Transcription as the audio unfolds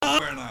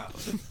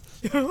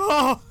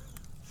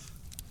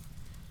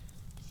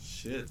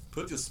Shit,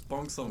 put your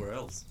spunk somewhere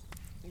else.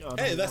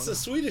 Hey, that's the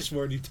Swedish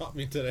word you taught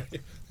me today.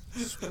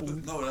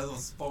 No, that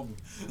was spong.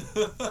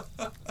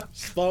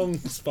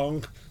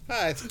 Spunk.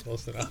 Ah, it's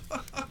close enough.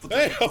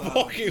 Hey, I'm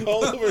walking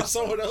all over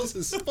someone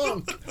else's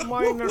spunk.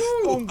 Mine are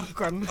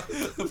spunken.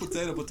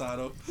 Potato.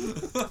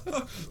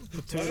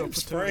 Potato.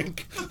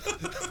 Frank.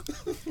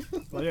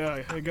 But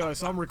yeah, hey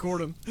guys, I'm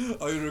recording.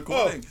 Are you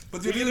recording? Oh,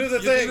 but you you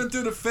didn't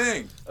do the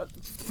thing.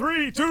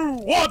 3, 2,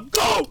 1,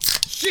 go!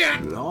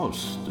 Shit!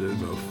 Lost in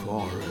a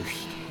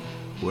forest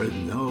with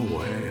no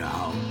way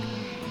out,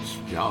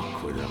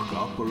 stuck with a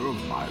couple of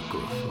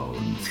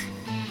microphones.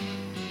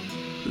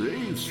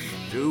 These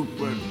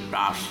stupid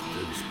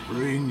bastards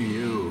bring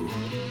you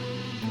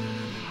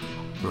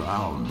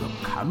Round the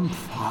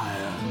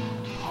Campfire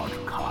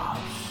Podcast.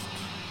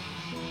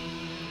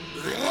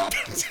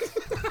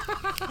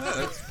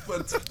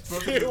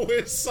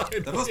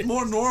 That was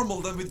more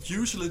normal than we'd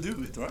usually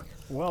do it, right?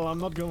 Well, I'm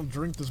not gonna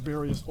drink this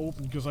beer as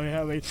open because I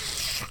have a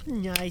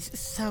nice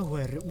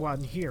sour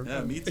one here.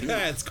 Yeah, me too.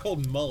 Yeah, it's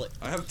called mullet.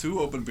 I have 2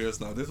 open beers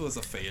now. This was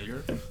a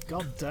failure.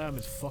 God damn,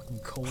 it's fucking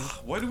cold.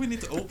 Why do we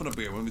need to open a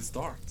beer when we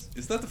start?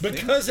 Is that the thing?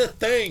 Because a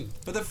thing.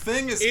 But the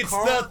thing is, It's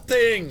Karl. the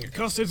thing.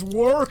 Because it's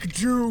work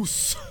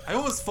juice. I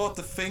always thought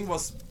the thing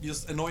was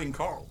just annoying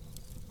Karl.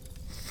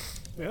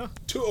 Yeah.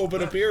 To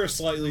open a beer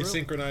slightly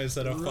synchronized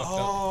that I fucked up.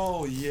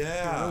 Oh Yeah,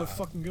 yeah. really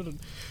fucking good.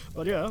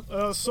 But yeah,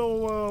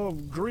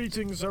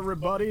 greetings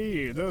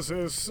everybody. This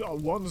is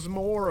once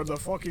more the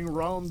fucking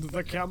Round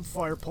the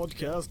Campfire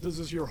podcast. This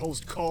is your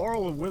host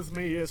Karl, and with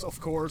me is, of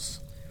course...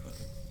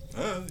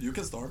 You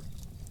can start.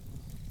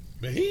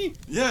 Me?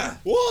 Yeah.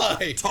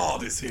 Why?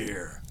 Todd is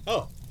here.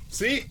 Oh,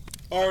 see?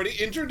 Already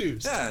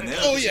introduced. Yeah. And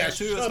Oh yeah,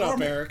 too, shut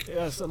up, Eric.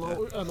 Yes, and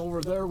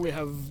over there we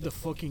have the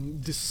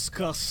fucking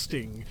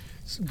disgusting,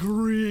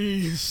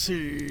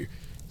 greasy,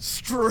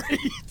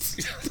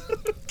 straight...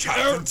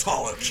 Captain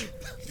Tulloch.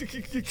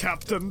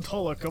 Captain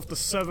Tulloch of the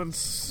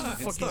 7th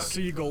fucking stuck.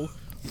 Seagull.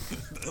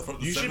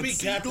 You should be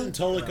Captain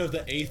Tulloch of the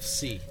 8th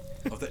Sea.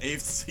 Of the 8th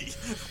Sea.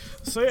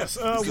 So yes,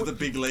 It's got the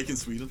big lake in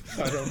Sweden.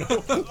 I don't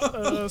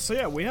know. so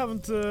yeah, we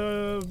haven't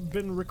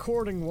been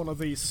recording one of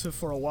these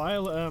for a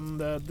while, and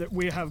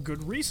we have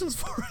good reasons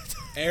for it.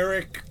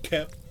 Eric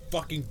kept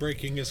fucking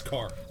breaking his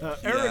car.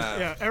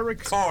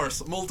 Eric.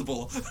 Cars,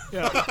 multiple.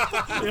 Yeah,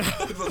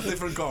 It was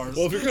different cars.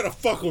 Well, if you're gonna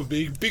fuck with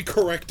me, be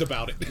correct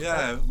about it.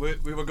 Yeah,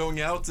 we were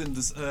going out in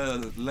this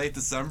late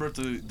December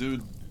to do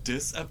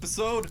this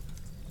episode,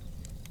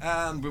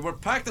 and we were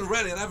packed and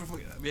ready and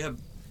everything. We had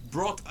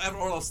brought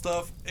all our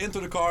stuff into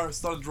the car,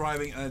 started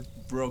driving, and it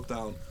broke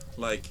down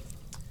like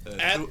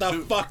At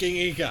the fucking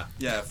Ica.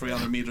 Yeah,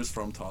 300 meters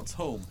from Todd's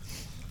home.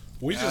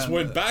 We just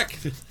went back,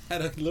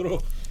 had a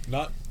little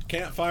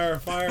campfire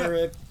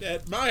fire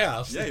at my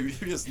house. Yeah, we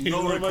just Even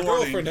no though recording. my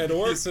girlfriend had to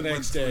work Just the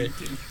next went day.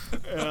 drinking.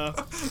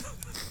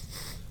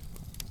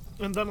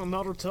 and then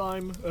another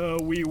time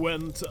we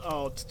went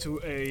out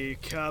to a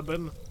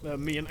cabin.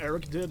 Me and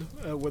Eric did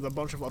with a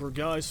bunch of other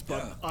guys,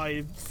 but Yeah.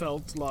 I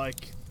felt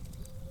like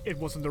it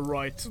wasn't the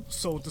right,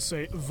 so to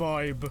say,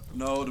 vibe.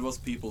 No, there was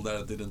people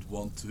that didn't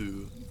want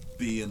to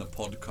be in a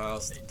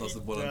podcast,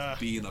 doesn't want to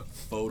be in a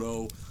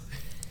photo,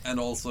 and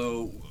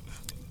also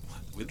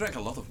we drank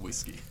a lot of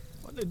whiskey.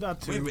 I did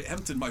that too. We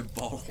emptied my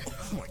bottle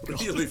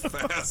really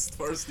fast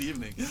first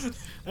evening.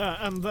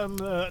 And then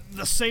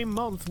the same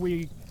month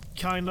we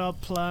kinda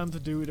planned to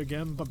do it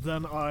again, but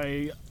then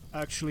I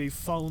actually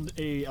found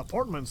a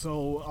apartment,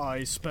 so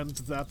I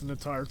spent that an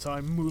entire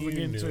time moving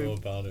You into knew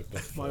about it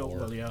before. my old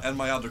well, yeah. And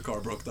my other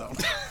car broke down.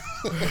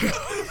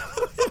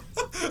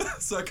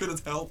 So I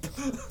couldn't help.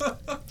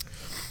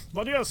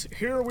 But yes,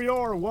 here we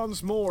are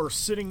once more,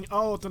 sitting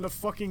out in the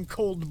fucking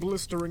cold,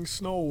 blistering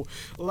snow.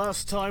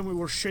 Last time we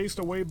were chased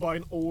away by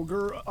an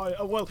ogre.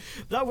 Well,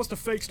 that was the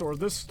fake story.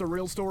 This is the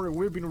real story.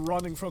 We've been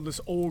running from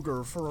this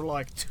ogre for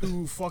like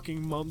 2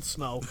 fucking months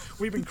now.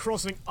 We've been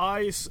crossing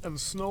ice and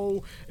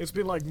snow. It's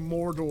been like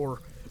Mordor.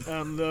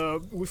 And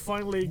we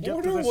finally get to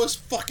Mordor this... was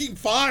fucking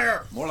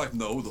fire! More like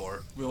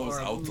Nodor. We always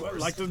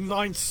outdoors. Like the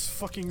 9th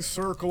fucking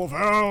circle of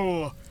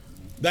hell.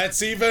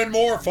 That's even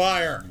more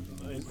fire!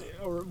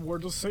 Or where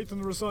does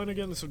Satan reside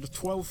again? Is it the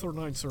 12th or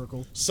 9th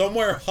circle?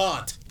 Somewhere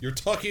hot. You're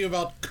talking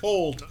about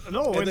cold.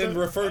 No, and then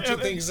refer to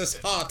things as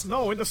hot.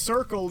 No, in the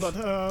circle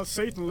that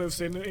Satan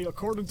lives in,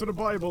 according to the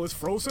Bible, is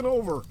frozen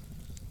over.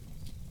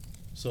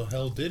 So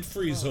hell did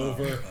freeze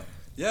over.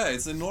 Yeah,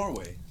 it's in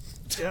Norway.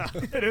 Yeah,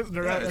 it is.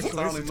 There It's a actually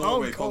town is in a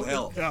Norway town called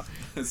Hell. Yeah.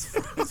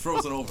 It's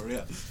frozen over,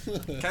 yeah.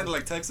 Kind of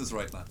like Texas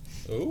right now.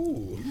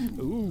 Ooh.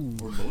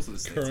 Or most of the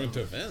states. Current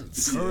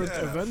events. Current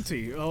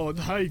eventy. Oh,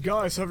 hey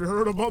guys, have you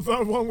heard about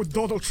that one with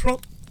Donald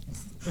Trump?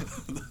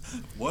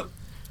 What?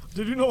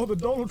 Did you know that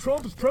Donald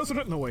Trump is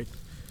president? No, wait.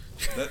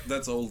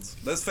 That's old.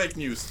 That's fake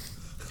news.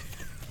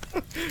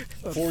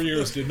 4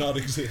 years did not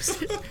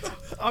exist.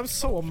 I'm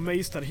so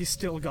amazed that he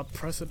still got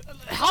president.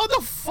 How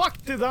the fuck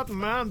did that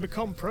man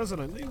become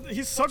president?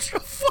 He's such a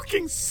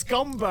fucking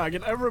scumbag,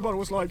 and everybody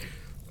was like,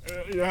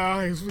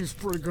 Yeah, he's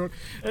pretty good.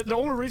 The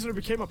only reason he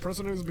became a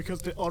president is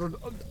because the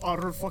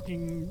other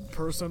fucking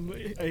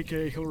person,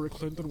 aka Hillary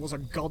Clinton, was a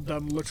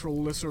goddamn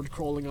literal lizard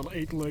crawling on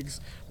 8 legs.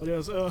 But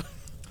yes,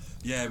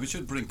 Yeah, we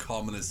should bring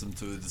communism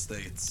to the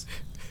States.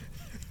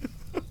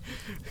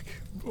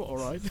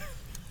 Alright.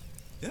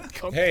 Yeah.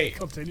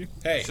 Continue.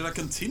 Hey, Should I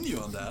continue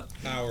on that?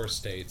 our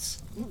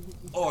states.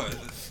 Oh,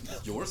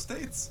 your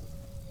states?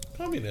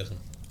 Communism.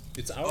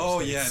 It's our Oh,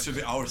 states. yeah, it should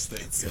be our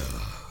states.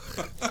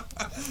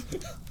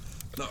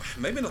 No,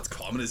 maybe not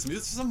communism.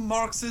 It's some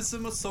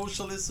Marxism or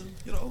socialism,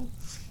 you know.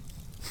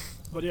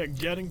 But yeah,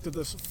 getting to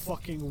this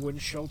fucking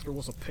wind shelter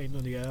was a pain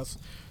in the ass.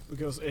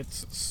 Because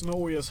it's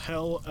snowy as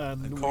hell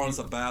and Karl's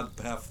a bad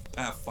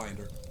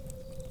pathfinder.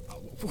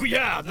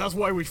 yeah, that's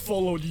why we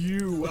followed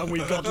you and we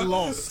got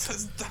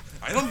lost.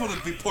 I don't want to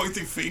be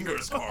pointing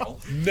fingers, Karl.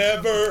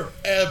 Never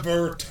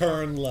ever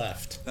turn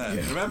left.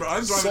 Remember,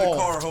 I'm driving the Solved.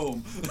 car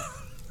home.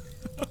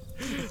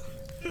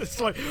 It's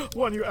like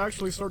when you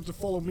actually start to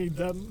follow me,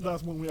 then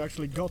that's when we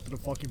actually got to the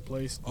fucking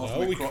place. No,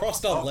 we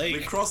crossed a lake.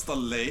 We crossed a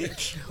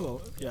lake.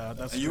 Well, yeah,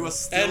 that's And you true. were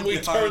still And we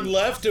behind. turned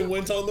left and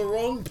went on the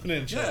wrong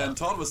peninsula. Yeah, and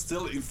Todd was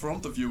still in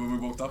front of you when we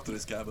walked up to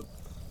this cabin.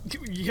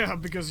 Yeah,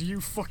 because you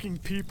fucking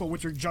people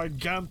with your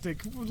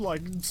gigantic,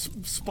 like,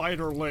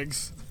 spider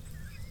legs.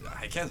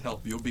 I can't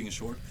help you being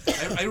short.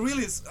 I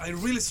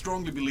really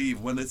strongly believe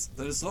when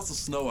there's lots of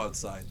snow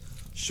outside,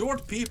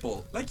 short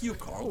people like you,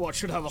 Karl. What,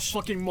 should have a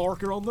fucking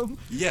marker on them?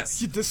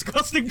 Yes. You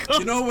disgusting cunt.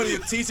 You know when you're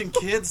teaching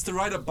kids to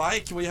ride a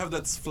bike, where you have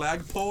that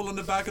flagpole on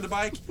the back of the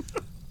bike?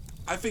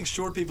 I think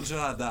short people should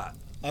have that.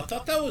 I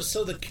thought that was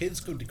so the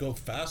kids could go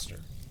faster.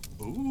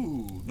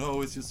 Ooh,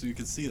 no, it's just so you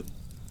can see them.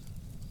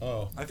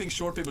 Oh. I think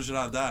short people should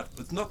have that.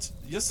 It's not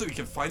just so you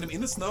can find them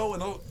in the snow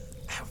and all.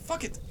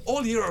 Fuck it,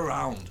 all year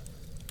around.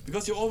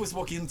 Because you always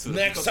walk into them.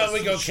 Next because time we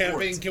they're go so short.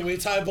 camping, can we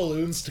tie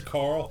balloons to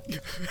Karl? Yeah,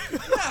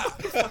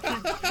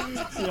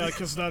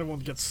 because that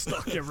won't get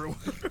stuck everywhere.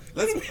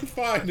 Let's.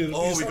 Fine. It'll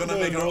Oh, be we're gonna something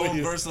make to our annoy own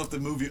you. version of the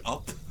movie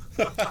Up.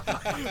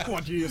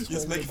 What, you just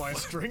hold make me by a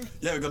fun- string?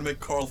 Yeah, we're gonna make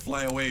Karl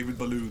fly away with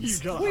You balloons.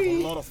 gotta have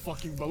a lot of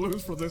fucking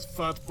balloons for this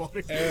fat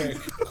body. Erik,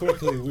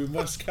 quickly, we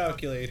must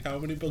calculate how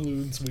many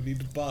balloons we need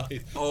to buy. to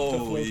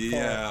Oh float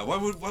yeah,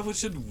 Karl. why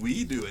should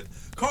we do it?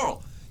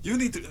 Karl, you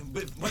need to.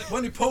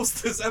 When you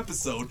post this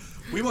episode,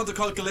 we want the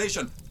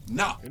calculation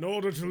now. In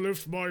order to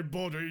lift my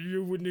body,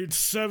 you would need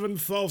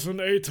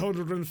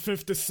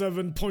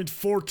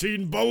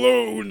 7,857.14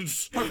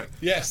 balloons! Perfect.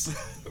 Yes.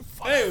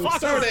 Hey, we Fuck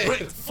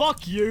started.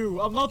 Fuck you!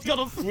 I'm not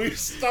gonna. We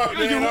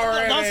started You-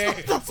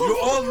 already. that's You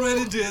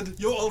already did.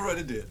 You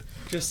already did.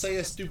 Just say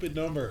a stupid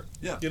number.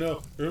 Yeah. You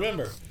know,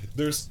 remember,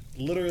 there's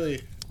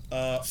literally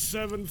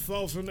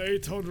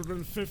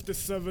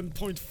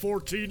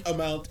 7,857.14.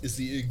 amount is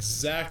the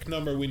exact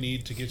number we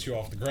need to get you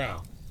off the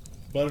ground.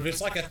 But if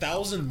it's like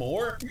 1,000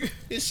 more,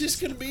 it's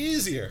just gonna be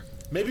easier.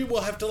 Maybe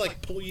we'll have to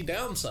like pull you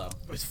down some.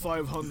 It's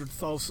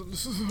 500,000.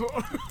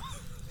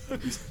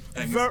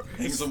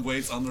 Hang some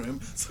weights under him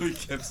so he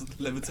keeps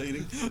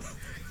levitating.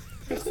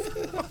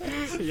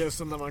 Yes,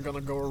 and then I'm gonna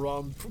go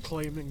around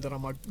proclaiming that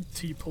I'm a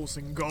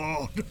T-posing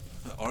god.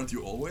 Aren't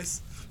you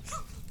always?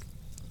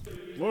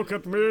 Look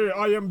at me,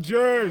 I am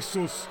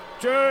Jesus!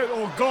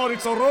 Oh god,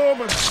 it's a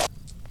Roman!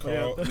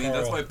 Karl, I mean,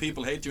 that's Karl, why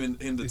people hate you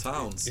in the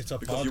towns. it's a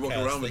because you walk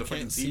podcast, around with they a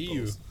fucking can't see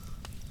you. T-pose.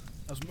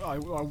 I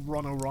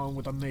run around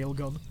with a nail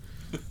gun.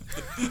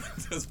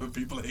 That's why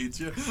people hate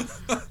you.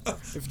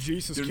 If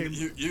Jesus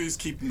You just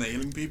keep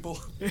nailing people.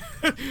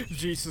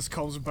 Jesus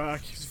comes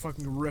back, he's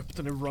fucking ripped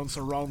and he runs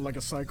around like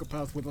a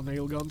psychopath with a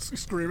nail gun,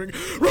 screaming,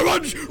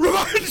 "Revenge!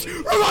 Revenge!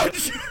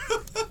 Revenge!"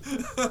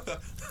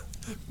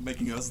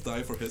 Making us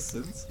die for his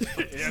sins.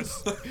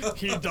 Yes,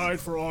 he died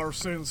for our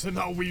sins, and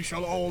now we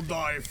shall all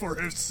die for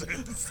his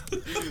sins.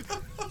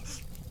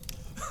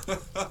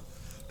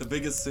 The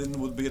biggest sin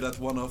would be that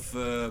one of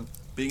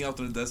being out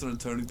in the desert and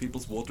turning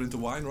people's water into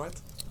wine, right?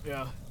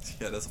 Yeah,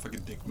 Yeah, that's a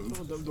fucking dick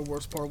move. the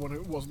worst part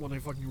when he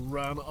fucking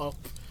ran up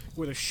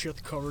with his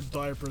shit-covered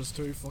diapers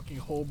to a fucking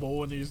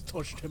hobo, and he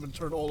touched him and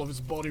turned all of his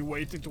body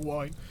weight into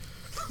wine.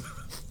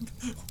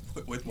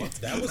 Wait, what?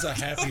 That was a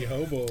happy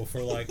hobo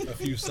for like a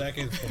few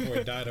seconds before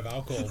he died of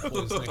alcohol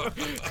poisoning.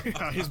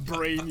 Yeah, his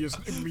brain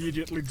just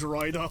immediately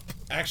dried up.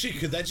 Actually,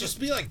 could that just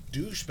be like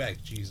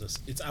douchebag Jesus?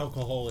 It's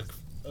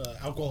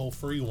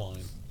alcohol-free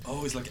wine.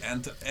 Oh, he's like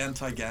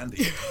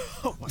anti-Gandhi.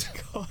 Oh my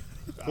god.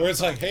 Where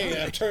it's like,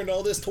 hey, I turned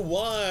all this to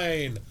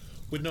wine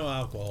with no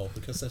alcohol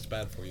because that's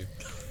bad for you.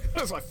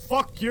 It's like,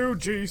 fuck you,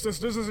 Jesus,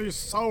 this is your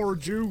sour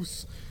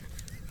juice.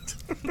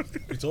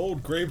 It's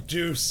old grape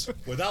juice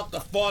without the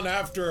fun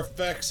after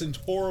effects and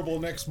horrible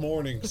next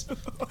mornings.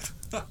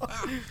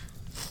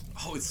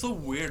 Oh, it's so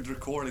weird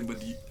recording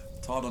with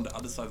Todd on the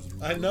other side of the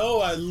room. I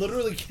know, I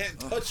literally can't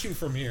touch you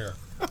from here.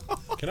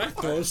 Can I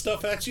throw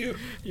stuff at you?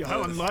 You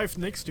have a knife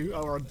next to you,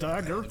 or a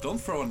dagger. Don't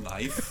throw a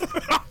knife.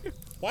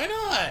 Why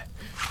not?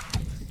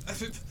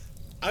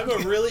 I'm a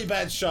really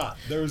bad shot.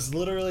 There was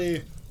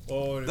literally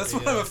That's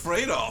what I'm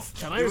afraid of.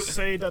 Can I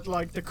say that,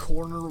 like, the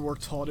corner where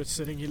Todd is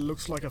sitting, he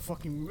looks like a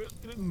fucking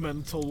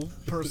mental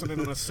person in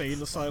an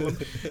insane asylum.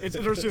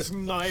 There's just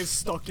knives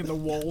stuck in the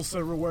walls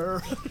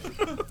everywhere.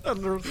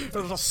 And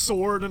there's a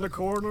sword in the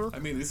corner. I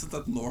mean, isn't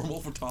that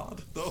normal for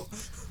Todd, though?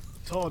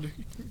 Todd,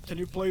 can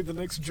you play the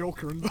next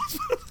Joker in this?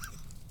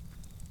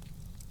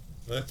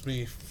 Let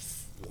me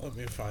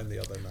find the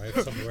other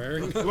knives I'm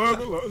wearing.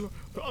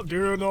 Do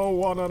you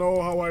wanna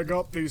know how I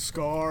got these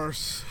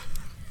scars?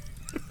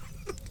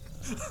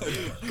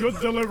 Good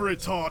delivery,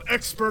 Todd.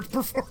 Expert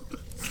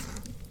performance.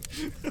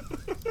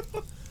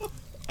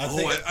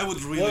 I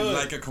would really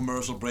like a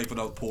commercial break with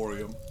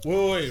Outporium.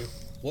 Wait.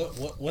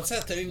 What's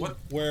that thing What?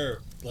 where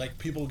like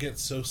people get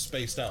so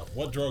spaced out?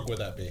 What drug would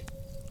that be?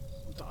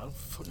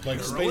 Like Heroin?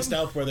 spaced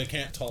out where they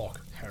can't talk.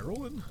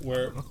 Heroin?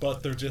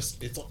 But they're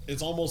just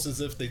it's almost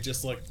as if they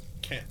just like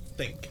can't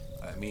think.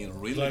 I mean,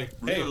 really, Like,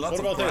 really hey,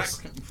 lots what of about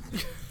crack.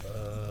 this? I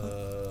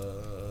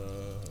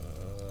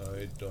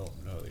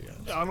don't know the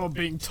answer. I don't know,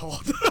 being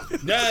Todd.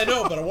 Yeah, I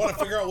know, but I want to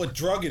figure out what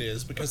drug it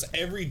is because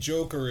every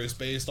Joker is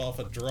based off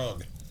a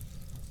drug. I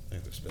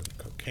think there's been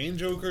the cocaine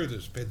Joker,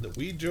 there's been the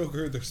weed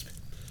Joker, just...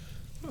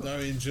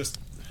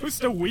 Who's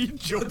the weed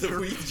Joker? The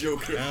weed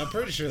Joker. Yeah, I'm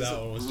pretty sure that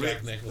one was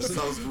Jack That Nicholson.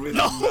 sounds really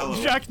No, mellow.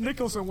 Jack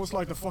Nicholson was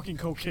like the fucking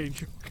cocaine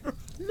Joker.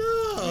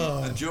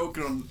 No! A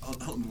Joker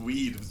on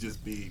weed would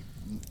just be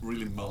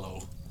really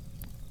mellow.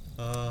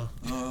 Oh,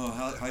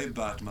 hi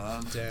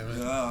Batman. Damn it.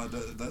 Yeah,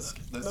 that's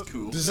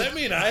cool. Does that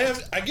mean I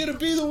get to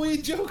be the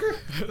weed Joker?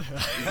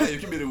 Yeah, you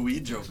can be the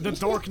weed Joker. The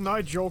Dark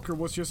Knight Joker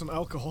was just an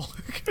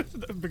alcoholic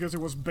because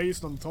it was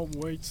based on Tom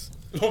Waits.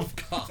 Oh,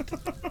 God.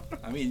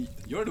 I mean,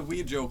 you're the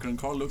weed Joker and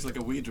Karl looks like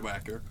a weed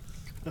whacker.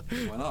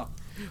 Why not?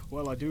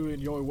 Well, I do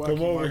enjoy whacking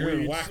Come over my here and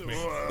weeds. whack me.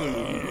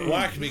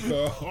 Whack me,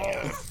 Carl.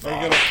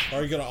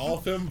 Are you gonna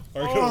off him?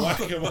 Are you gonna whack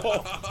him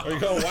off? Are you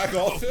gonna whack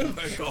off him?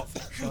 Back off.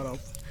 Shut up.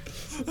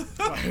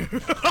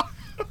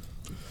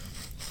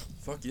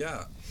 Fuck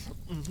yeah.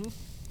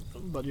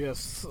 But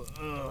yes,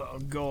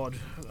 God,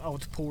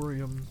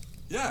 Outporium.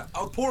 Yeah,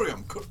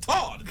 Outporium.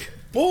 Todd!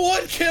 But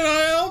what can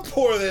I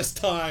outpour this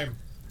time?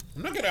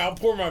 I'm not gonna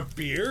outpour my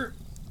beer.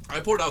 I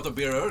poured out a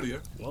beer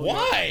earlier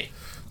Why?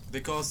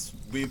 because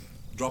we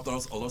dropped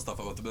all our stuff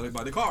out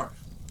by the car.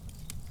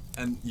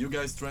 And you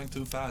guys drank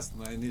too fast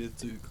and I needed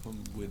to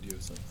come with you.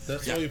 So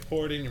That's yeah. why you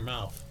pour it in your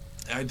mouth.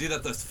 I did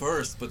that at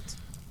first, but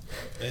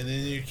And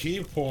then you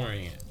keep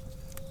pouring it.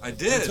 I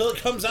did. Until it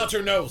comes out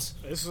your nose.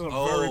 This is a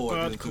Oh, very I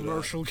bad didn't do that.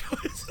 commercial,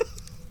 guys.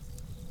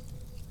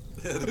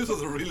 Yeah, this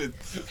was a really...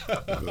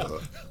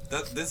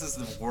 This is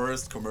the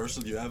worst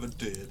commercial you ever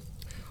did.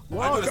 I'm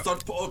gonna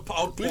start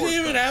outpouring. We didn't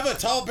even have a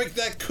topic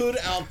that could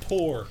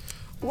outpour.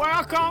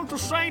 Welcome to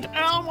St.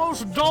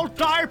 Elmo's Adult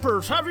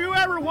Diapers. Have you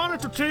ever wanted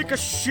to take a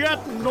shit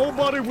and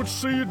nobody would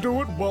see you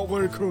do it, but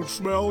they could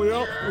smell you?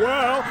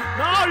 Well,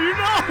 now you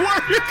know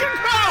where you can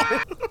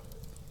go.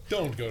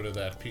 Don't go to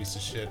that piece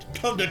of shit.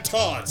 Come to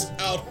Todd's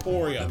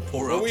Outporium,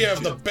 pour where out we the have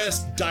shit. the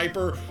best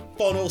diaper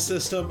funnel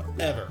system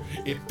ever.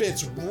 It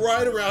fits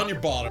right around your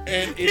bottom,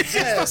 and it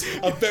has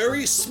a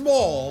very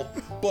small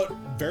but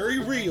very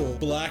real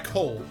black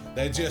hole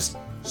that just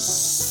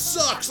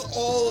sucks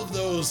all of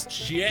those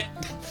shit.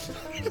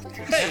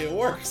 Hey, it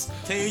works.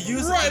 Can you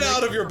use it right to make-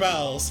 out of your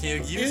bowels.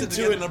 Can you use it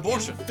to into get an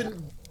abortion?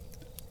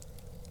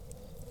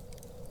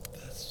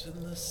 That's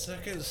in the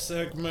second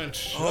segment.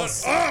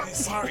 Shut Oh, up!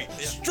 sorry. Yeah.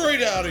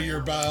 Straight out of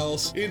your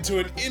bowels into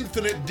an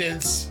infinite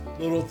dense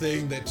little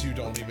thing that you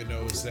don't even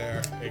know is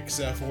there,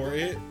 except for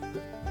it.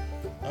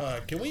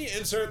 Can we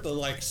insert the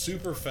like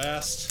super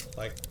fast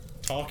like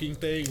talking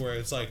thing where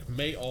it's like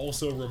may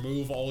also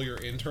remove all your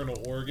internal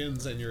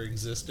organs and your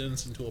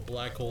existence into a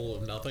black hole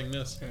of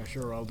nothingness? Yeah,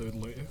 sure, I'll do it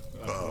later.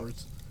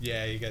 Afterwards.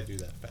 Yeah, you gotta do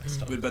that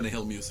fast. With Benny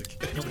Hill music.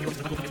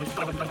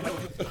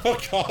 Oh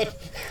God.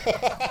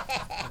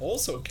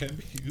 Also can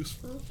be used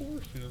for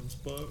abortions,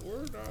 but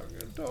we're not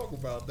gonna talk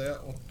about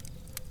that one.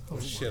 Oh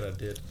shit, I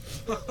did.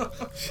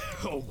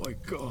 Oh my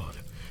God.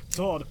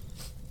 Todd.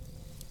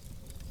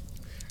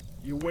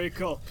 You wake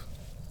up.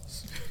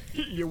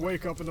 You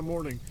wake up in the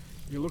morning.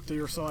 You look to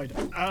your side.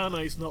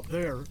 Anna's not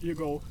there.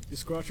 You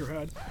scratch your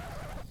head.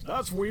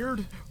 That's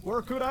weird.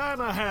 Where could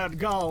Anna had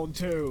gone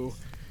to?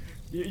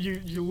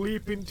 You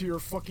leap into your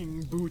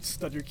fucking boots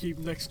that you keep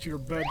next to your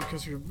bed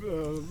because your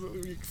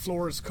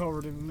floor is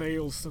covered in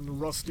nails and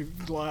rusty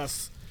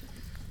glass.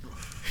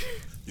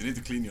 You need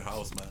to clean your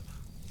house, man.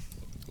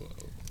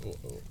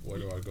 Where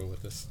do I go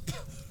with this?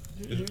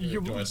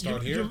 Do I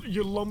start here?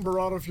 You lumber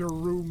out of your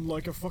room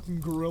like a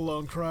fucking gorilla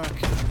on crack.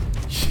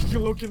 You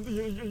look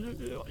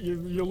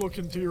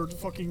into your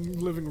fucking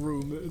living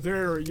room.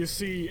 There, you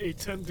see a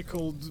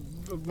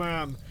tentacled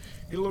man.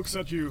 He looks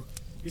at you.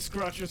 He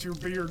scratches your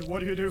beard. What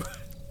do?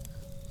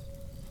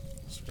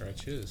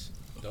 Scratch his.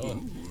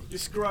 Done. You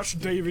scratch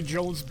Davy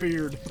Jones'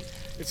 beard.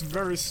 It's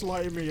very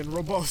slimy and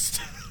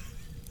robust.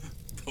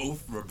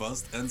 Both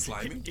robust and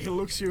slimy. He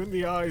looks you in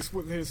the eyes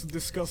with his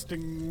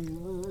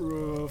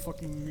disgusting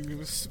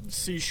fucking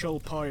seashell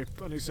pipe,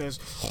 and he says,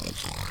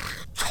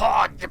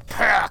 Todd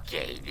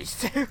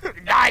Perkins,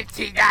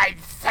 99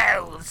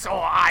 souls or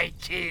I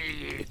kill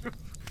you.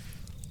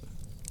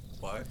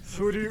 Why?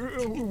 Who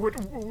do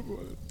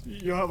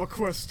you have a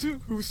quest?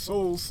 Whose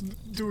souls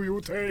do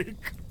you take?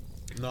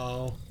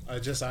 No, I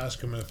just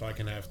asked him if I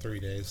can have 3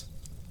 days.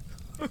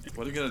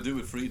 What are you gonna do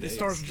with 3 He days?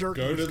 starts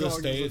jerking Go to his the dog.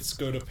 States,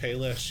 go to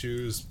Payless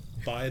Shoes,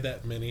 buy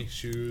that many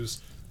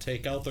shoes,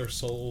 take out their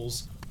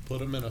souls, put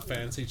them in a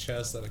fancy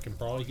chest that I can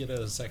probably get at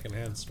a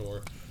secondhand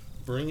store,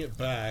 bring it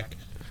back,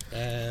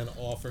 and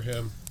offer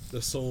him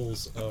the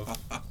souls of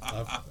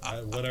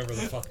whatever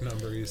the fuck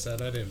number he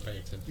said. I didn't pay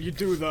attention. You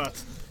do that.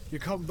 You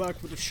come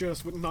back with a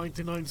chest with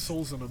 99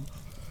 souls in them.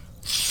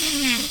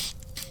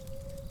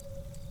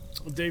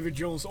 David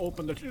Jones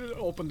opened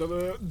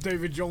the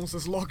David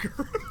Jones's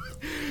locker.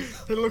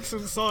 He looks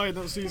inside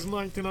and sees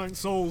 99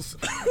 souls.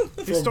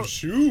 From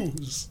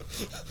shoes!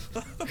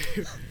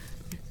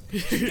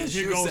 Choose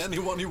He goes.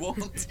 anyone you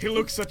want. He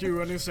looks at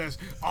you and he says,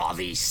 Are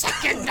these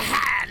second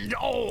hand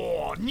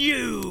or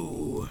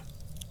new?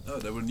 Oh,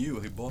 they were new.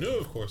 He bought No,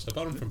 of course, I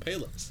bought them from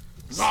Payless.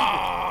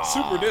 Ah,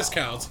 Super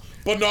discounts,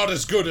 but not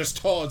as good as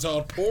Todd's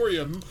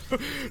Outporium.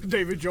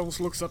 David Jones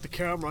looks at the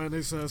camera and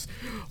he says,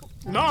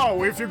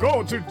 now, if you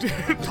go to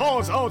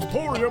Todd's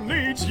Outporium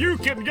Needs, you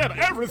can get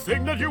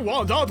everything that you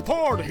want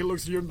outpoured. He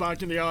looks you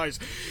back in the eyes.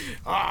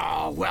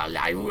 oh, well,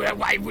 I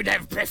would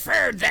have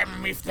preferred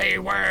them if they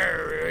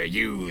were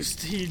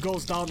used. He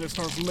goes down and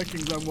starts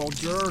licking them while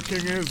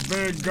jerking his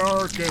big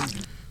gherkin.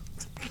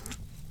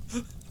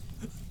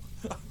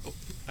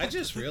 I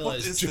just What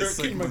realized is this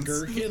jerking my segment?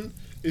 gherkin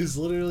is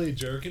literally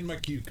jerking my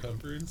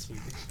cucumber in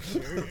Swedish.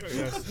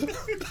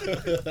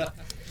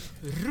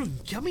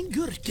 Runka min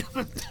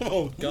gurka.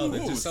 Oh god,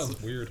 it Ooh, just sounds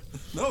weird.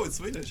 No, it's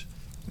Swedish.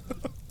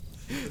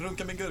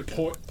 Runka min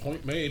gurka.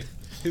 Point made.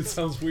 It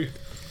sounds weird.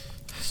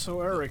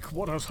 So, Eric,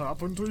 what has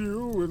happened to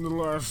you in the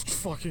last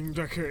fucking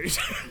decade?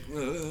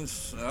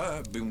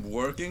 I've been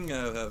working.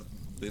 I've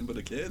been with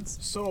the kids.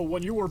 So,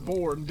 when you were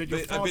born, did your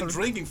I've father... been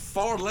drinking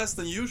far less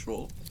than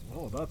usual.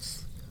 Oh,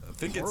 that's I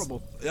think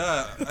horrible. it's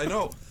yeah. I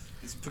know.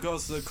 It's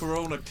because the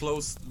Corona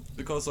closed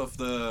because of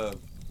the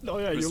Oh,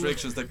 yeah,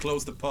 restrictions. They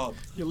closed the pub.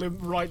 you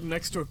live right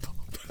next to a pub.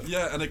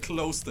 Yeah, and they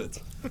closed it.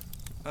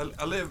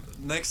 I live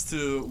next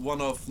to one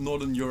of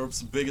Northern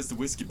Europe's biggest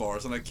whiskey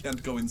bars, and I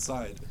can't go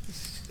inside.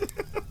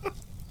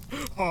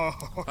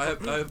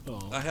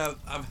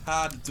 I've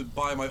had to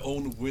buy my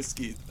own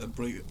whiskey and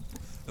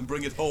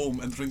bring it home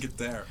and drink it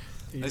there.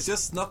 Yeah. It's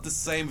just not the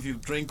same if you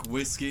drink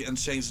whiskey and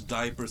change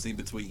diapers in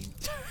between.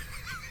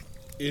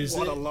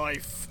 What a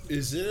life.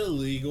 Is it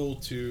illegal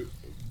to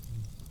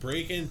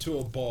break into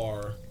a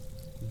bar,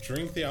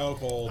 drink the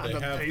alcohol And they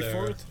then have pay there,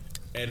 for it?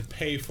 and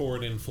pay for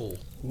it in full?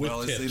 With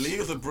Well, tips? it's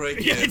illegal to break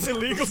Yeah, in. it's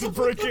illegal to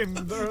break in.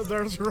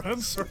 There's your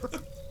answer.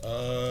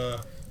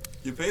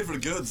 You paid for the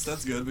goods,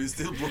 that's good, but you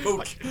still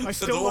broke I the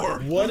still door.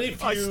 like- What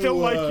if you I still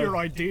like your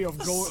idea of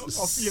going...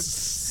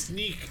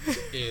 sneak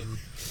in,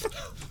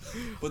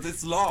 But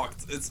it's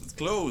locked. It's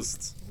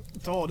closed.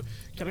 Todd,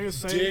 can I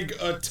just say... dig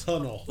a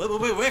tunnel? Wait,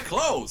 we're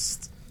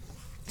closed.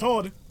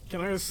 Todd,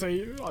 can I just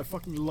say, I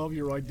fucking love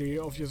your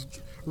idea of just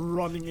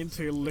running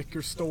into a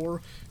liquor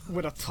store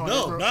with a timer.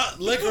 No, not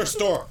liquor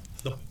store.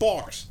 The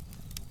bars.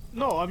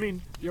 No, I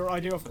mean, your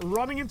idea of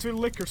running into a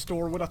liquor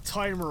store with a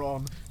timer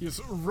on, just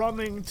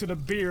running to the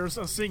beers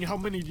and seeing how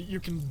many you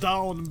can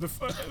down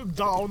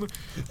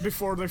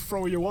before they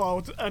throw you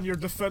out, and your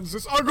defense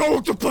is, I'm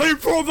going to pay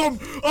for them!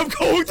 I'm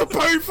going to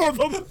pay for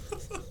them!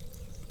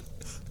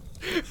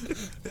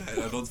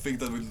 I don't think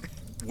that will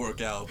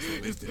work out.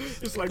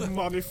 It's like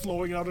money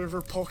flowing out of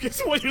her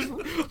pockets while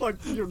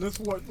you're this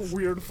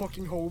weird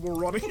fucking hobo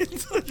running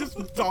into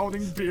just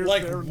downing beers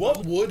Like, there. and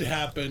what then- would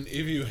happen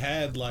if you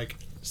had, like,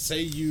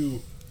 say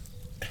you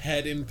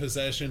had in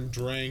possession,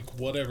 drank,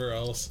 whatever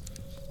else,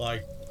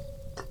 like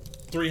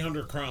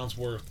 300 crowns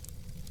worth,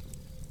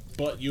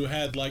 but you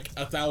had like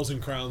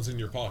 1,000 crowns in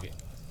your pocket?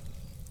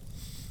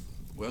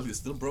 Well, you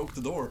still broke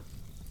the door.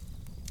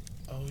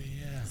 Oh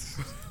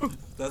yeah.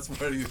 That's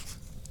where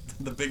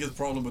the biggest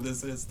problem with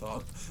this is,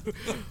 Todd.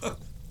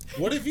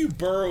 What if you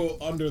burrow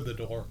under the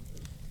door?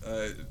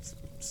 It's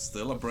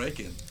still a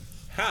break-in.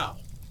 How?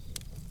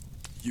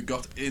 You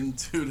got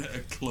into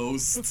the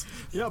closed.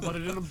 Yeah, but it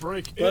didn't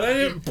break. But I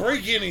didn't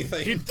break He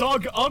anything.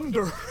 dug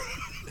under.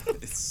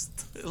 It's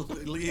still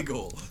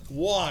illegal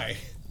Why?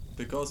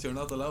 because you're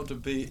not allowed to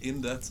be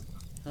in that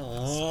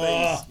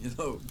Oh, space. You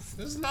know.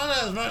 this is not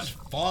as much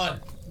fun.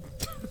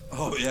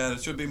 Oh yeah, there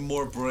should be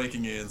more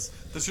breaking-ins.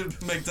 They should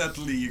make that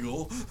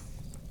legal.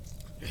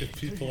 If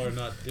people are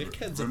not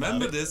dickheads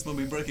Remember about it. this when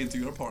we break into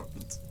your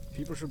apartment.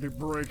 People should be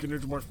breaking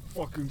into my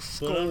fucking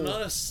skull. But I'm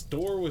not a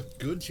store with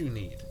goods you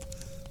need.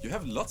 You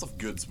have lots of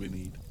goods we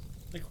need.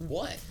 Like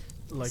what?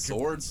 like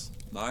Swords,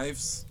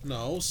 knives,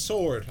 No,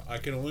 sword. I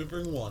can only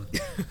bring one.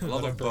 a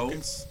lot But I of broke it.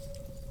 bones.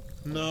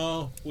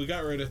 No, we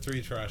got rid of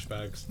 3 trash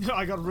bags.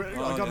 I got rid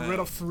yeah.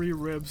 of 3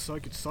 ribs so I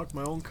could suck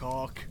my own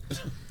cock.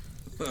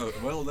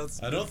 Well,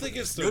 that's. I don't think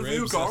it's the Good for you,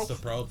 ribs Karl. that's the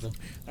problem.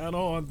 I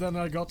know, and then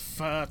I got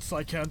fat so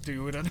I can't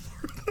do it anymore.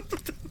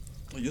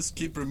 Just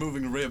keep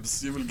removing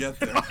ribs, you will get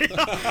there.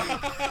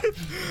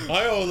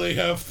 I only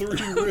have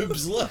 3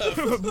 ribs left.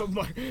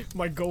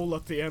 my goal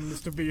at the end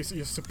is to be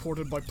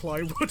supported by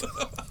plywood.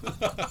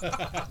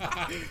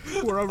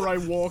 Wherever I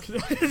walk,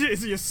 it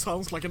just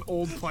sounds like an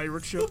old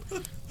pirate ship.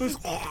 This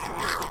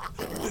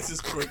is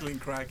crinkling,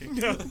 cracking.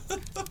 Yeah.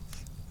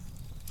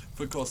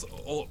 Because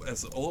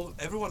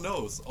everyone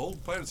knows,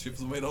 old pirate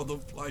ships are made out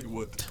of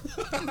plywood.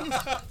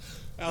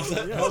 How's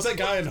that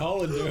guy in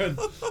Holland doing?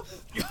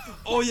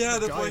 Oh yeah,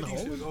 that guy in Viking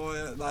ship. Holland? Oh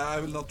yeah, nah, I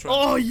will not trash.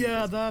 Oh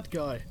yeah, that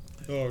guy.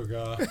 Oh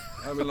god.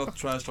 I will not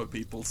trash talk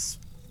people's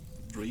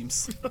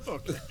dreams.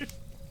 Okay.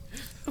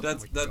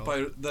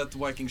 That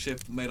Viking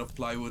ship made of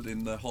plywood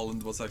in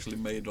Holland was actually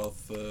made of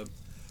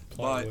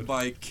Plywood.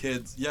 by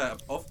kids. Yeah,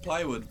 of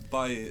plywood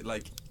by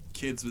like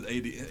kids with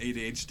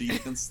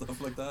ADHD and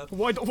stuff like that.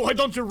 Why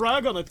don't you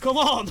rag on it? Come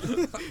on!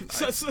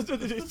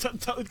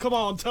 Come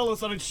on, tell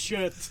us that it's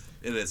shit.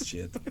 It is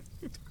shit.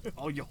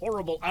 Oh, you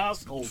horrible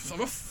asshole.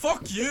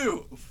 Fuck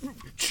you!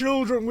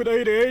 Children with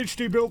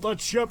ADHD built that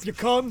ship, you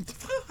cunt.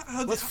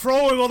 Let's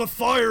throw him on the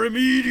fire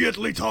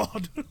immediately,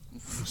 Todd.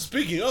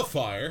 Speaking of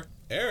fire,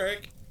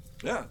 Eric.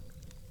 Yeah.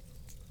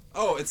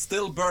 Oh, it's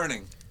still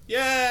burning.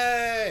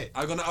 Yay!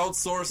 I'm gonna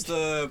outsource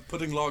the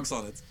putting logs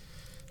on it.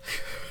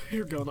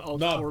 You're gonna outpour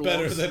Not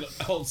better logs. than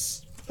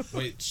else.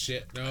 Wait,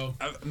 shit, no.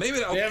 Maybe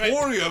the Damn it.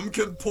 Alporium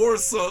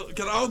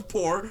can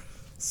outpour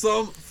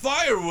some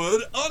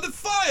firewood on the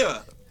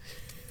fire.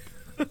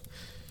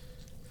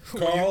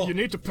 Karl. You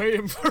need to pay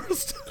him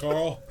first.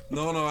 Karl,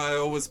 No, I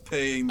always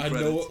pay in I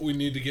credit. know what we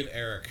need to get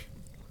Eric.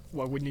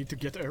 What, we need to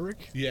get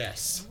Eric?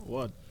 Yes.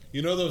 What?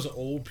 You know those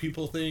old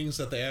people things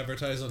that they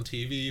advertise on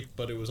TV,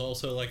 but it was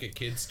also like a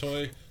kid's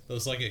toy?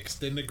 Those like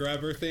extended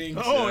grabber things?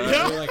 Oh,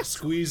 yeah. They like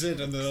squeeze it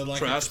and then like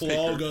Trash a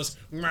claw picker. goes...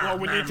 Oh,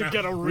 we need to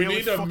get a We really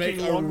need to make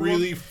fucking a long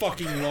really one.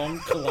 fucking long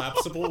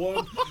collapsible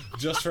one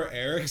just for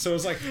Eric. So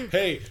it's like,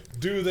 hey,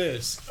 do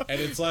this. And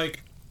it's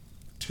like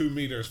 2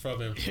 meters from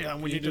him. Yeah,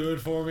 we Can you need to- do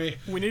it for me?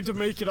 We need to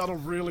make it out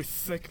of really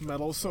thick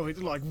metal so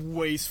it like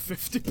weighs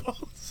 50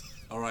 pounds.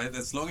 Alright,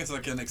 as long as I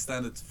can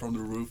extend it from the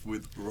roof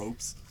with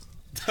ropes.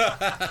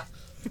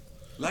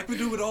 Like we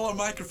do with all our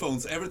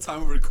microphones every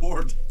time we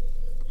record.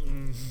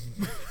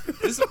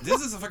 This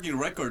is a fucking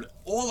record.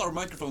 All our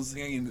microphones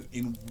hang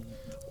in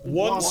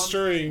One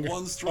string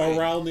string.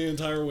 around the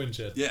entire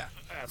windshield. Yeah.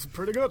 That's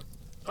pretty good.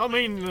 I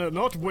mean,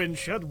 not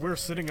windshed, we're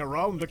sitting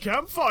around the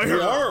campfire. We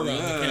are around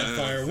Yeah, the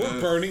campfire.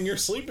 We're burning your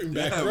sleeping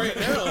bag Yeah. right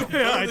now.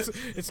 Yeah,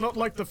 it's not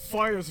like the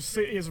fire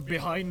is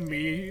behind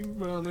me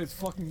and it's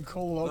fucking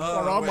cold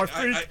Oh, around my wait,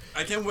 feet.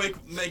 I can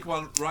make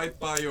one right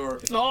by your...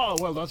 No,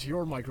 well, that's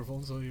your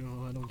microphone, so, you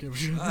know, I don't give a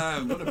shit.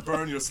 I'm gonna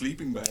burn your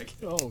sleeping bag.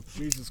 Oh,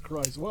 Jesus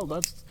Christ. Well,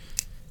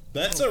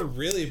 That's a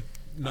really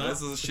No, not.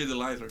 this is a shitty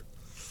lighter.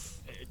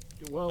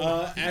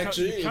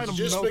 Actually, you kind it's of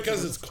just melted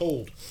because it. it's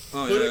cold.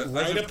 Oh, Put yeah, it I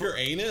right should up your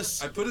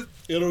anus. I put it...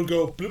 It'll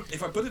go bloop.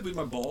 If I put it with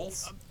my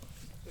balls...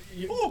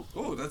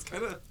 Oh, that's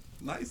kind of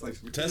nice,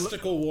 actually.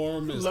 Testicle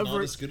warm is not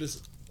Lever- as good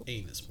as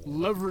anus warm.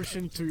 leverage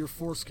into your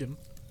foreskin.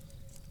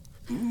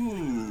 Ooh.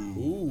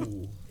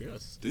 Ooh.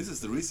 Yes. This is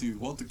the reason you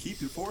want to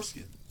keep your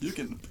foreskin. You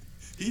can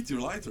heat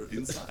your lighter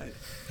inside.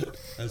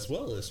 As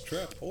well as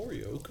trap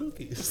Oreo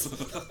cookies.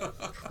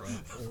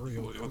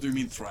 What do you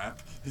mean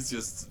trap? It's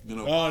just, you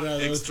know, Oh, no,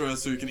 extra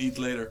so you can eat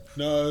later.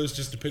 No, it was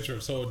just a picture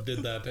of someone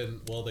did that and,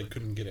 well, they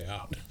couldn't get it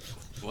out.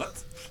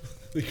 What?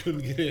 They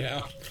couldn't get it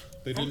out.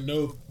 They didn't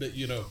know that,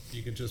 you know,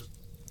 you could just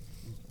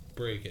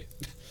break it.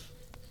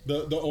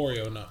 The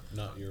Oreo,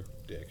 not your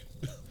dick.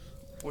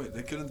 Wait,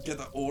 they couldn't get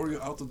the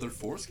Oreo out of their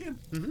foreskin?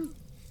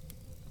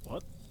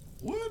 What?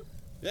 What?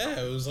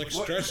 Yeah, it was like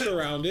What? stretched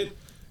around it,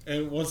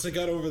 and once they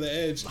got over the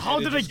edge... How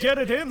and did they just- get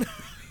it in?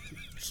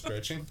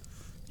 Stretching?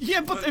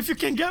 Yeah, but if you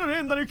can get it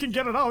in, then you can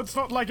get it out. It's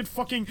not like it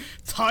fucking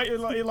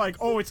like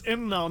oh, it's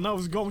in now. Now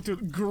it's going to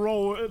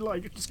grow,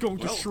 like it's going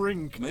to Well,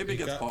 shrink. Maybe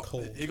It got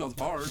cold. It got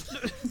hard.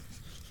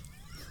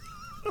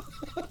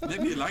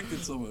 Maybe he liked it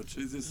so much.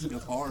 It just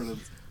got hard. And...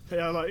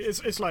 Yeah, like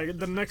it's like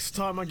the next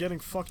time I'm getting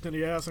fucked in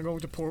the ass, I'm going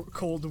to pour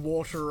cold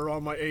water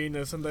around my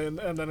anus, and then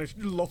it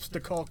lops the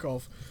cock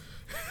off.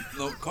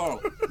 No, Karl,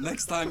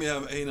 next time you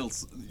have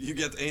you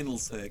get anal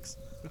sex.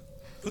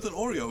 Put an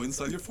Oreo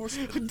inside your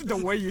foreskin. The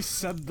way you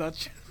said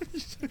that.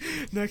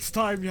 Next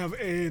time you have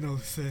anal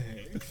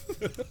sex.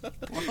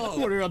 Wow.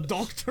 What are you, a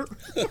doctor?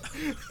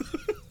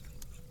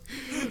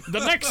 The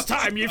next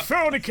time you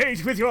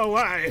fornicate with your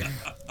wife,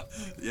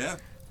 Yeah.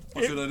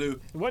 What should I do?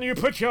 when you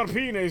put your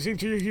penis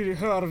into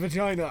her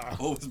vagina.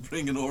 Oh,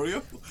 bring an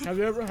Oreo? Have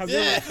you ever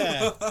Yeah!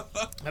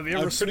 sweet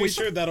I'm pretty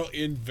sure that'll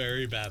end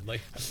very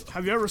badly.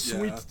 have you ever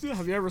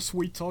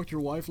sweet talked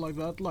your wife like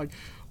that? Like,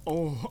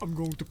 oh, I'm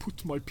going to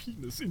put my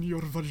penis in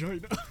your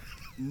vagina.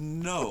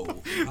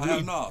 No, I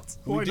have not.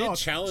 Why We did not?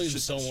 challenge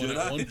someone should at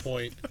I? one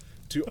point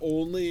to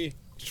only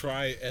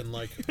try and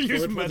like Use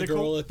flirt with a medical.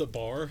 girl at the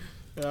bar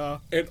Yeah.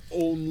 and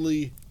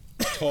only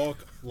talk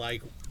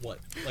like what?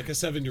 Like a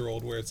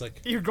 7-year-old where it's like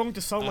You're going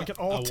to sound like an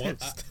I want-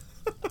 autist.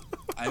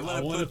 I I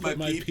want want to put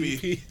my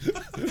pee-pee.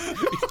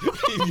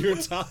 in your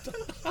top.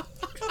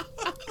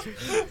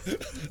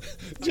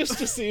 Just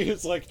to see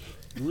his, like,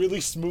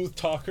 really smooth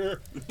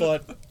talker,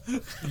 but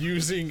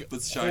using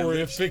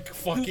horrific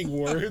fucking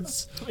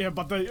words. Yeah,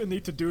 but they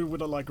need to do it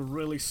with a, like,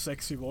 really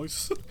sexy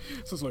voice.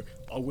 So it's like,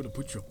 I want to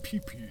put your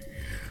pee-pee.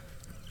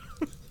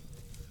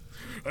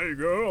 Hey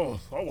girl,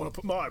 I want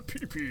to put my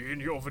pee-pee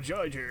in your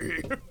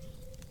vagina.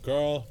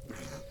 Girl,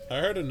 I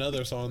heard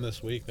another song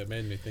this week that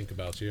made me think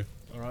about you.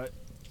 Alright.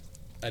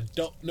 I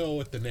don't know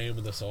what the name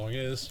of the song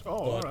is,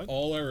 but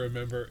all I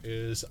remember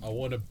is I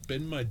want to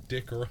bend my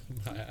dick around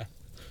my ass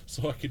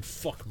so I can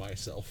fuck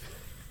myself.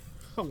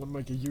 I want to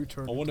make a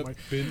U-turn. I want to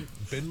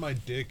bend my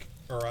dick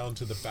around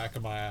to the back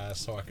of my ass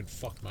so I can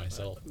fuck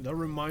myself. That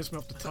reminds me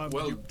of the time.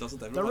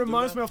 Doesn't everyone that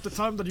reminds me of the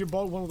time that you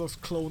bought one of those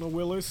Clona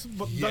Willies,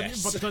 but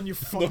then you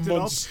fucked it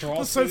up.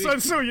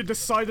 So you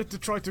decided to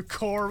try to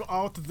carve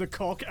out the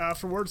cock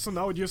afterwards, so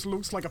now it just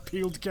looks like a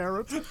peeled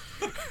carrot.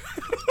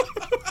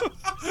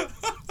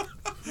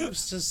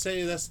 Who's to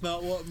say that's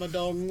not what my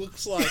dog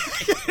looks like?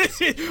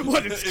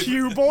 What, it's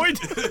cuboid?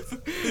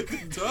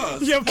 It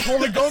does. You have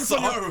polygons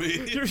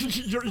Sorry.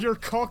 on your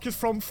cock is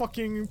from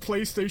fucking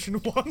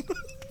PlayStation 1.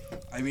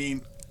 I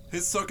mean,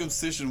 his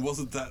circumcision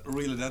wasn't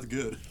really that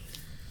good.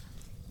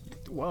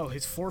 Well,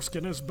 his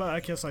foreskin is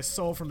back, as I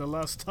saw from the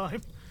last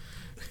time.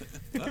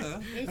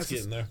 It's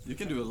getting there. You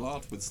can do a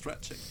lot with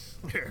stretching.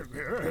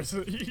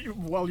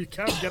 Well, you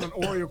can't get an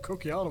Oreo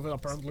cookie out of it,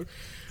 apparently.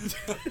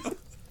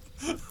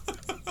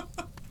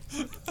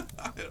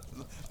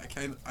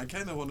 I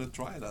kind of want to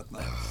try that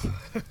now.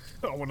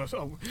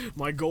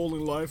 My goal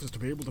in life is to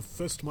be able to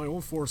fist my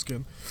own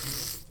foreskin.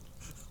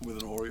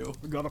 With an Oreo.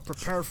 Gotta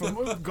prepare for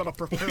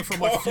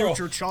my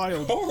future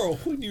child. Karl,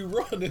 when you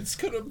run, it's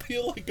gonna be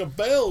like a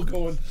bell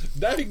going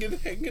dang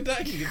and dang and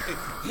dang and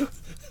dang.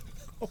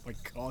 Oh my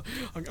god!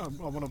 I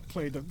want to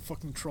play the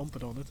fucking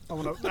trumpet on it. I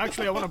want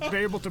to be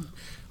able to.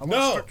 I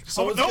want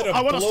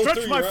to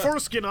stretch my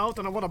foreskin out,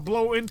 and I want to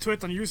blow into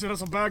it and use it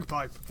as a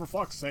bagpipe. For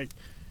fuck's sake!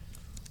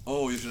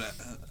 Oh, you should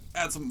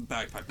add some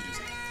bagpipe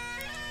music.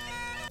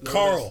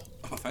 Karl.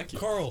 Oh, thank you.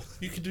 Karl,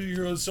 you can do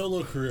your own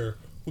solo career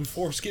with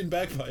foreskin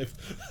bagpipe.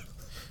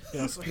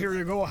 Yes, here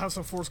you go. I have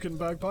some foreskin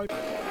bagpipe.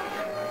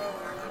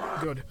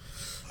 Good.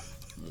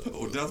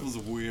 Oh, that was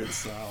a weird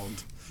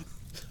sound.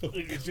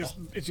 It's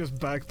just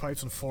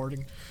bagpipes and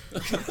farting.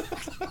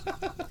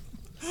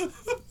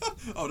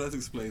 Oh, that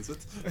explains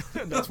it.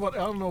 That's what I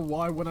don't know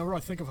why. Whenever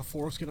I think of a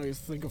foreskin, I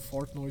just think of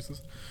fart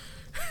noises.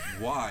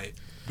 Why?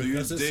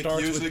 Because it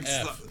starts with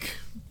F.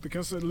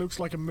 Because it looks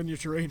like a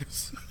miniature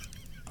anus.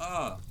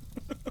 Ah,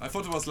 I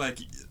thought it was like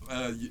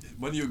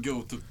when you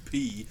go to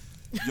pee,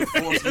 your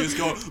foreskin just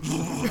go.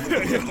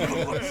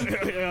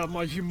 Yeah,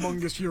 my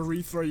humongous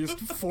urethra just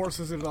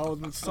forces it out,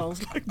 and it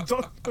sounds like.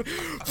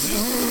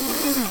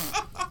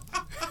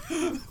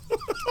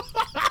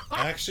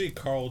 Actually,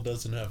 Karl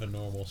doesn't have a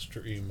normal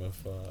stream of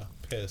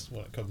piss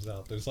when it comes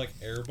out. There's like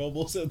air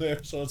bubbles in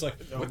there, so it's like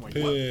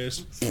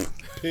piss,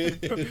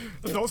 piss.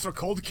 Those are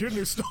cold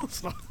kidney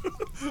stones.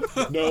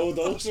 No,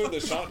 those are the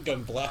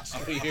shotgun blasts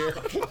we hear.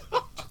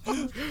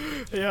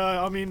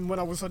 Yeah, I mean, when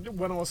I was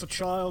a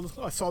child,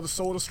 I saw the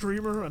Soda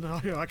Streamer, and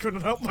I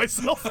couldn't help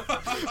myself.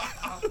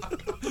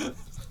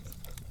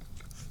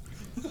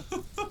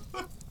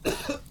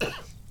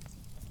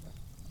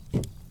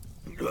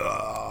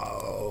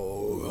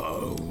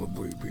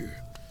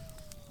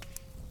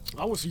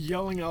 I was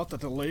yelling out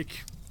at the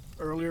lake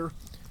earlier,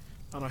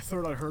 and I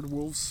thought I heard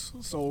wolves.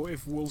 So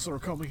if wolves are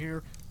coming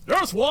here,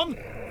 there's one.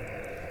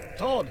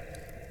 Todd,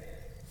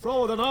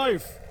 throw the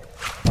knife.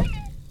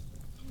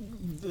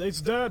 It's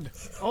dead.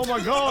 Oh my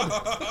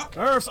god!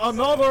 There's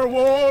another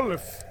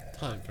wolf!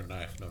 Time for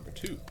knife number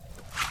 2.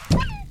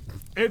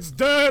 It's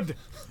dead!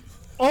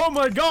 Oh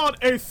my god,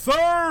 a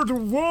third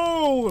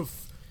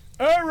wolf!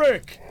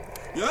 Erik!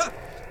 Yeah?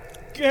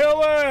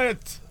 Kill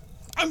it!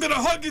 I'm gonna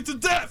hug it to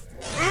death!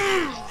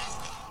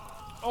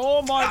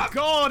 Oh my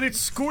god, it's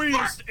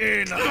squeezed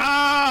in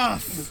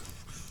half!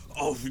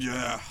 Oh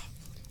yeah.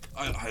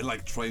 I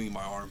like training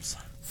my arms.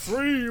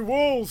 3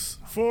 wolves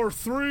for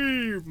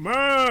 3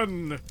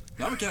 men!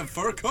 Now we can have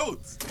fur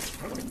coats!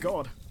 Oh my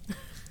god.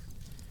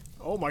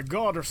 Oh my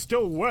god, they're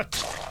still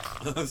wet!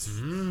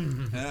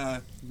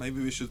 Yeah,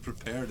 maybe we should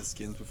prepare the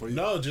skins before you...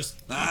 No,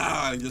 just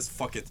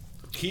fuck it.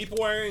 keep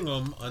wearing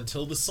them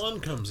until the sun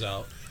comes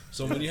out.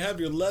 So when you have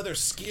your leather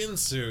skin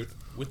suit,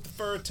 with the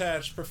fur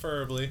attached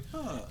preferably,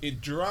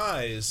 it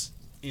dries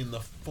in the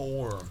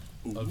form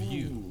of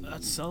you.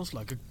 That sounds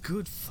like a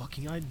good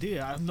fucking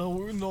idea. Now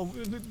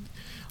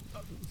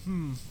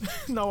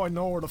I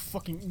know where the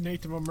fucking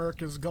Native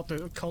Americans got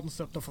the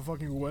concept of a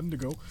fucking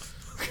Wendigo.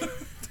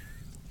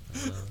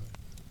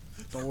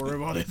 Don't worry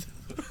about it.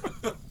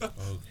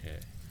 Okay.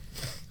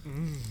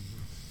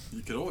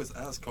 You could always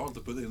ask Karl to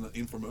put in an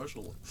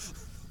infomercial.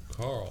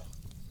 Karl,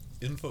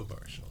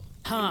 infomercial.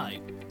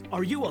 Hi,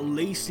 are you a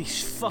lazy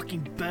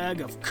fucking bag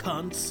of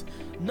cunts?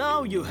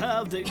 Now you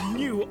have the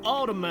new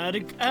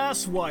automatic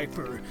ass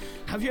wiper.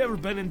 Have you ever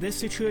been in this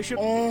situation?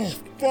 Oh,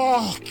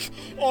 fuck!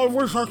 I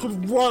wish I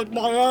could wipe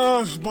my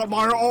ass, but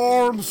my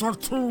arms are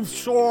too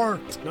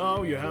short.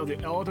 Now you have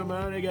the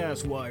automatic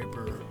ass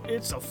wiper.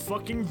 It's a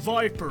fucking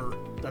viper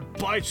that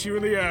bites you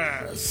in the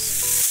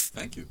ass.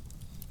 Thank you.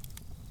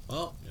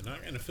 Well, you're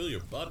not gonna feel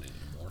your butt anymore.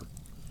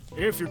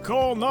 If you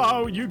call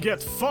now, you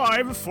get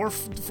 5 for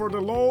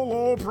the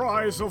low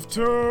price of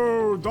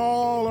 $2.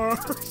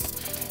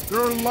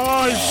 You're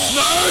live,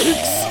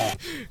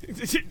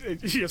 snakes!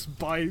 You just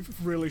buy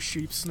really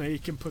cheap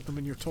snake and put them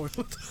in your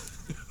toilet.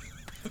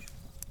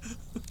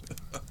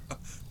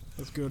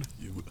 That's good.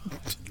 You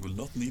will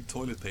not need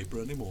toilet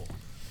paper anymore.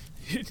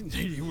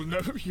 you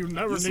never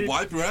Just need.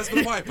 wipe your ass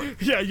with a wiper.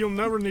 Yeah, you'll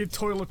never need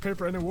toilet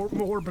paper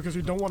anymore because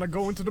you don't want to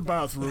go into the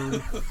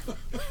bathroom.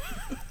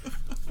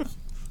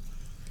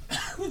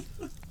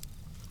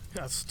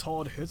 As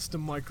Todd hits the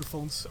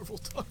microphone several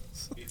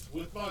times. It's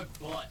with my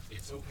butt.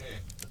 It's okay.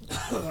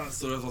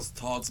 So that was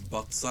Todd's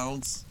butt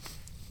sounds.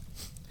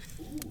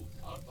 Ooh,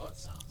 odd butt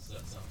sounds.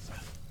 That sounds like...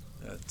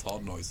 Yeah,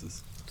 Todd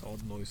noises. Todd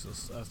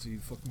noises as he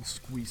fucking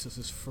squeezes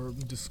his firm,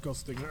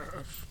 disgusting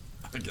ass.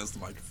 Against the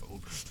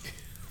microphone.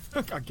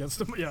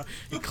 Against him, yeah.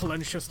 He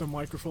clenches the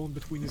microphone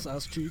between his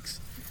ass cheeks.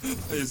 And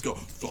you just go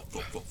flop,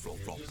 flop, flop, flop,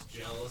 flop. Just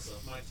jealous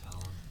of my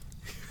talent.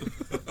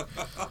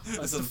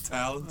 Is it a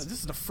talent? This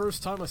is the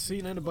first time I've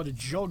seen anybody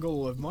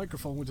juggle a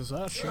microphone with his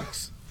ass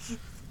cheeks.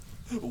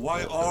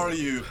 Why are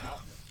you,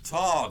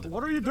 Todd?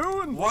 What are you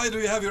doing? Why do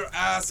you have your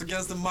ass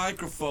against the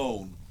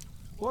microphone?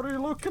 What are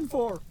you looking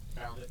for?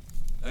 Found it.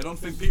 I don't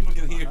think people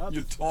can hear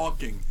you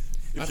talking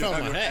I if you found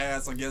have my your hat.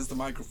 ass against the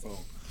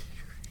microphone.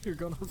 You're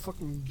gonna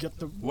fucking get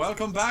the...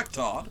 Welcome back,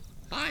 Todd.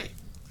 Hi.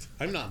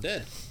 I'm not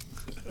dead.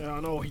 Yeah, I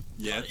know,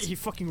 Yet. he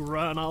fucking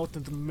ran out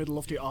into the middle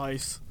of the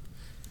ice.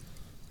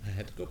 I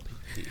had to go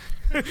pee.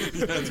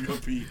 You had to go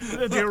pee.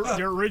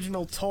 The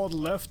original Todd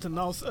left, and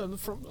now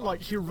from like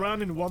he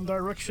ran in one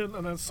direction,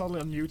 and then suddenly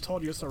a new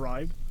Todd just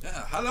arrived.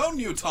 Yeah, hello,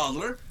 new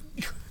toddler.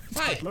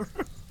 Hi.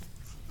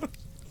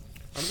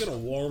 I'm gonna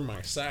warm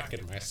my sack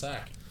in my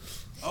sack.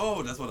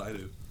 Oh, that's what I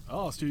do.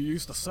 Oh, so you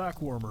used a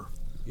sack warmer.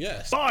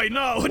 Yes. Bye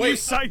now. Wait,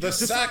 sack, the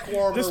sack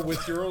warmer this-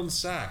 with your own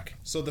sack.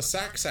 So the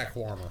sack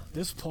warmer.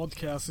 This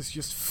podcast is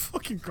just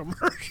fucking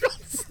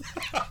commercials.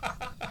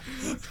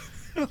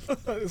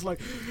 It's like,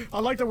 I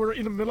like that we're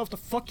in the middle of the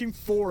fucking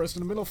forest,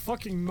 in the middle of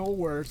fucking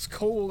nowhere. It's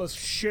cold as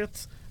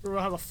shit. We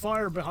have a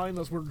fire behind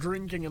us. We're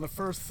drinking, and the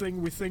first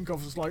thing we think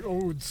of is like,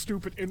 oh,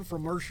 stupid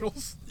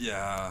infomercials.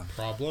 Yeah.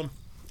 Problem?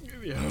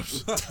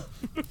 Yes.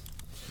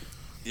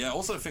 Yeah,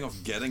 also the thing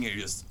of getting here,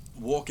 just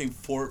walking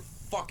for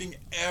fucking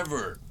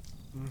ever.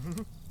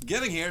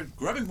 Getting here,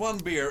 grabbing one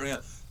beer,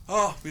 and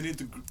we need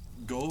to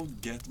go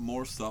get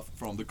more stuff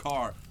from the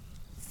car.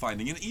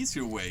 Finding an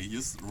easier way,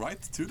 just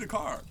right to the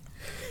car.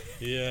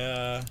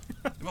 Yeah.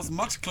 It was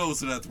much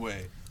closer that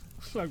way.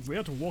 It's like we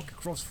had to walk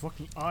across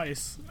fucking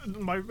ice. And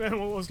my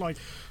animal was like,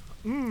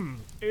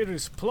 it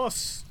is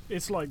plus.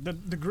 It's like the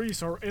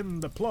degrees are in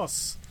the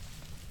plus.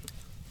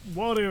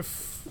 What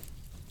if...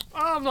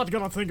 I'm not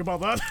gonna think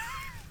about that.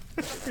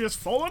 Just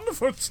follow in the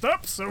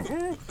footsteps, so...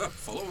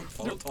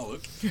 Follow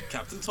Tolok.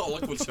 Captain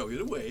Tolok will show you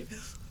the way.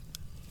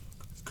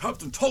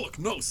 Captain Tolok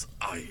knows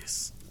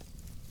ice.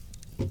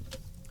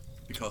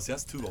 Because he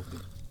has 2 of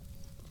them.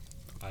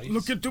 Ice.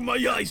 Look into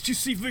my eyes, you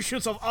see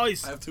visions of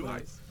ice. I have 2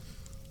 eyes.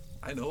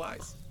 I know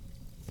ice.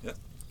 Yeah.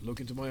 Look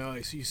into my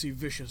eyes, you see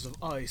visions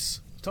of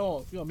ice.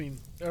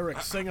 Erik,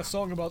 sing a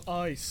song about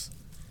ice.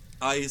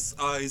 Ice,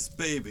 ice,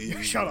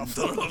 baby. Shut up.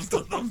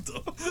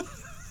 Dum-dum-dum-dum.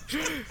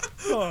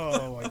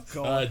 Oh my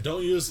god.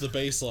 Don't use the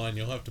bass line.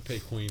 You'll have to pay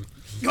Queen.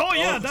 Oh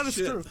yeah, Oh, that is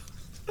shit. true.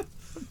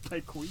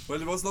 Play Queen.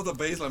 Well, it was not a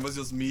bass line, it was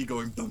just me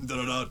going dum da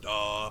da da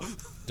da.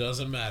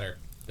 Doesn't matter.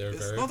 They're It's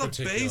very not a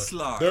particular. bass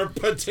line. They're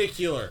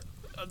particular.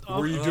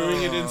 Were you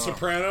doing it in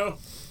soprano?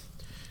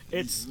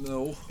 It's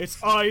No.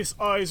 ice,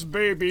 ice,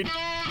 baby.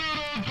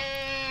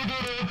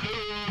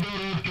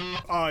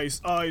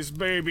 Ice, ice,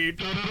 baby.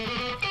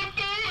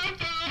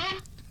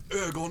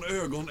 Ögon,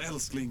 ögon,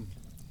 älskling.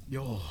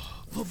 Ja,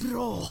 vad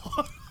bra.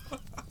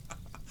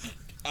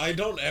 I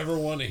don't ever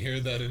want to hear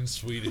that in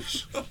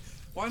Swedish.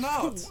 Why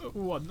not?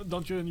 What,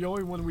 don't you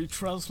enjoy when we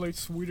translate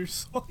Swedish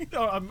songs,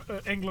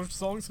 English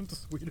songs into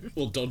Swedish?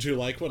 Well, don't you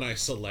like when I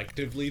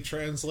selectively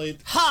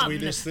translate Han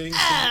Swedish things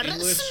är to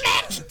English?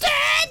 släktdödaren!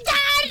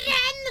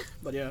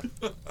 But yeah.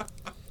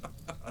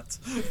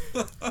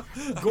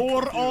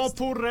 Går av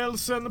på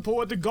rälsen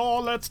på ett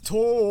galet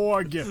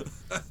tåg.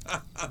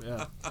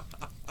 Yeah.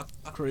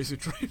 Crazy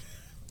train.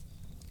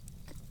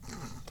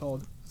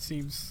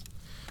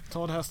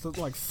 Todd has the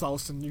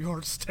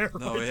 1,000-yard stare.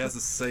 No, he has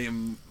the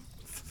same.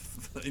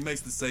 He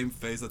makes the same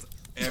face that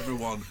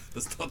everyone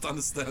does not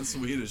understand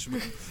Swedish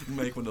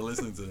make when they're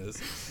listening to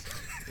this.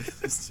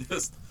 It's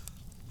just.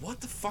 What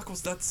the fuck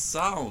was that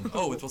sound?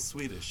 Oh, it was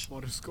Swedish.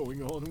 What is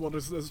going on? What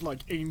is this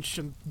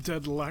ancient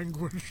dead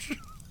language?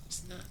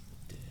 It's not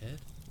dead.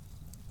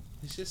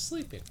 He's just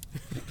sleeping.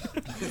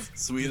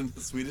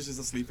 Swedish is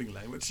a sleeping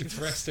language. It's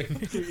resting.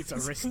 It's a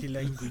resty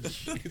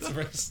language. It's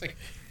resting.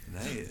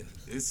 Nay,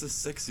 it's the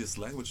sexiest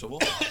language of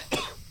all.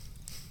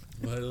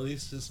 But at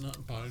least it's not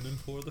pining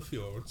for the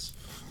fjords.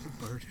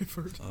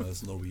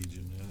 It's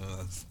Norwegian.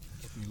 Yeah.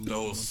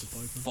 Those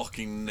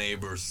fucking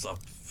neighbors up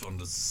on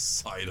the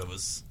side of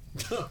us.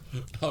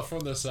 Not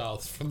from the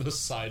south, from the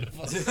side of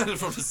us.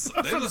 From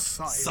the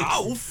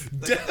south?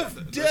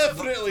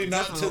 Definitely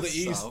not to the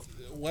east. South.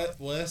 West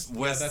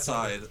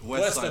Side.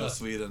 West side of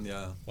Sweden,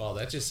 yeah. Wow,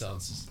 that just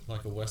sounds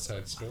like a West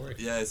Side story.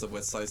 Yeah, it's a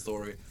West Side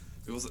story.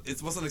 It was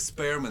an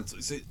experiment.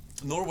 You see,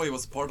 Norway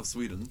was part of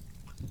Sweden,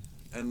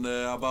 and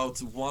about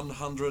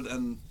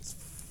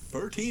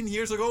 113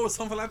 years ago or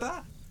something like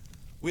that,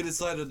 we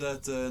decided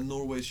that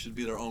Norway should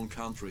be their own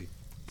country.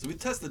 So we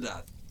tested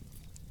that,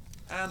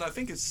 and I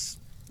think it's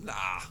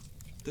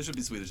they should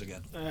be Swedish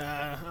again.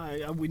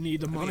 We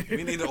need the money.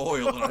 We need the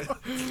oil, right?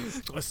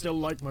 I still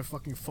like my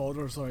fucking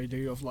father's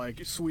idea of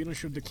like Sweden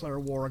should declare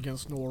war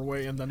against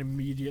Norway and then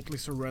immediately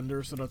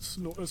surrender so that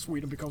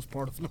Sweden becomes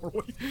part of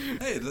Norway.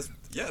 Hey, that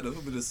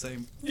would be the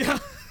same. Yeah.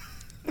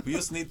 We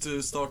just need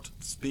to start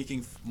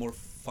speaking more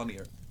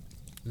funnier.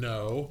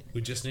 No,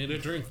 we just need to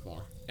drink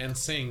more and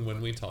sing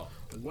when we talk.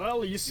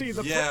 Well, you see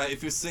the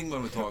if you sing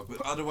when we talk,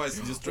 but otherwise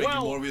just drinking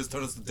more, we just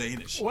turn us to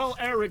Danish. Well,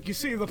 Erik, you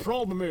see the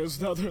problem is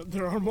that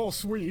there are more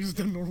Swedes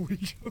than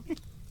Norwegian.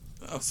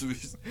 Oh,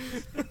 Swedes.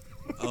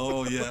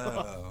 Oh,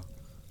 yeah.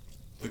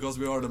 Because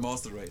we are the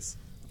master race.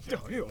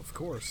 Yeah, of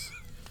course.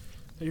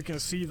 You can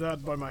see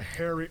that by my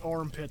hairy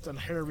armpit and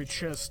hairy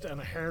chest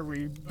and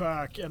hairy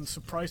back and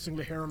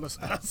surprisingly hairless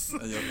ass.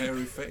 And your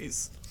hairy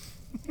face.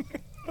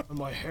 And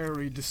my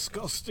hairy,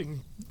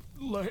 disgusting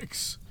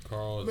legs.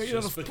 Carl, it's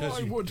just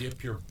because you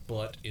dip your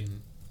butt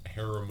in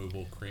hair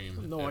removal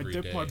cream. No, every I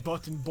dip day. my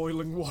butt in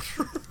boiling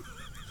water.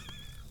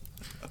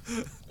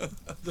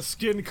 The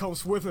skin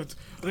comes with it.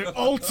 The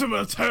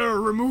ultimate hair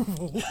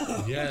removal.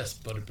 Yes,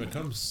 but it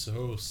becomes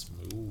so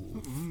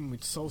smooth.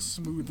 It's so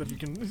smooth that you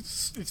can.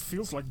 It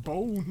feels like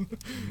bone.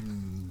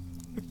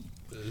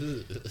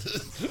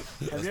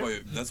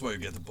 That's why you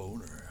get the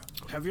boner.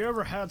 Have you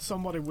ever had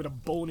somebody with a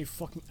bony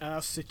fucking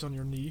ass sit on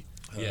your knee?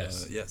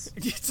 Yes. Yes.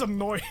 It's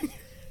annoying.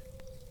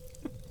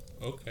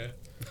 Okay.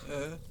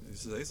 You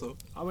say so.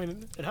 I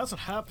mean, it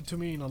hasn't happened to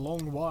me in a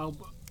long while,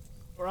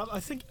 but I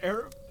think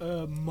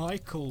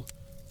Michael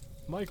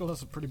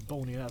has a pretty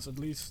bony ass. At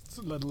least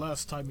the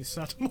last time he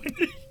sat on my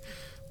knee.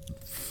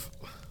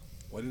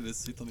 Why did it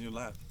sit on your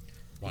lap?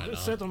 Why He not?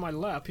 sat on my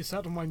lap. He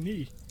sat on my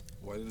knee.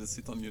 Why did it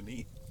sit on your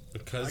knee?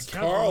 Because I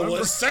can't Karl remember.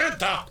 was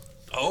Santa!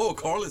 Oh,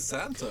 Karl is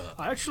Santa.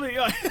 Actually,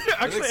 That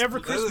every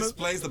That Christmas,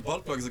 explains the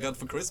butt plugs I got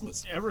for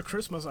Christmas.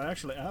 I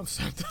actually am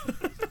Santa.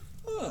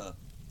 Huh.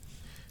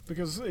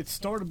 Because it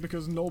started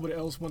because nobody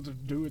else wanted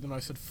to do it, and I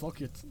said,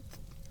 "Fuck it."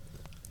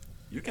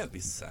 You can't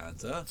be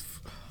Santa.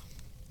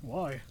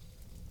 Why?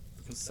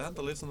 Because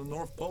Santa lives on the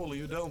North Pole,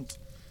 you don't.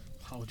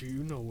 How do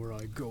you know where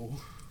I go?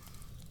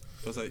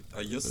 Because I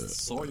just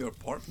saw your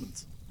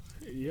apartment.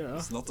 Yeah.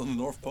 It's not on the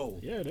North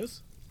Pole. Yeah, it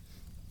is.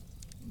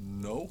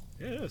 No.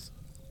 Yeah, it is.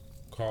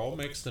 Carl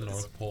makes the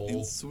North In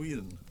Pole.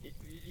 Sweden.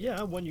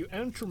 Yeah, when you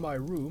enter my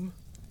room,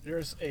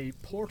 there's a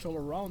portal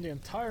around the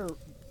entire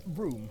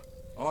room.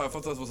 Oh, I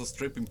thought that was a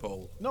stripping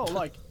pole. No,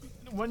 like,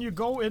 when you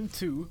go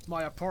into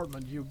my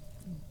apartment,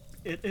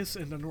 it is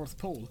in the North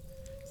Pole.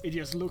 It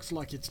just looks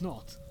like it's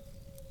not.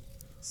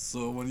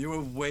 So when you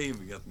were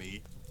waving at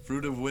me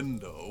through the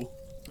window,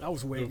 I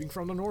was waving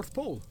from the North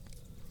Pole.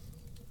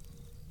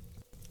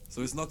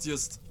 so it's not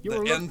just You the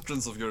were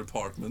entrance of your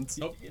apartment.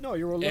 Nope. You know,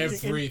 you were looking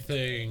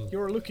Everything. you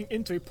were looking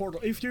into a portal.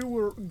 If you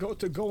were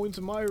to go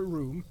into my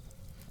room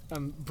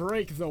and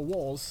break the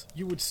walls,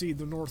 you would see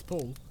the North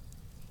Pole.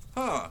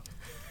 Huh.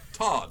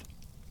 Todd,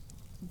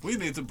 we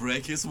need to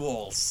break his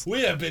walls.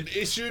 We have been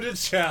issued a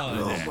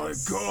challenge. Oh my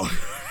god.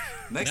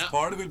 Next Now-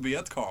 party will be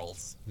at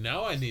Karl's.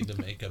 Now I need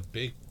to make a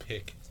big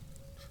pick.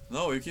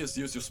 No, you can just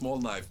use your small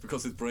knife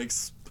because it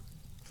breaks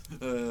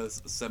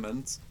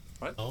cement,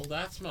 right? Oh,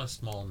 that's my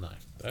small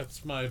knife.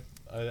 That's my...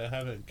 I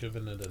haven't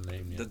given it a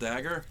name The yet.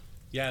 dagger?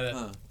 Yeah,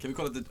 that... Can we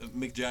call it the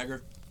Mick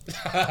Jagger?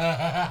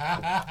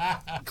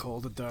 Call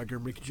the dagger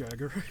Mick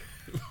Jagger.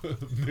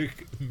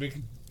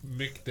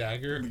 Mick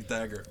Dagger. Mick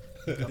Dagger.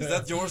 Is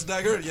that yours,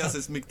 Dagger? Yes,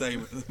 it's Mick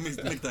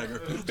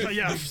Dagger.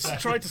 Yeah,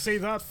 try to say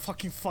that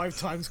fucking 5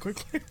 times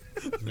quickly.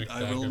 Mick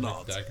I Dagger, will Mick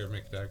not. Dagger,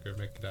 Mick Dagger,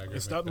 Mick Dagger.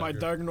 Is Mick that my Dagger.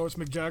 dagger noise,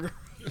 Mick Jagger?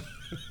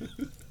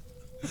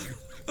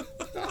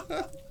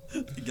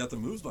 He got the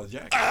moves by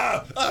Jack.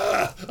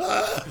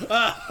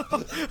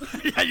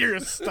 Yeah, you're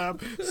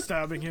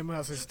stabbing him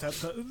as he's tap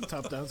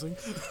dancing.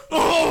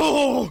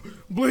 Oh,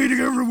 bleeding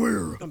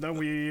everywhere. And then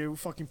we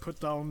fucking put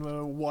down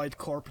white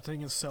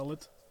carpeting and sell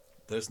it.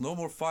 There's no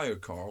more fire,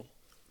 Karl.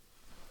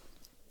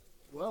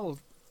 Well,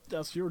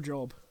 that's your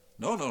job.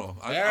 No.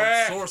 I'm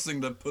Eric!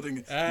 outsourcing the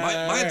putting.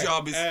 My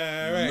job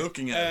is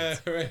looking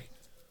at it.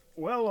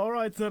 Well,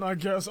 alright then, I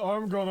guess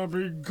I'm gonna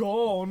be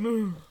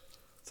gone.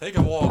 Take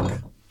a walk.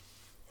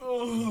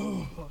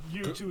 Oh,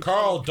 you two.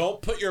 Karl,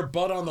 don't put your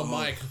butt on the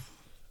mic.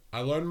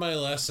 I learned my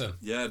lesson.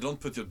 Yeah, don't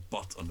put your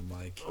butt on the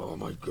mic. Oh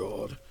my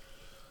god.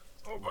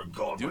 Oh my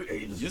god, my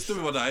anus. Just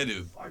do what I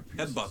do.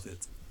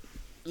 Headbutt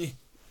it.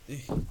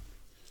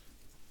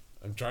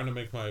 I'm trying to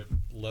make my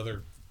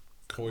leather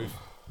coif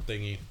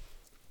thingy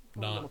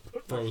not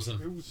frozen.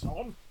 Shoes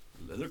on.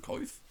 Leather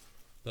coif?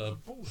 The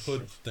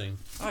hood thing.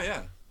 Oh,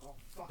 yeah.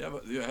 Yeah,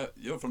 but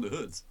you're from the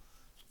hoods.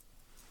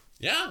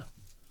 Yeah.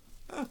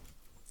 Huh.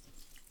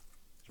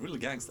 It's really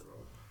gangster.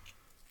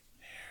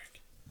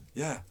 Erik.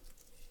 Yeah.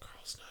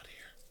 Karl's not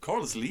here.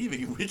 Karl is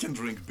leaving. We can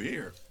drink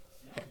beer.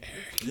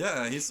 Erik.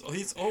 Yeah, he's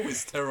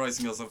always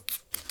terrorizing us.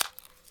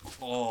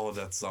 Oh,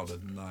 that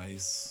sounded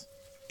nice.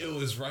 It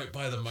was right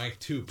by the mic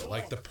too, but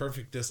like the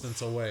perfect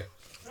distance away.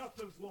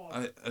 Captain's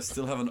log. I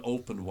still haven't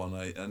opened one.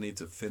 I need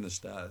to finish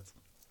that.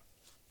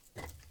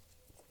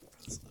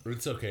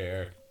 It's okay,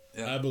 Erik.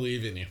 Yeah. I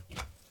believe in you.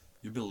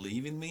 You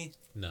believe in me?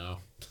 No.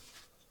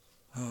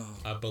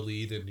 I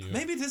believe in you.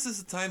 Maybe this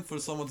is a time for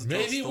someone to tell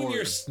a Maybe story. when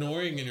you're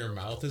snoring and your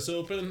mouth is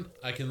open,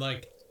 I can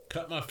like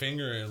cut my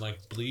finger and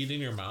like bleed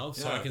in your mouth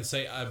so I Yeah. can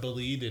say I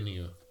believe in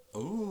you.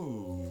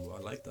 Ooh, I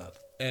like that.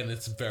 And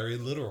it's very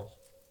literal.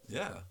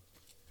 Yeah.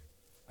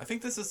 I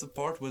think this is the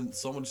part when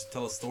someone should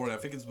tell a story. I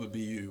think it would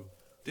be you.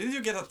 Didn't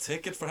you get a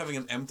ticket for having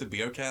an empty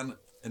beer can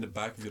in the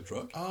back of your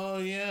truck? Oh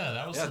yeah,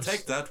 that was Yeah,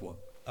 take that one.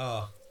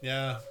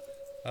 yeah.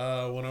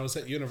 When I was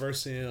at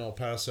university in El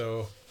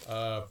Paso,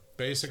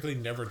 basically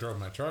never drove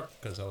my truck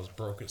because I was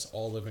broke as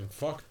all living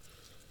fuck.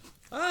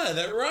 Ah,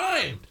 that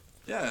rhymed!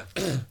 Yeah.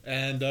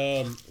 And,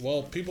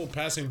 well, people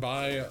passing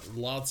by,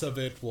 lots of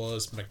it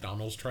was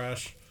McDonald's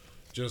trash.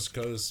 Just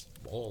because,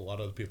 well, a lot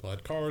of the people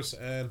had cars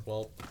and,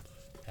 well,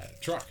 had a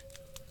truck.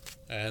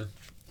 And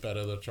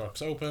better the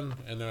truck's open,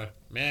 and they're like,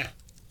 meh,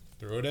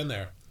 threw it in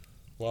there.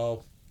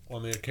 Well,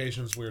 on the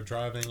occasions we were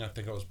driving, I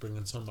think I was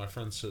bringing some of my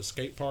friends to the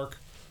skate park.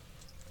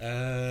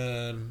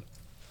 And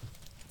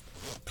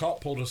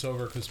cop pulled us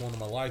over because one of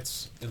my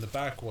lights in the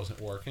back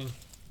wasn't working.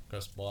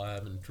 Because, well, I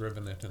haven't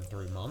driven it in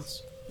 3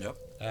 months. Yep.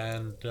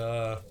 And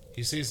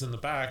he sees in the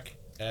back,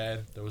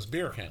 and there was a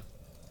beer can.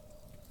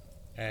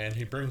 And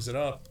he brings it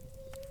up,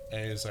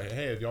 and he's like,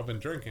 hey, have y'all been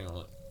drinking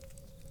on it?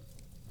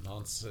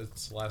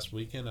 Nonsense last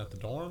weekend at the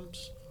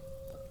dorms.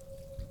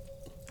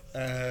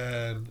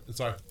 And it's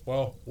like,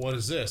 well, what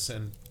is this?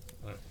 And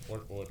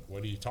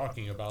what are you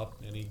talking about?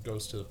 And he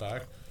goes to the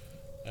back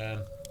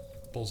and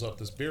pulls up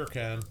this beer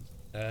can,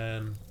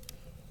 and,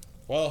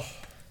 well,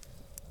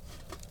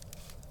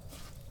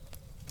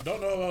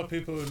 don't know about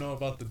people who know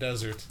about the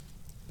desert,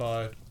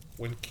 but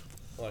when,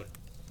 like,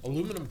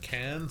 aluminum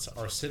cans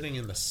are sitting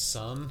in the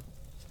sun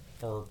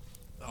for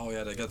Oh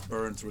yeah, they got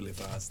burnt really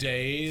fast.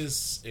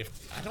 days,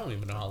 if I don't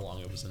even know how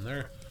long it was in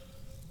there,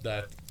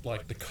 that,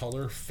 like, the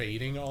color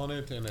fading on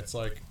it, and it's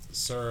like,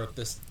 sir,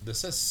 this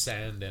has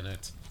sand in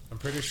it. I'm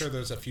pretty sure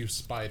there's a few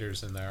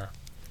spiders in there.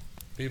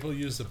 People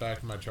use the back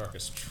of my truck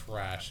as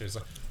trash. It's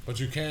like, but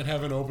you can't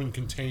have an open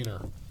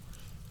container.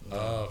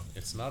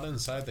 It's not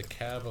inside the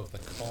cab of the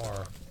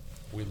car.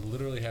 We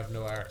literally have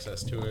no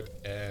access to it,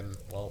 and,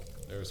 well,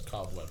 there's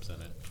cobwebs in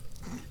it.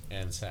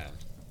 And sand.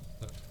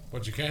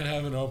 But you can't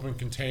have an open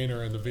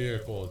container in the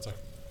vehicle. It's like,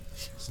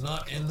 it's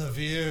not in the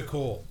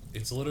vehicle.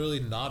 It's literally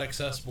not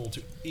accessible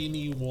to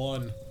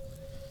anyone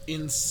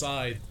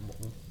inside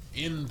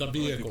in the Well,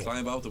 you vehicle. can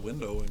climb out the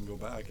window and go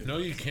back. No,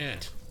 you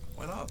can't.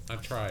 Why not? I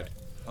tried.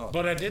 Oh.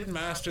 But I did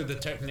master the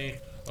technique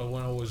of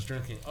when I was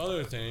drinking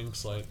other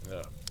things like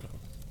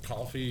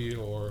coffee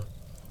or,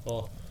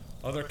 well,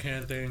 other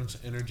canned things,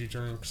 energy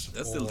drinks.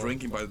 That's still or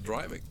drinking by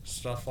driving.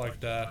 stuff like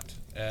that.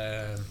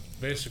 And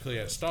basically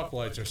at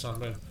stoplights or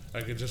something,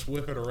 I could just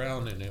whip it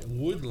around and it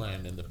would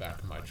land in the back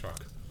of my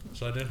truck.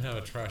 So I didn't have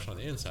a trash on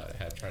the inside.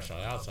 I had trash on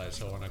the outside.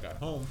 So when I got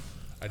home,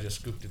 I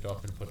just scooped it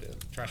up and put it in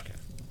the trash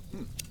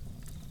can.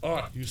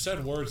 Oh, you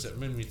said words that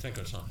made me think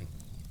of something.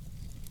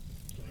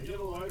 Can I get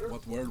a lighter?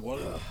 What word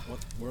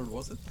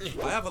was it?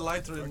 I have a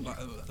lighter in my,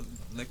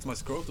 next to my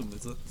scrotum.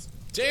 It's a,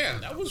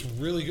 Damn, that was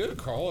really good,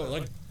 Karl. It,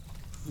 like,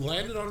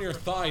 landed on your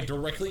thigh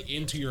directly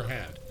into your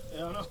hand.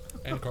 Yeah, I know.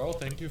 And Karl,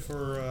 thank you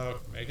for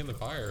making the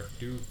fire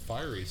do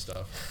fiery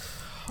stuff.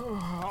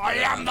 I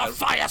am the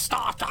fire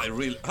starter. I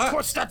really. Ha!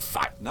 Push that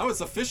fire. Now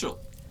it's official.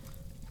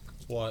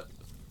 What?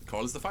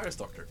 Karl is the fire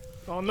starter.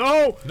 Oh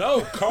no!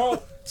 No,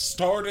 Karl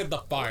started the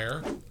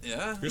fire.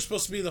 Yeah. You're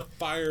supposed to be the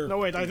fire. No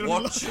wait, I didn't.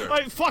 Watcher.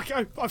 I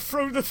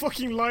threw the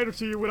fucking lighter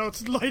to you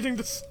without lighting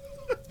this.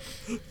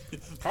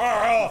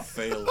 Karl!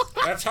 Failed.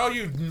 That's how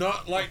you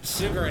not light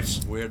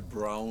cigarettes. Weird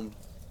brown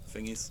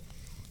thingies.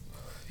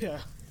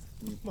 Yeah,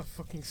 my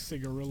fucking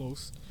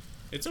cigarillos.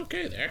 It's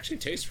okay. They actually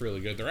taste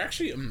really good. They're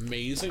actually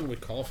amazing with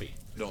coffee.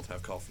 You don't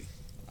have coffee.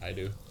 I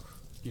do.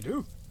 You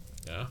do?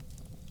 Yeah.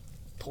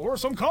 Pour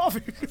some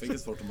coffee. I think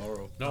it's for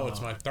tomorrow. No,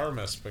 it's my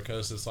thermos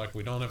because it's like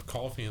we don't have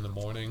coffee in the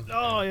morning.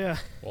 Oh and, yeah,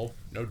 well,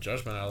 no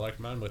judgment. I like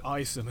mine with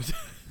ice in it.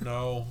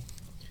 no.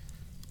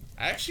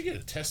 I actually get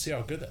to test see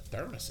how good that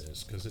thermos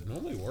is because it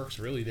normally works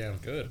really damn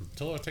good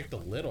until I take the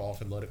lid off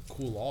and let it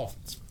cool off.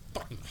 It's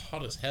fucking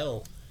hot as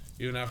hell,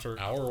 even after an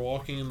hour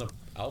walking in the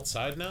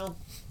outside now.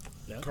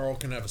 Karl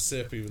can have a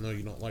sip even though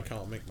you don't like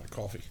how I make my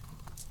coffee.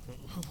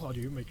 How do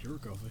you make your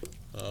coffee?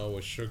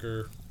 With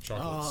sugar,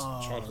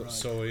 chocolate right.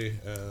 soy,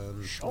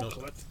 and Chocolate?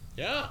 milk.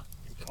 Yeah.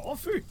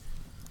 Coffee?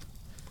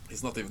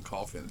 It's not even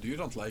coffee. You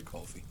don't like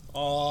coffee.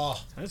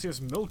 Oh. That's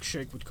just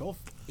milkshake with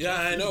coffee. Yeah,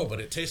 I know, but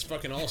it tastes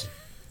fucking awesome.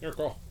 Here,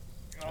 Karl.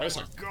 Oh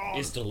my god.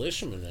 It's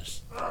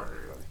delicious.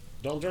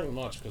 Don't drink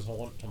much because I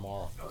want it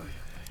tomorrow.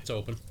 It's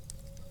open.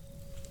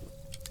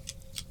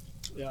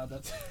 Yeah,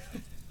 that's...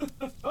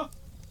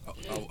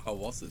 How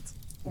was it?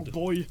 Oh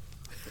boy.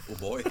 Oh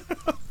boy.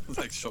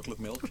 Like chocolate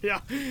milk. Yeah.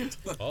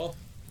 Oh.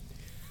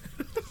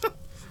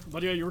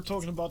 But yeah, you were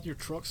talking about your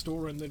truck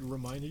store and it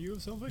reminded you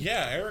of something?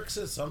 Yeah, Erik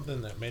said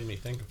something that made me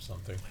think of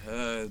something.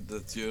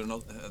 That you're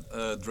not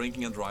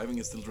drinking and driving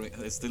is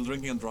still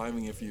drinking and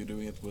driving if you're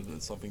doing it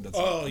with something that's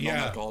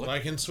non-alcoholic.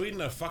 Like in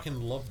Sweden, I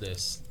fucking love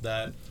this.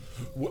 That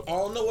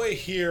on the way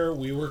here,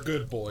 we were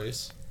good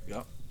boys.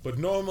 Yeah. But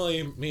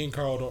normally, me and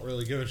Karl don't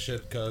really give a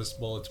shit because,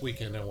 well, it's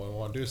weekend and we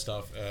want to do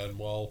stuff. And,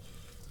 well,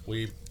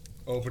 we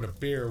open a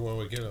beer when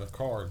we get in the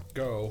car and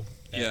go.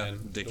 Yeah,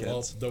 and,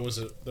 dickheads.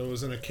 Well, there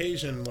was an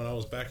occasion when I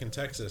was back in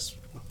Texas.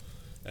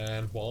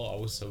 And, well, I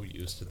was so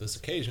used to this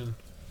occasion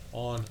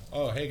on,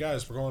 oh, hey,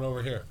 guys, we're going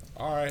over here.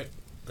 All right,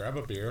 grab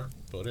a beer,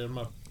 put it in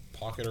my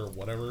pocket or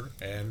whatever,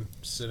 and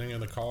sitting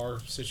in the car,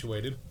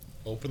 situated,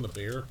 open the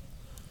beer,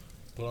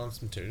 put on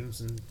some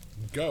tunes, and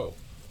go.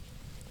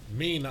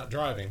 Me not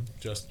driving,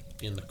 just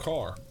in the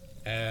car.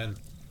 And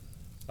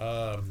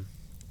I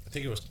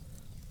think it was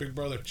Big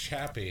Brother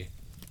Chappie.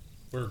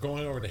 We were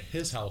going over to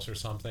his house or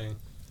something,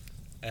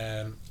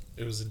 and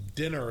it was a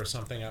dinner or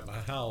something at my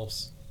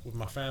house with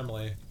my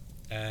family.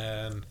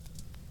 And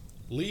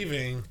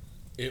leaving,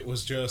 it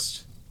was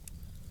just,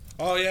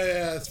 oh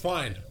yeah, it's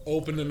fine.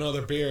 Opened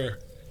another beer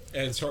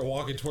and start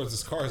walking towards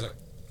this car. It's like,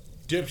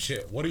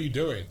 dipshit, what are you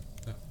doing?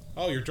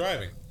 Oh, you're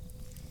driving.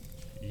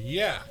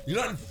 Yeah, you're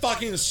not in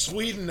fucking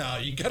Sweden now.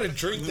 You gotta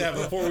drink that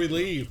before we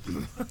leave.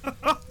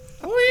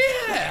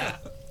 Oh yeah.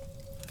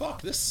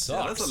 Fuck, this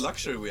sucks. Yeah, that's a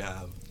luxury we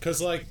have.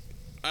 Cause like,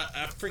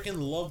 I freaking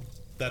love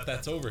that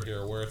that's over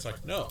here. Where it's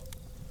like, no,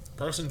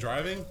 person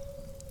driving,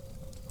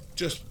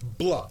 just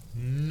blah,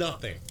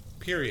 nothing.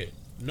 Period.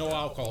 No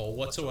alcohol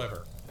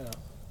whatsoever. Yeah.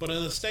 But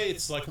in the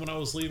States, like when I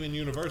was leaving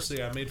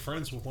university, I made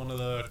friends with one of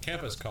the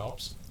campus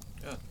cops.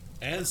 Yeah.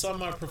 And some of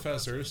my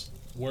professors,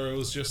 where it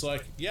was just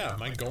like, yeah,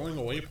 my going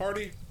away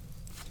party,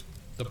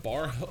 the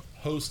bar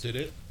hosted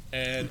it,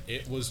 and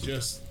it was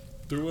just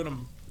threw in a,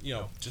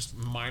 just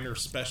minor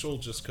special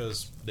just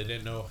because they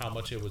didn't know how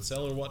much it would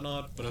sell or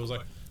whatnot, but it was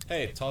like,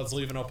 hey, Todd's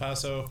leaving El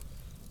Paso,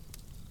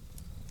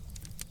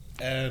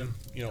 and,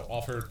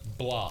 offered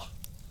blah.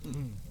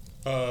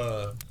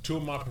 Mm-hmm. Two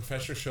of my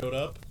professors showed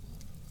up,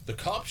 the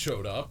cop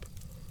showed up,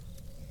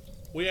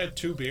 we had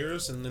 2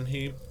 beers, and then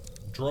he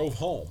drove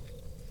home.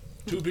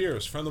 2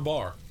 beers from the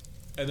bar.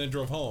 And then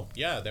drove home.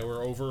 Yeah, they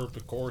were over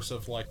the course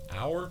of like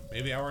hour,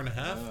 maybe hour and a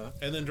half,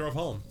 and then drove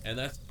home. And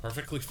that's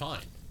perfectly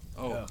fine.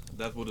 Oh, Yeah.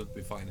 that wouldn't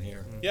be fine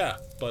here. Yeah,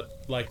 but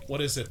like,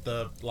 what is it?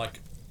 The like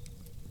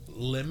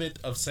limit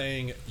of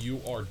saying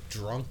you are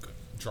drunk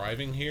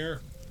driving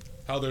here?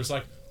 How there's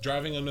like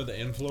driving under the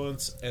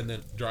influence and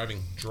then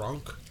driving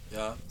drunk?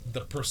 Yeah.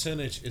 The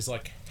percentage is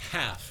like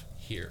half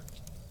here.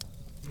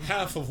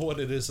 Half of what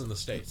it is in the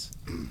States.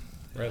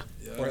 Right?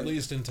 Yeah. Or at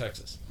least in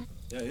Texas.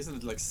 Yeah, isn't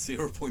it like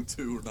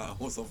 0.2 now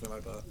or something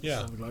like that? Yeah.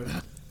 Something like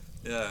that.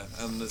 Yeah,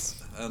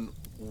 and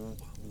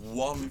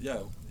one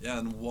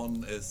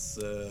one is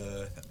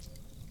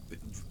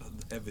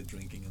heavy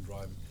drinking and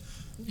driving.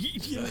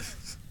 Yeah.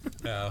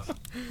 Yeah.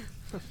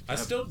 I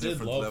still did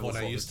different love levels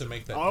when I of used it. to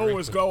make that I drink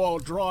always with- go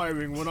out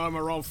driving when I'm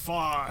around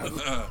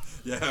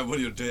 5. Yeah, when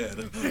you're dead.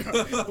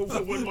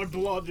 when my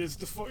blood is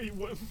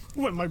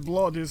when my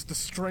blood is the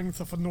strength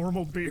of a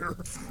normal beer.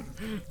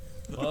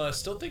 Well, I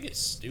still think it's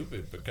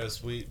stupid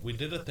because we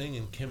did a thing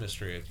in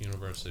chemistry at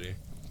university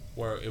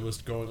where it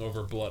was going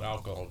over blood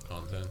alcohol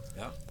content.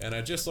 Yeah. And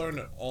I just learned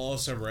an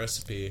awesome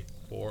recipe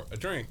for a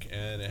drink,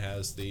 and it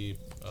has the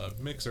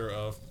mixer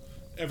of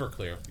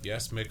Everclear.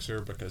 Yes, mixer,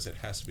 because it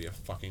has to be a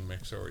fucking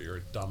mixer or you're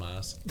a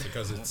dumbass,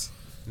 because it's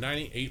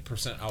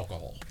 98%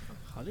 alcohol.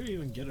 How do you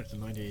even get it to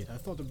 98? I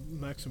thought the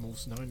maximum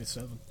was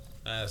 97.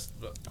 That's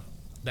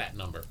that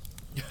number.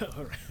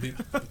 Alright.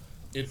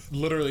 It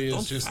literally is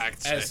Don't just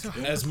fact as check.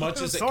 as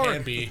much as it Sorry.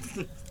 can be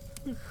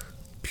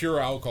pure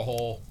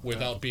alcohol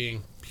without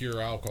being pure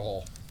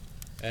alcohol.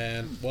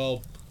 And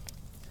well,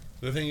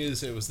 the thing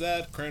is, it was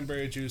that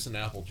cranberry juice and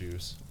apple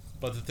juice.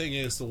 But the thing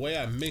is, the way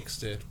I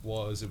mixed it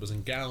was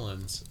in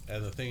gallons,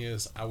 and the thing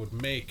is, I would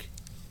make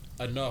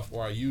enough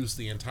where I used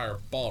the entire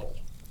bottle.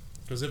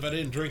 Because if I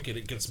didn't drink it,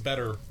 it gets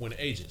better when it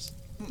ages.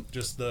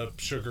 Just the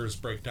sugars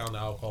break down the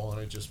alcohol,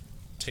 and it just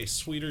tastes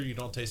sweeter. You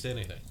don't taste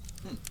anything.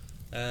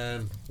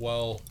 And,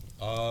 well,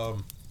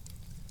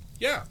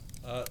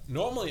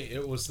 normally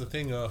it was the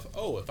thing of,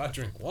 oh, if I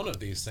drink one of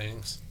these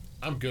things,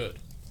 I'm good.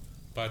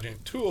 If I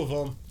drink 2 of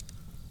them,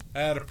 I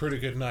had a pretty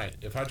good night.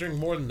 If I drink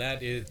more than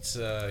that, it's,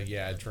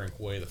 I drink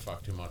way the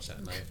fuck too much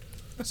that night.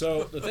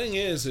 So, the thing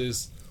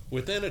is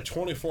within a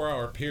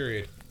 24-hour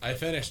period, I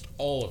finished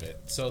all of it.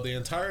 So the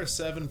entire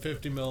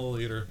 750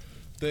 milliliter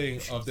thing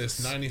of this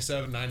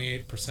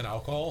 97-98%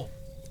 alcohol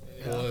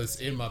was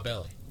in my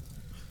belly.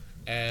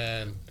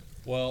 And,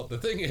 well, the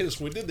thing is,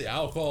 we did the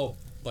alcohol,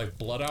 like,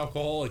 blood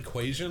alcohol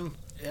equation.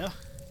 Yeah.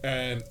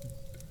 And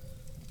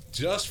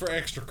just for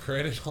extra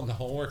credit on the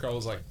homework, I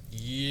was like,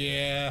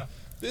 yeah,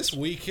 this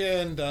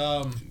weekend,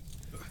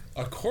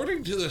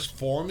 according to this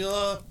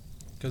formula,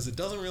 because it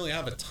doesn't really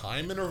have a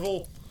time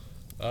interval,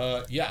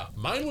 yeah,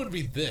 mine would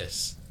be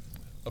this.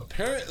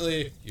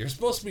 Apparently, you're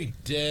supposed to be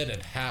dead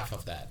at half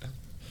of that.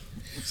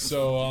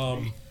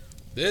 So,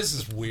 this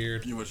is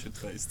weird. You were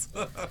shit-faced.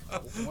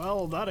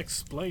 Well, that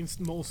explains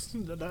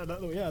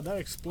that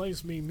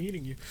explains me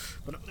meeting you.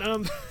 But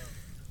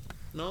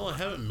No, I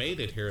haven't made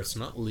it here. It's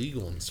not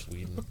legal in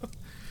Sweden.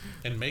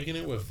 And making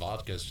it with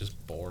vodka is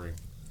just boring.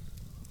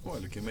 Well,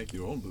 you can make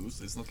your own booze.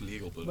 It's not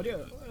legal, but yeah,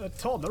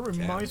 Todd, that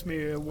reminds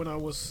me when I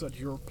was at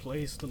your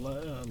place the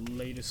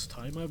latest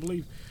time, I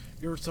believe.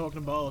 You were talking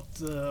about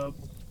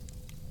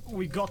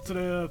we got to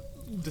the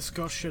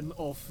discussion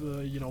of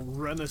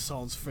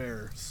Renaissance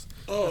fairs.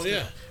 Oh,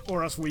 yeah.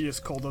 Or as we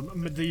just call them,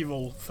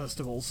 medieval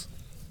festivals.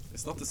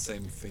 it's not the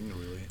same thing,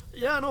 really.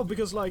 Yeah, no,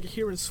 because like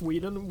here in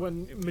Sweden,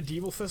 when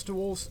medieval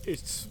festivals,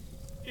 it's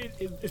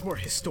more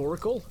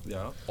historical.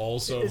 Yeah.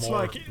 Also It's more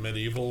like-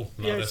 medieval,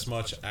 not yeah, as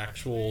much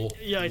actual,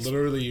 Yeah, it's-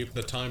 literally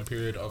the time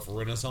period of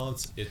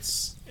Renaissance.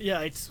 It's,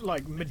 Yeah, it's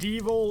like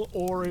medieval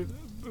or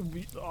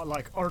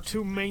like our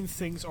two main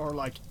things are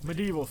like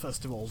medieval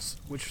festivals,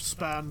 which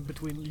span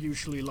between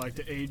usually like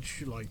the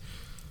age like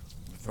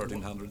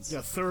 1300s.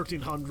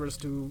 1300s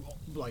to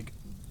like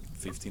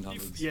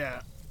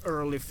 1500s.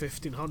 early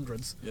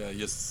 1500s. Yeah,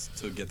 just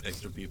to get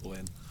extra people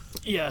in.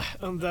 Yeah,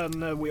 and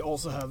then we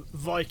also have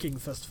Viking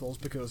festivals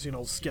because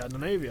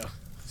Scandinavia,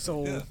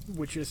 so Yeah.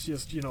 which is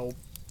just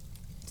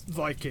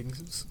Viking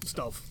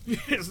stuff.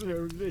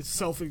 It's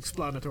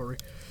self-explanatory.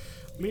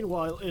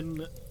 Meanwhile,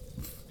 in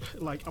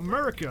like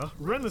America,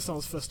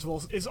 Renaissance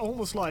festivals is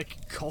almost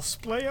like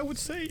cosplay. I would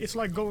say it's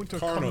like going to a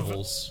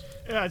carnivals.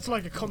 yeah, it's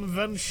like a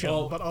convention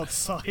Well- but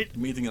outside.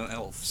 Meeting an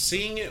elf.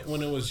 Seeing it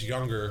when it was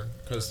younger,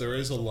 because there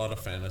is a lot of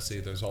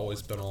fantasy. There's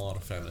always been a lot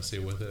of fantasy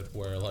with it,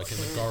 where like in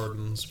the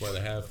gardens, where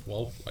they have,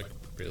 well, like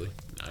really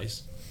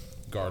nice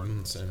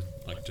gardens and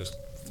like just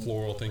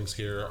floral things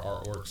here,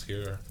 artworks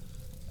here,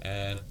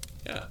 and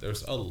yeah,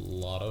 there's a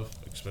lot of,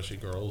 especially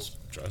girls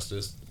dressed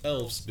as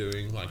elves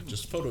doing like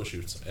just photo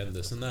shoots and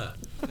this and that.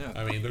 Yeah.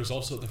 I mean, there's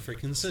also the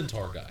freaking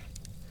centaur guy.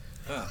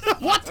 Yeah.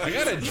 What? I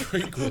got a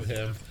drink with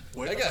him.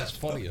 That guy's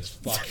funny as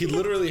fuck. He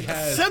literally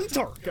has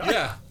Centaur guy.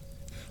 yeah,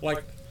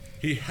 like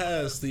he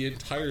has the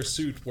entire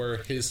suit where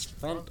his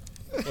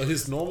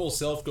his normal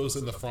self goes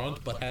in the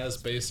front, but has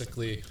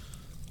basically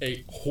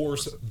a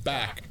horse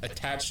back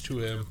attached to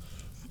him,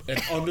 and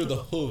under the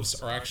hooves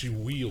are actually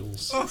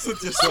wheels. So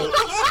just So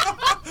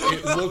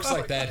it looks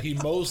like that. He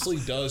mostly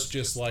does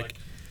just like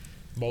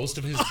most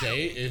of his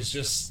day is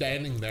just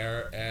standing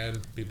there and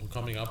people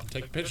coming up and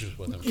taking pictures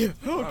with him.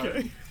 Yeah,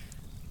 okay.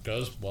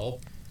 Because, well,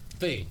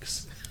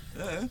 things.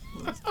 yeah,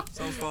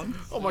 sounds fun.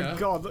 Oh my Yeah.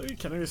 god,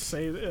 can I just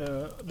say,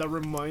 that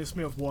reminds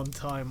me of one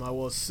time I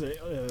was...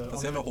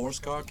 Does he have a horse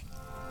cock?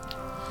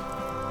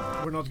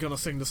 we're not gonna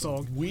sing the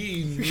song.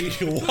 We need.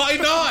 Why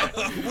not?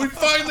 We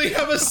finally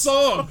have a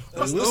song. We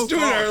There's listened to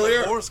no it cock,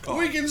 earlier. horse cock.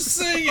 We can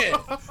sing it.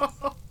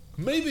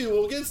 Maybe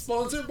we'll get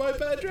sponsored by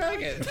Bad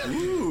Dragon.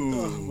 Ooh.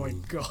 Oh my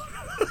god.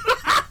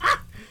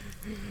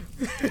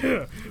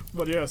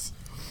 But yes.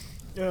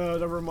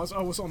 That reminds.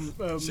 I was on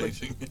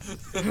Changing.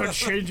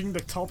 changing the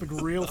topic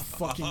real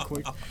fucking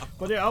quick.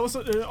 But yeah, I was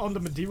on the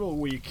medieval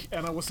week,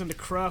 and I was in the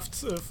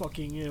craft the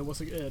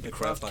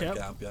craft Craft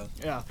camp. yeah.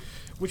 Yeah,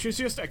 which is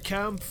just a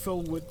camp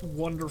filled with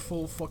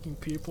wonderful fucking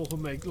people who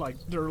make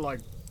they're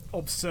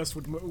obsessed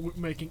with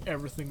making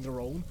everything their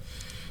own.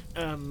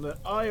 And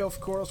I, of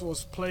course,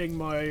 was playing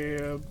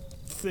my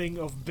thing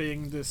of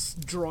being this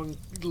drunk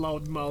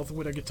loudmouth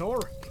with a guitar.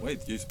 Wait,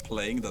 you're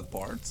playing that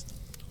part?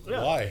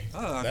 Yeah. Why?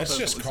 Ah, I That's thought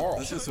just was- Karl.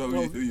 That's just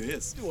who he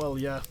is. Well,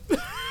 yeah.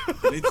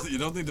 You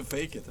don't need to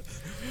fake it.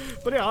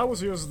 But yeah, I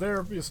was just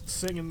there, just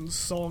singing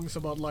songs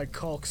about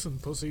cocks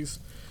and pussies.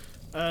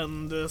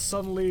 And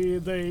suddenly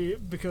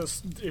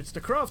because it's the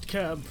craft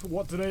camp,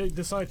 what do they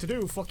decide to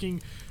do?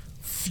 Fucking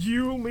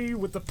fuel me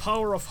with the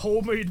power of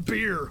homemade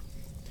beer.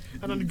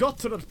 And then it got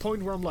to that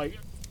point where I'm like,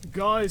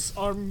 guys,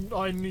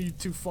 I need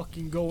to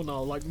fucking go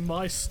now. Like,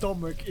 my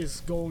stomach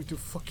is going to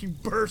fucking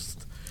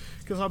burst.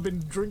 Because I've been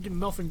drinking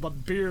nothing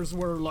but beers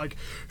where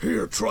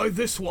here, try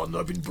this one.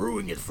 I've been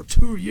brewing it for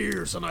 2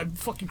 years and I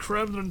fucking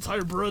crammed an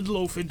entire bread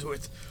loaf into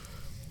it.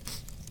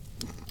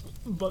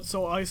 But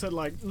so I said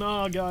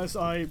nah guys,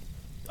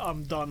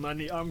 I'm done.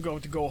 I'm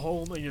going to go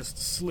home and just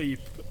sleep.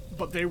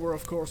 But they were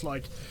of course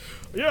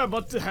yeah,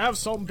 but to have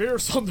some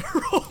beers on the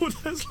road.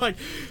 It's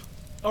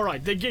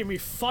alright, they gave me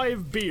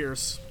 5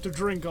 beers to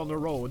drink on the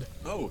road.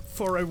 Oh,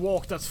 For a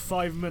walk that's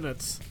 5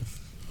 minutes.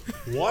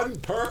 One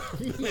per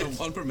minute.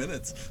 1 per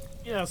minute.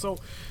 Yeah, so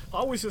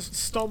I was just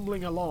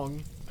stumbling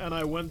along, and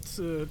I went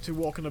to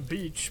walk on a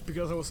beach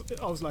because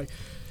I was like,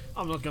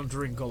 I'm not gonna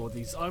drink all of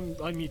these.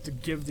 I need to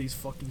give these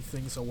fucking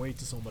things away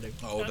to somebody.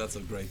 Oh, that's a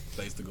great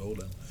place to go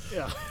then.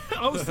 Yeah,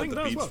 I was thinking The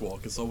that as beach well.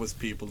 walk. It's always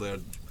people there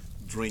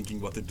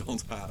drinking what they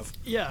don't have.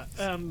 Yeah,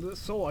 and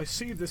so I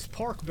see this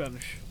park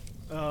bench.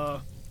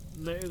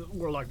 They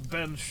were like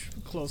bench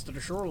close to the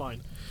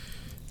shoreline.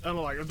 And I'm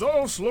like,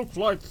 those look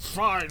like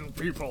fine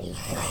people.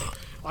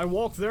 I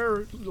walk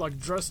there, like,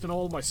 dressed in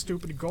all my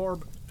stupid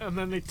garb, and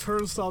then it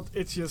turns out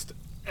it's just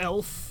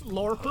elf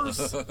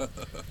LARPers.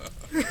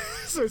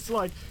 So it's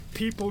like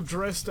people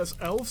dressed as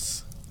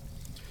elves.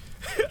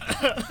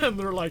 And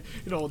they're like,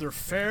 you know, they're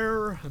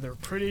fair, and they're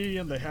pretty,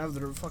 and they have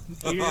their fucking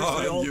ears.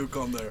 And you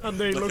come there. And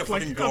they look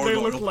like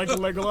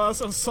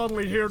Legolas, and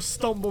suddenly here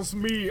stumbles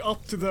me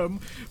up to them,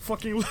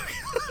 fucking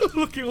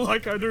looking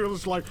like I do.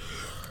 It's like,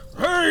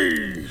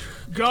 hey,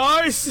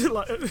 guys!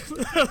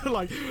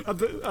 like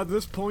at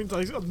this point,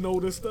 I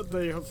noticed that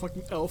they have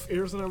fucking elf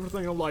ears and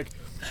everything. I'm like,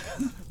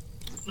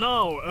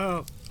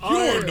 no,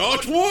 You're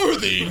not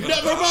worthy.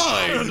 Never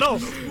mind.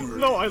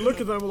 no. I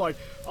look at them like,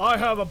 I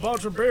have a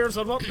bunch of beers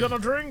I'm not gonna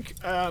drink,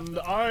 and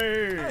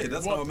Hey,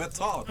 that's how I met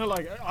Todd.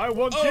 like, I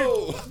want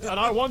you, and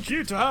I want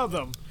you to have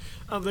them.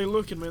 And they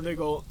look at me and they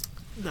go,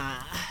 nah,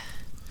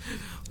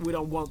 we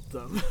don't want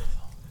them.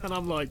 And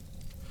I'm like,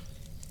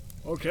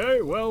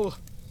 okay, well,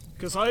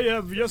 because I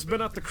have just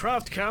been at the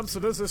craft camp, so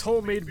this is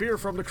homemade beer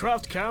from the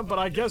craft camp, but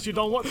I guess you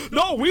don't want.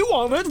 No, we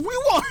want it. We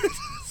want it.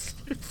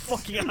 You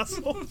fucking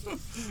asshole.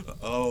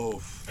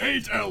 Oh.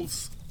 Hate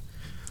elves.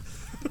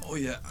 Oh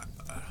yeah.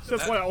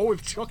 That's why I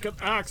always chuck an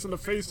axe in the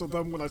face of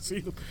them when I see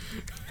them.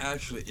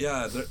 Actually,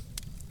 yeah.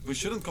 We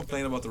shouldn't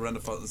complain about the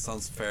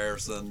Renaissance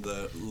fairs and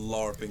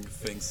LARPing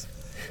things.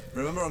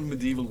 Remember on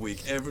Medieval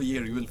Week, every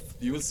year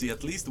you will see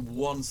at least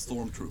one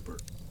stormtrooper.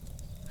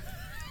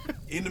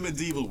 In the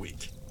Medieval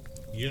Week.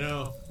 You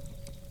know,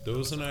 there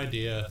was an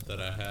idea that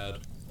I had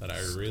that I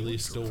really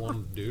still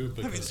wanted to do.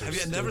 Because Have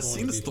you never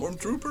seen the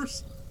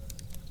stormtroopers?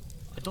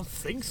 I don't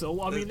think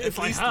so. I mean, At if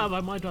I least- have,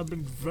 I might have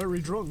been very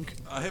drunk.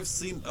 I have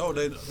seen. Oh,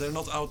 they're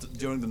not out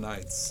during the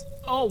nights.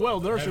 Oh, well,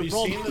 there's Have your you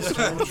problem. seen the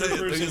They're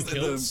stormtroopers in just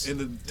kilts? in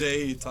the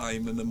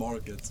daytime in the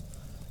market.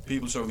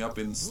 People showing up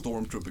in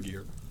stormtrooper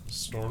gear.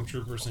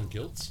 Stormtroopers in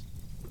kilts?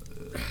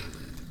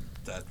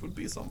 That would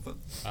be something.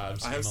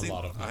 I've I have seen a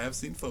lot of them. I have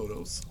seen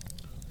photos.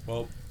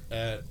 Well,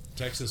 at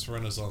Texas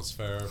Renaissance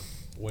Fair,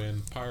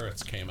 when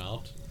Pirates came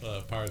out,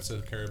 Pirates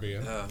of the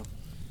Caribbean,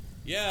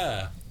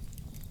 yeah.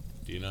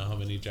 Do you know how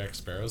many Jack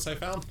Sparrows I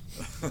found?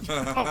 Oh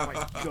my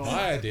god.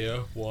 My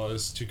idea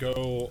was to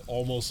go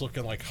almost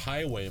looking like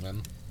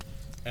highwaymen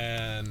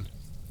and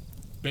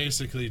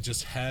basically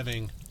just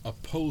having a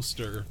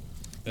poster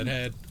that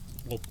had,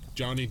 well,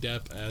 Johnny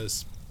Depp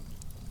as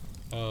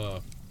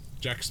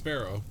Jack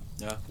Sparrow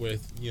Yeah.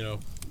 with, you know,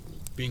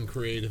 being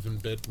creative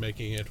and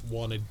making it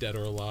wanted dead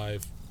or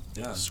alive,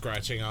 Yeah.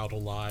 scratching out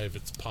alive,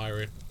 it's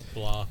pirate,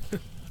 blah,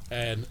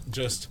 and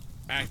just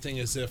acting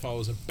as if I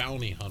was a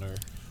bounty hunter.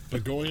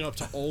 But going up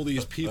to all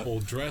these people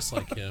dressed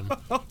like him.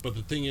 But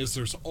the thing is,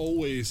 there's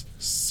always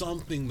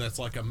something that's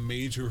like a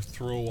major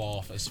throw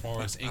off as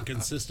far as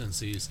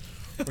inconsistencies.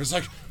 Where it's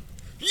like,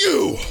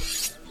 you!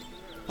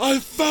 I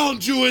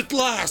found you at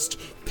last!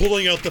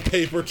 Pulling out the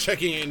paper,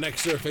 checking it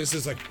next to her face.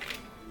 It's like,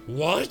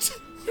 what?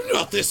 You're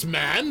not this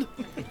man!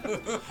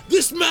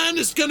 This man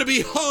is gonna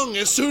be hung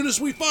as soon as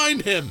we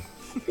find him!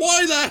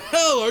 Why the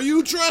hell are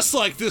you dressed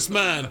like this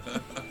man?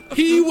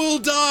 He will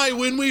die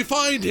when we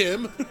find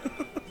him!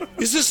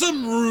 Is this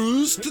some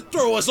ruse to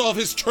throw us off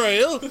his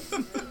trail?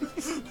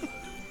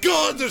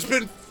 God, there's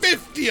been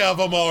 50 of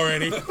them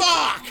already.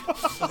 Fuck!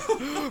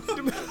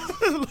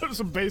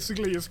 So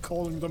basically, it's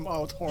calling them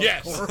out hardcore,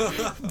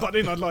 Yes. but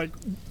in a like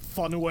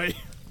fun way.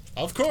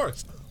 Of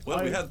course. Well,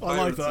 we I had like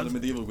pirates that. in the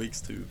medieval weeks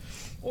too.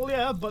 Well,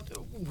 yeah, but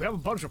we have a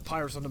bunch of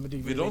pirates on the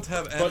medieval. We don't League.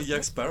 have any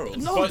Jack Sparrows.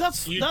 No, But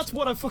that's you-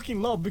 what I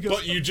fucking love because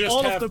But you just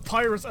all have of the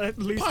pirates at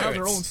least have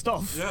their pirates. own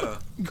stuff Yeah.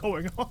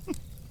 going on.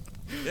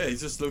 Yeah, he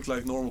just looked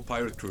like normal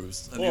pirate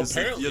crews. And Well, you're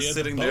apparently just at the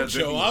sitting there boat show,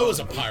 drinking I was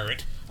a wine.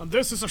 pirate. And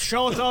this is a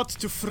shout out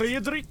to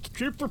Fredrik.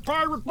 Keep the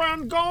pirate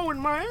band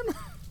going, man.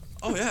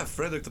 Oh yeah,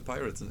 Frederick the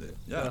Pirate.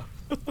 Yeah.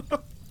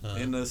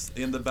 in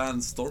the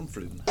band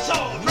Stormfriden.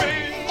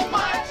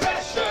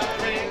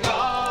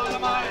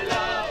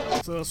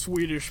 It's a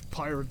Swedish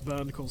pirate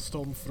band called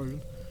Stormfrun.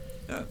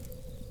 Yeah.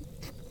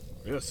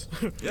 Yes.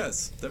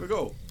 Yes, there we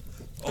go.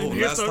 Oh, And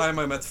here's last a- time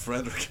I met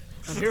Frederick.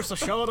 And here's a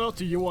shout out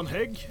to Johan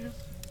Hegg.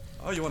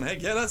 Oh, you want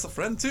Hegg? Yeah, that's a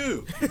friend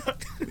too.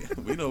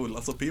 we know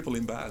lots of people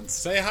in bands.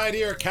 Say hi to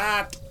your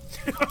cat.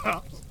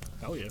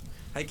 Hell yeah.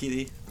 Hi,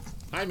 Kitty.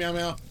 Hi, meow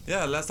meow.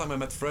 Yeah, last time I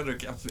met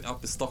Frederick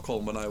up in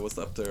Stockholm when I was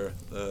up there.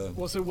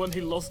 Was it when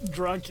he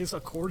drank his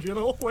accordion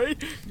away?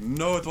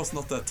 No, it was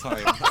not that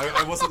time.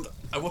 I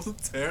wasn't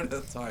there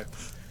that time.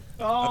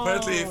 Oh,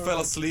 Apparently, he fell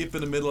asleep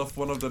in the middle of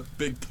one of the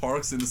big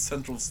parks in the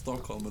central of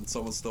Stockholm, and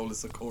someone stole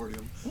his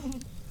accordion.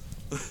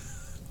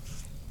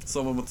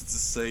 Someone wanted to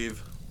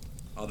save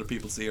other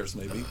people's ears,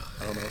 maybe.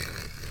 I don't know.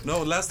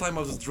 No, last time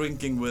I was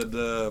drinking with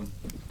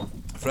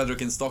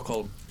Frederick in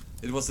Stockholm.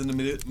 It was in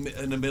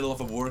the middle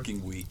of a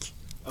working week,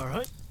 All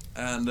right.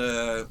 and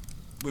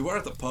we were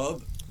at the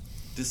pub,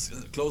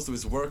 close to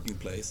his working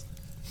place,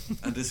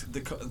 and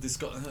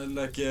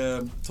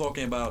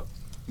talking about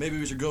maybe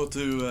we should go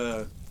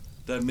to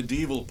the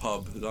medieval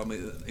pub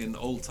in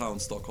Old Town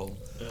Stockholm,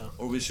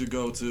 or we should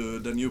go to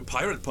the new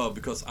pirate pub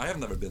because I have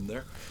never been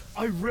there.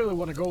 I really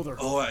want to go there.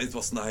 Oh, it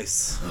was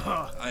nice.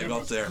 I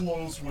got there.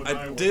 When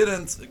I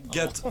didn't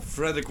get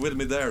Fredrik with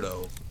me there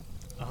though,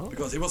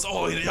 because he was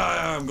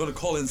I'm gonna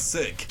call in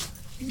sick.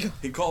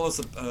 He called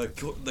us.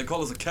 They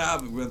called us a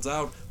cab. We went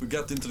out. We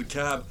got into the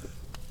cab,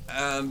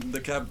 and the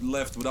cab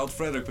left without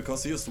Fredrik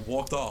because he just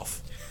walked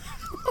off.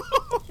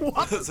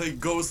 What? So he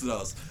ghosted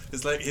us.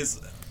 It's like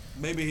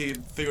maybe he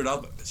figured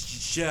out.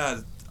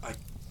 Yeah, I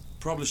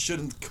probably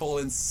shouldn't call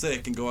in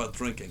sick and go out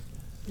drinking.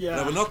 Yeah.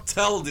 And I will not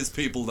tell these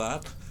people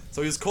that.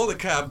 So he just called a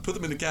cab, put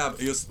them in the cab,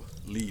 and just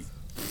leave.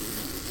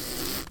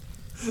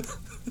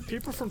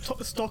 People from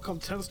Stockholm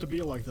tends to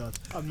be like that.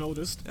 I've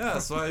noticed. Yeah,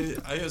 so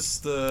I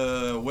just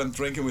went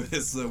drinking with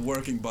his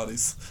working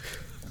buddies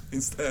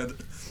instead.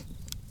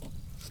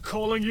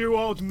 Calling you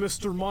out,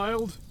 Mr.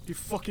 Mild. You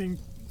fucking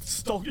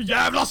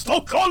jävla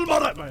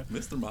stockholmare! Man.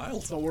 Mr.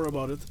 Miles. Don't worry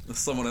about it.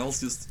 Someone else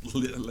just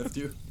left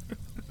you.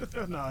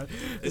 Nah.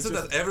 Isn't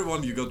that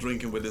everyone you go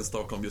drinking with in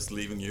Stockholm just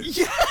leaving you?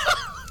 Yeah.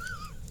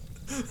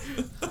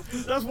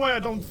 That's why I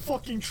don't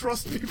fucking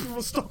trust people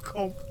from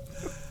Stockholm.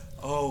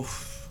 Oh,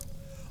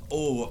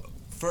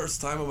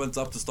 first time I went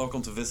up to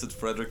Stockholm to visit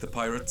Fredrik the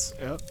Pirate.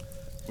 Yeah.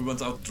 We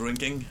went out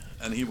drinking,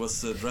 and he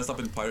was dressed up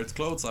in pirate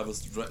clothes. I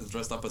was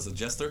dressed up as a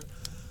jester.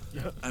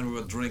 Yeah. And we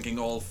were drinking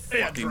all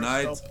fucking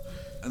night. Up.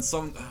 And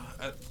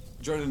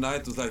during the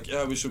night, it was like,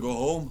 yeah, we should go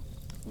home.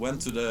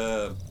 Went to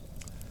the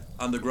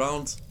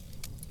underground,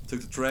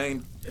 took the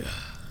train. Yeah.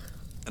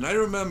 And I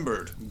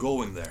remembered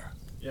going there.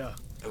 Yeah.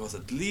 It was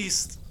at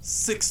least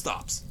 6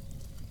 stops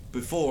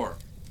before.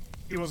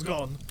 He was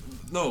gone.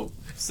 No,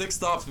 6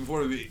 stops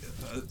before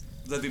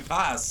that we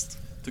passed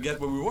to get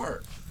where we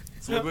were.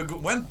 So Yeah. we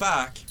went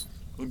back.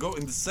 We go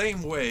in the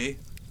same way,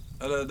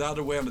 the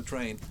other way on the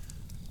train.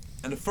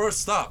 And the first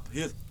stop,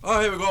 here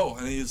we go,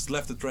 and he just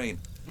left the train.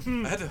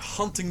 I had to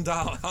hunt him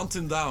down,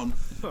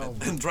 Oh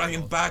and drag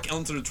him back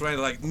onto the train.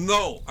 Like,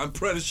 no, I'm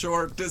pretty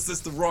sure this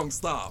is the wrong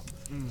stop.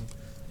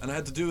 And I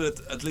had to do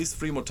it at least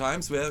 3 more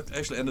times. We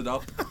actually ended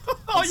up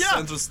at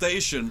Central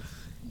Station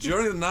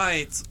during the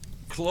night,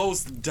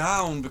 closed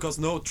down because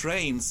no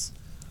trains.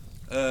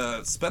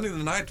 Spending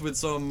the night with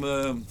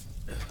some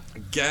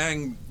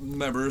gang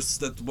members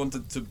that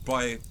wanted to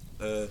buy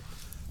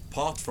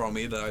pot from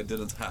me that I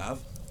didn't have.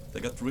 They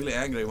got really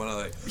angry when I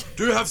like,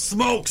 do you have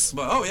smokes?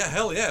 But, oh yeah,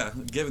 hell yeah,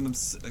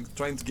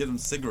 trying to give them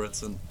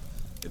cigarettes, and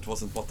it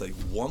wasn't what they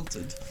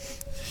wanted.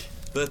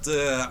 But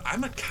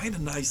I'm a kind of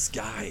nice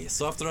guy,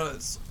 so after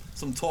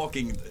some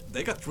talking,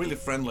 they got really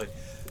friendly.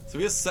 So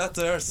we just sat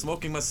there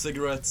smoking my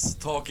cigarettes,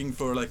 talking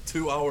for like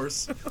 2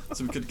 hours,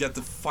 so we could get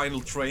the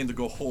final train to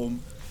go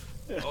home.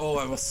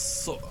 Oh,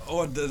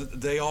 the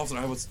day after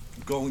I was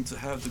going to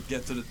have to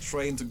get to the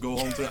train to go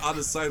home to the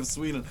other side of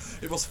Sweden.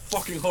 It was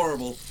fucking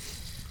horrible.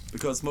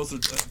 Because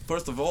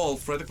first of all,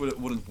 Fredrik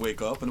wouldn't wake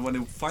up, and when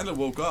he finally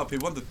woke up, he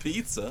wanted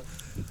pizza,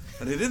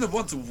 and he didn't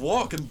want to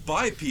walk and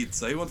buy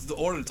pizza. He wanted to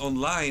order it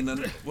online,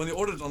 and when you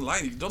order it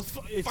online, you don't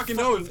fucking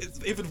know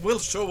if it will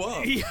show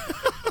up.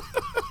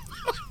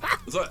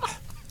 So,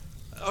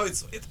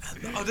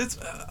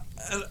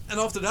 and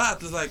after that,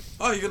 it's like,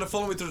 oh, you're gonna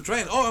follow me to the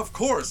train? Oh, of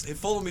course. He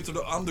followed me to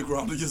the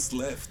underground and just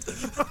left.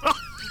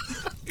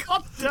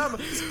 God damn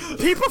it.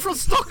 People from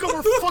Stockholm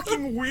are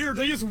fucking weird.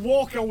 They just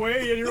walk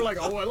away and you're like,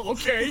 oh well,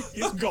 okay,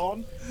 he's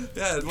gone.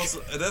 Yeah,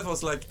 that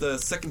was like the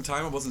second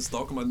time I was in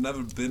Stockholm. I'd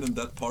never been in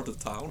that part of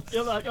town.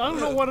 Yeah, like, I don't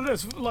know what it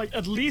is. Like,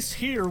 at least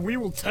here we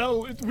will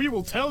tell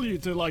you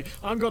to, like,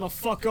 I'm gonna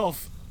fuck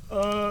off.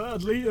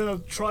 At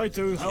least try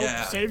to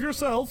help save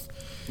yourself.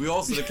 We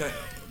also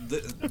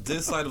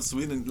this side of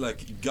Sweden,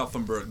 like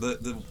Gothenburg,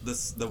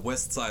 the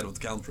west side of the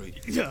country.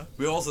 Yeah.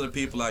 We're also the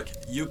people like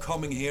you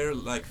coming here,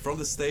 like from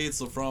the States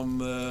or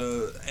from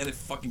any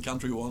fucking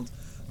country you want,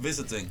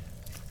 visiting,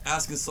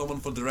 asking someone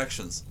for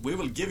directions. We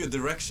will give you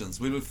directions.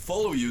 We will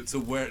follow you to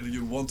where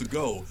you want to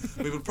go.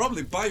 We will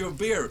probably buy you a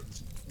beer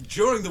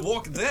during the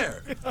walk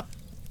there,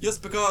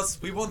 just because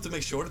we want to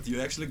make sure that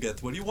you actually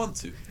get where you want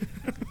to.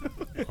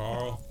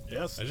 Carl,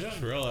 Yes. I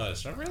just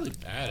realized I'm really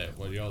bad at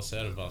what y'all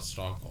said about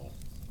Stockholm.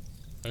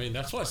 I mean,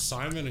 that's why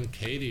Simon and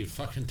Katie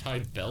fucking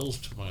tied bells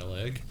to my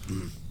leg.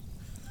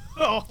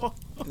 Oh,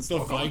 The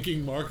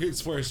Viking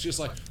markets where it's just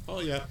like, oh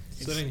yeah,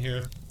 sitting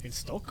here. in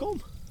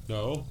Stockholm?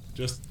 No,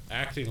 just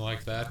acting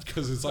like that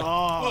because it's like,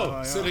 Oh,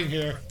 yeah. sitting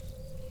here.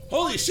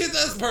 Holy shit,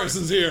 that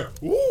person's here.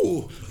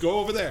 Ooh, go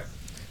over there.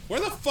 Where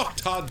the fuck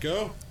Todd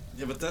go?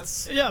 Yeah, but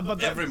that's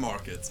every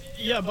market.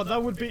 Yeah, but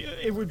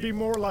it would be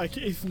more like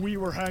if we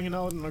were hanging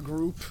out in a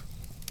group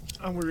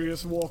and we were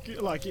just walking,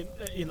 like in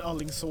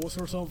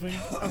Alingsås or something,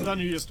 and then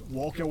you just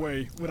walk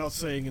away without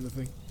saying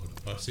anything.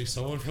 I see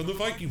someone from the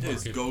Viking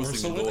It's market, ghosting or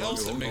someone and going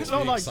else that on. makes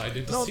No, me like,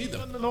 excited to no, see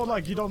them. no,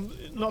 like you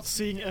don't, not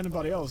seeing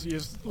anybody else. You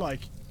just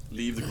like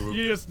leave the group.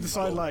 You just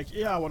decide Go. like,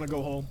 yeah, I want to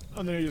go home,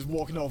 and then you're just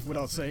walking off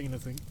without saying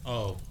anything.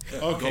 Oh, Yeah,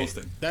 okay.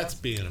 ghosting. That's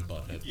being a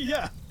butthead.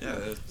 Yeah. Yeah,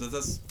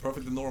 that's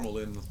perfectly normal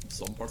in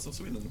some parts of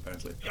Sweden,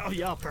 apparently. Oh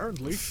yeah,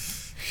 apparently.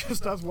 Because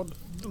that's what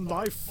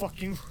my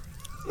fucking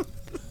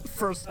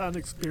first-hand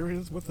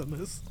experience with them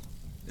is.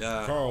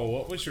 Yeah. Karl,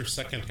 what was your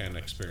second-hand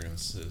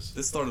experiences?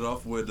 This started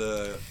off with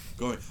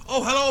going,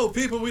 "Oh, hello,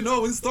 people we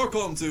know in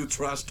Stockholm," to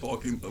trash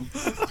talking them.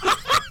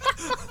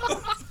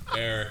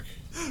 Erik,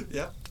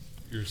 Yeah.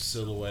 your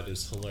silhouette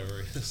is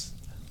hilarious.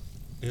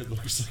 It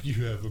looks like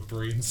you have a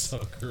brain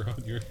sucker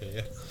on your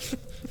head.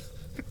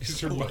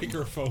 Is your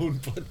microphone,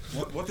 but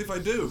What if I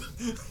do?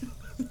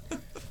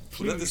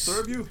 Would that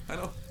disturb you? I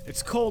know.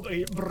 It's called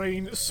a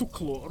brain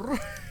sucklor.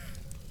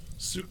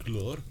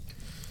 Suklor?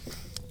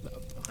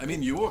 I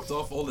mean, you walked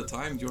off all the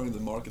time during the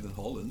market in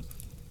Holland.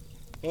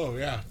 Oh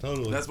yeah,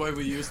 totally. That's why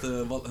we used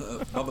the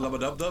bubba lubba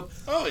dub dub.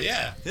 Oh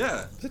yeah,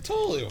 Yeah. that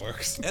totally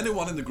works.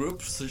 Anyone in the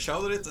group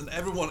shouted it, and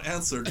everyone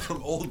answered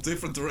from all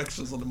different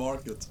directions on the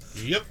market.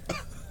 Yep.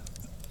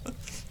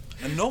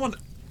 And no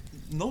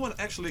one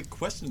actually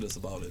questioned us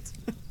about it.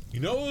 You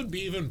know what would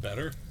be even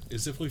better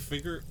is if we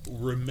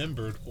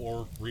remembered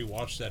or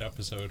rewatched that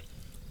episode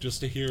just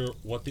to hear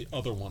what the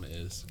other one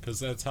is, because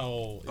that's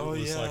how it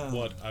was yeah. like.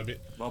 What I mean,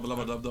 Bubba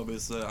lubba dub dub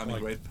is I'm in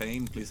Like- great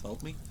pain. Please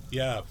help me.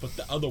 yeah, but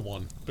the other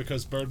one,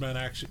 because Bird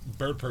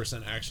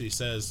Person actually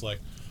says like,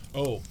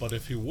 oh, but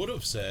if he would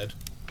have said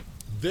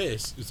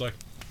this, it's like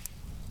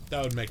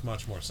that would make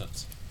much more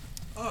sense.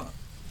 Ah,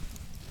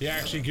 He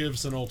actually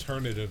gives an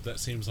alternative that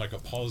seems like a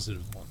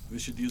positive one. we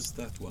should use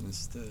that one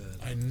instead.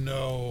 I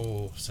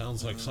know.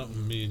 Sounds like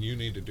something me and you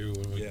need to do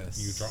when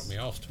Yes. you drop me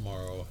off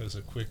tomorrow as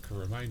a quick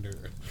reminder.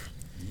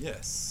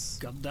 Yes.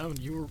 God damn it,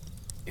 you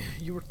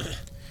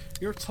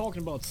were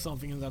talking about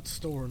something in that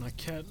store, and I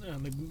can't.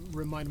 And it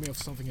reminded me of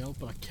something else,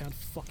 but I can't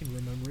fucking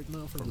remember it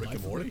now. For the Rick life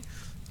and of Morty? me.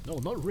 No,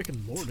 not Rick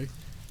and Morty.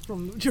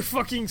 From your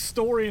fucking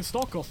story in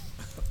Stockholm.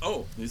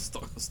 Oh, these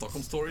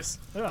Stockholm stories.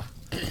 Yeah.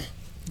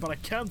 But I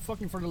can't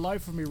fucking for the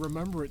life of me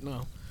remember it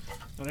now.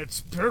 And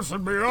it's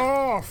pissing me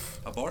off!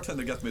 A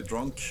bartender got me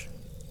drunk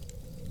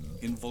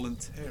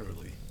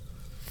involuntarily.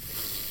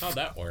 How'd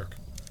that work?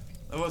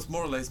 That was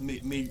more or less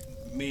me.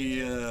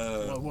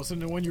 Well,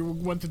 wasn't it when you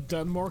went to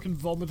Denmark and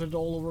vomited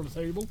all over the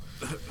table?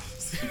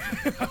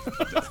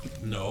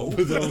 No,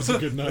 That was a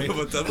good night.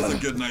 but that was a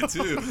good night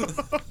too.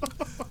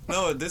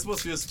 No, this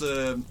was just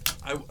I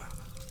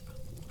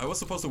was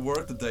supposed to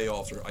work the day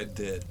after. I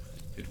did.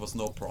 It was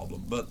no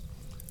problem. But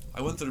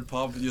I went to the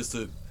pub just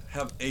to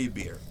have a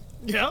beer,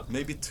 Yeah.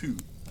 maybe two,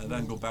 and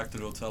then go back to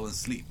the hotel and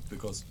sleep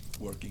because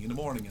working in the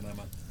morning and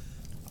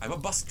I'm a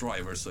bus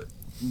driver, so I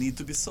need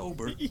to be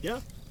sober.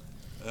 Yeah.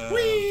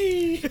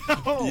 Whee!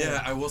 Oh.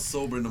 Yeah, I was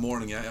sober in the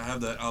morning. I have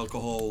the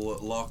alcohol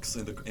locks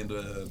in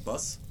the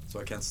bus, so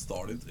I can't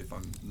start it if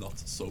I'm not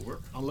sober.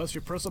 Unless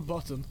you press a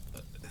button.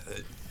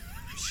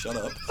 Shut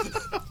up.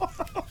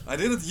 I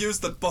didn't use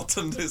that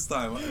button this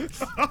time.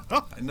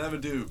 I never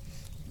do.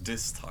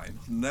 This time.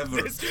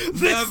 Never. This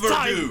Never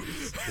time. do.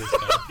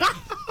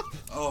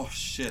 Oh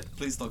shit,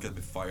 please don't get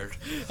me fired.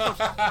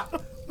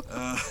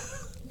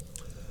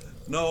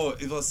 No,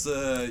 it was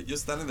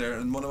just standing there,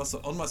 and when I was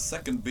on my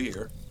second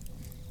beer,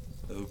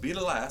 it would be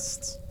the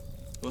last.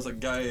 There was a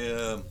guy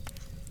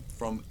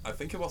from, I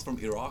think he was from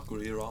Iraq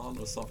or Iran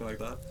or something like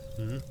that.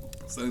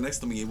 Standing next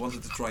to me, he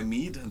wanted to try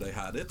mead, and they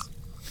had it.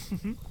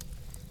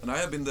 And I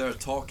had been there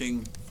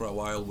talking for a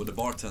while with the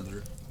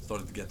bartender,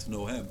 started to get to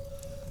know him.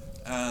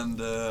 And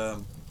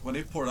when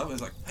he poured up, I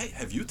was like, "Hey,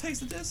 have you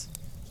tasted this?"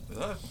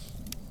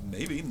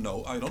 Maybe.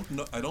 No, I don't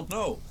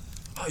know.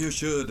 Oh, you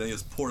should. And he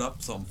just poured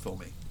up some for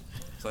me.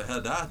 So I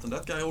had that, and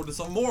that guy ordered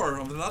some more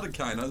of another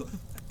kind. I was like,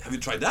 "Have you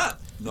tried that?"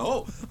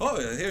 No. Oh,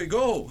 yeah, here you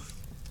go.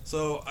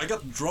 So I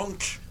got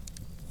drunk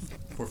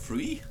for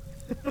free,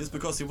 just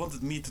because he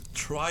wanted me to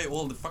try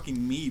all the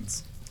fucking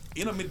meads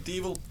in a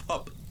medieval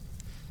pub.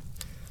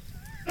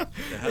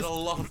 They had a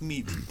lot of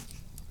mead.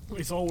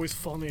 It's always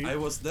funny.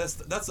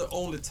 That's the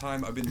only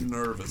time I've been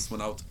nervous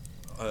when out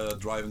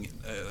driving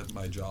at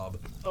my job.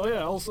 Oh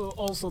yeah,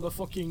 also the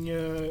fucking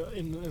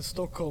in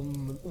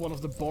Stockholm, one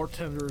of the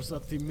bartenders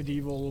at the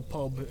medieval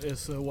pub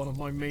is one of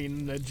my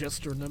main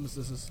jester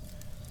nemesises.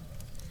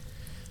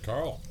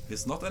 Karl.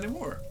 It's not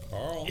anymore.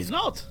 Karl. He's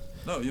not.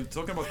 No, you're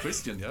talking about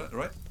Christian, yeah,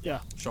 right? Yeah.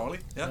 Charlie,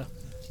 yeah.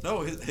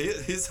 No,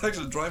 he's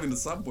actually driving the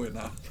subway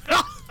now.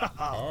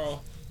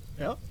 Karl.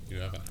 Yeah. You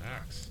have an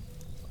axe.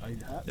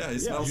 Yeah, he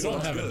smells You so don't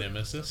much have good. a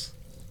nemesis.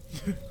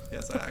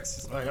 Yes,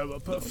 axe. I have a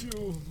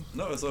perfume.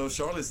 No, so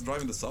Charlie's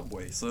driving the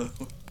subway, so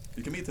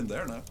you can meet him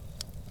there now.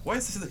 Why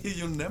is he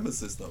your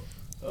nemesis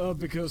though?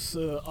 Because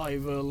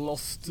I've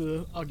lost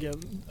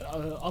again.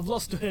 I've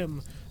lost to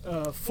him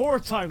 4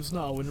 times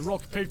now in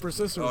rock paper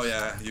scissors. Oh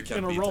yeah, you can't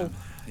in a beat row. him.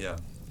 Yeah,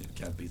 you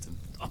can't beat him.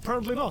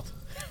 Apparently not.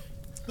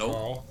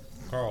 No,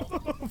 Karl.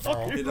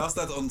 Karl. he does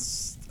that on.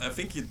 I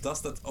think he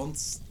does that on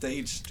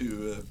stage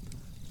to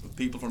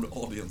people from the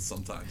audience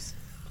sometimes.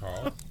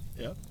 Karl.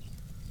 Yeah.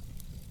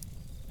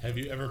 Have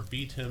you ever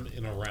beat him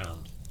in a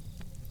round?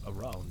 A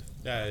round.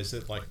 Yeah, is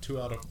it like 2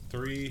 out of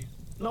 3?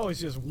 No,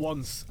 it's just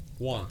once.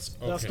 Once.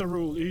 Okay. That's the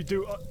rule. You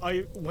do.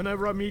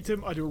 Whenever I meet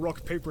him, I do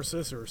rock paper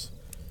scissors,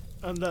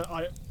 and then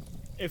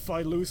if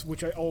I lose,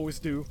 which I always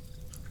do,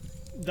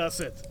 that's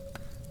it.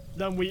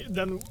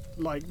 Then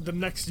like the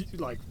next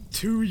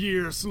 2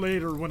 years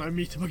later when I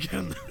meet him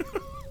again.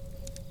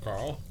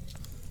 Karl,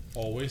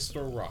 always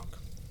throw rock.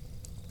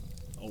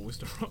 Always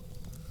the rock.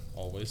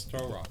 Always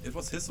throw rock. It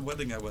was his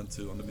wedding I went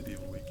to on the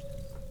medieval week.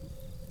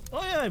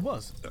 Oh yeah, it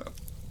was. Yeah.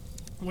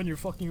 When you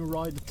fucking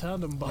ride the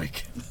tandem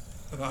bike.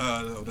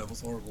 No, that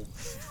was horrible.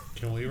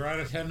 Can we ride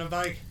a tandem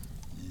bike?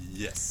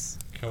 Yes.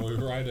 Can we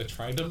ride a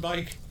trident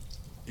bike?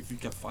 If you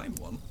can find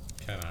one.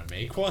 Can I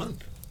make one?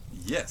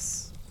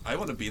 Yes. I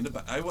want to be in the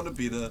back. I want to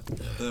be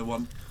the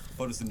one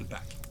who's in the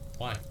back.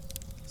 Why?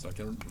 So I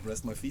can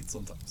rest my feet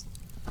sometimes.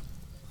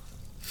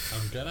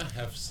 I'm gonna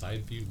have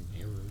side view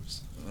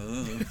mirrors.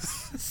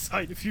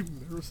 Side view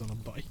mirrors on a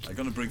bike. I'm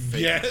gonna bring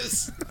fake.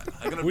 Yes!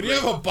 I'm gonna When you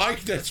have a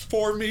bike that's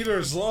 4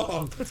 meters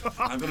long.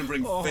 I'm gonna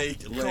bring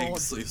fake God.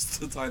 legs so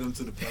just to tie them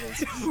to the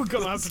pedals. We're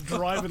gonna have to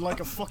drive it like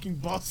a fucking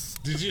bus.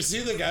 Did you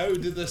see the guy who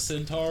did the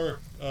Centaur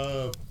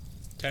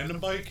tandem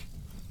bike?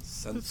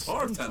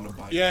 Centaur tandem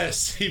bike.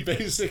 Yes, he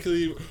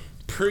basically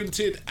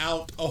printed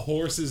out a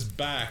horse's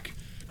back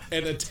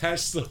and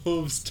attached the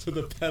hooves to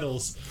the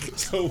pedals.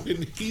 So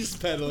when he's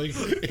pedaling,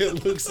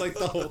 it looks like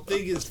the whole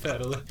thing is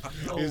pedaling.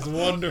 It's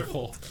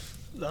wonderful.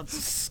 That's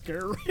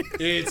scary.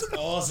 It's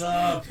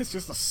awesome. It's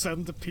just a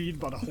centipede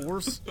but a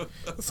horse.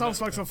 It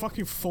sounds like some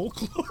fucking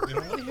folklore. It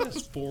only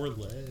has 4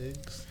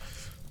 legs.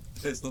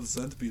 It's not a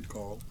centipede,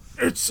 Karl.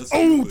 It's That's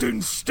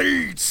Odin's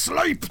steed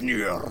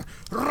Sleipnir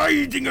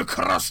riding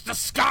across the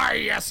sky.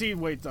 Yeah, see,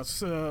 wait,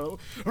 that's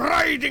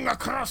riding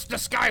across the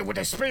sky with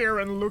a spear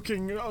and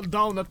looking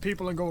down at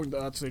people and going,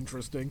 that's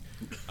interesting.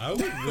 I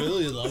would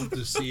really love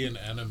to see an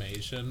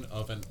animation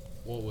of an,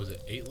 what was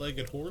it,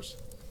 8-legged horse?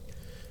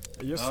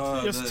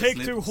 Just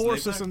take 2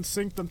 horses and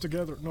sync them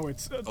together. No,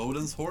 it's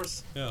Odin's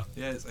horse? Yeah.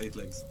 Yeah, it's 8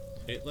 legs.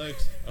 8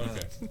 legs?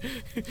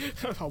 Okay.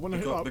 I wanna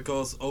hear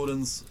Because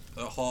Odin's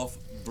half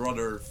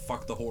brother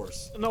fucked a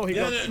horse. No, he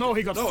got No,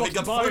 he got by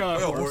fucked by a a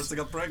horse. horse that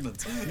got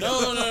pregnant.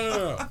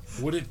 No.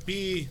 Would it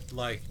be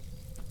like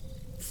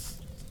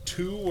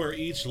 2 where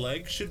each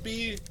leg should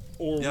be?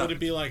 Or Yeah. would it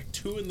be like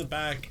 2 in the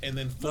back and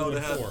then 4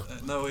 and 4?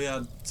 No, he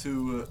had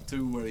two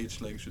where each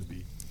leg should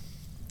be.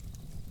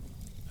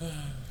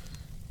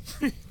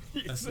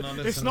 That's not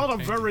as It's not a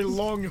entertaining. very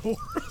long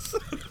horse.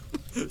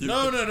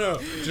 No.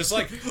 Just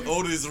like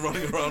Odin's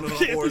running around on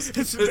a horse.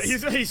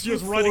 He's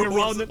just running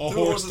around. a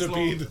horse to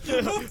beat.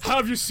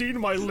 Have you seen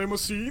my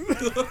limousine?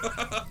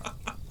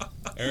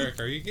 Erik,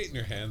 are you getting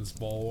your hands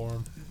ball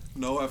warm?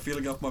 No, I'm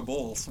feeling up my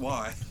balls.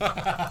 Why?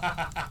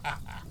 Why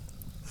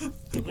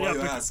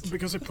you ask?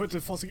 Because I put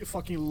the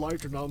fucking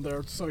lighter down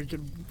there so he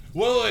can.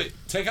 Wait,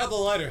 take out the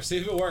lighter, see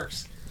if it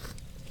works.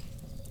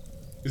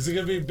 Is it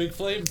gonna be a big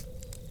flame?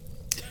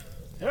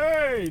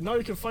 Hey, now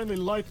you can finally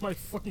light my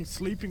fucking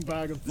sleeping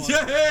bag on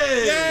fire.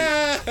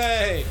 Yay!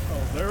 Yay!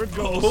 Oh, there it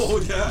goes.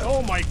 Oh, yeah.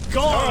 Oh my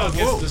Karl god!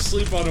 gets to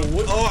sleep on a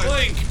wooden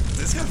plank.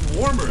 This got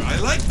warmer. I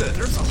like that.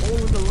 There's a hole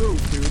in the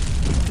roof, dude.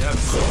 Yeah,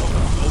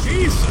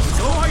 Jesus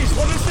Christ,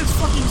 what is this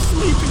fucking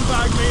sleeping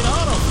bag made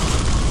out of?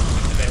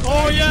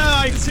 Oh yeah,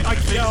 I see. I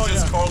think Yeah, it's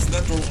just yeah. Karl's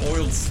natural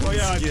oiled skin. Oh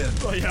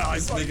yeah,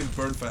 It's making it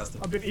burn faster.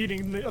 I've been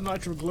eating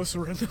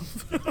nitroglycerin.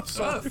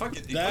 So, Fuck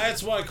it.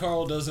 That's why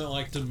Karl doesn't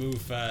like to move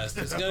fast.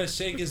 He's gotta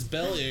shake his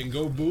belly and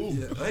go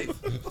boom. Yeah, hey,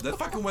 that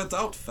fucking went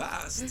out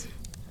fast.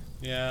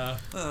 Yeah.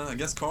 I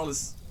guess Karl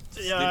is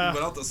Yeah. sleeping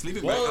without a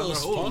sleeping Well, bag it under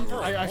was a hole. fun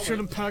for I him.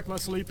 shouldn't pack my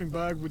sleeping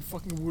bag with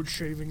fucking wood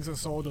shavings and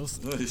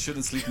sawdust. No, he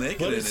shouldn't sleep naked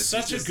But in it's it.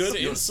 such a just good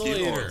your skin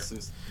insulator.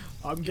 oils.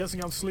 I'm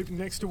guessing I'm sleeping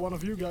next to one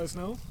of you guys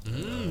now.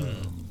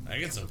 I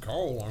get some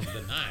Karl warm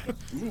tonight.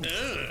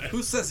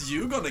 Who says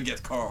you gonna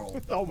get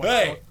Karl? Oh my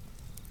Hey!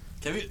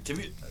 god. Can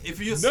we? If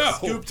we just No.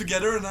 scoop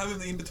together and have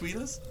him in between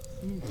us?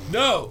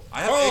 No!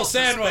 I have Karl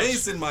extra sandwich!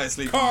 space in my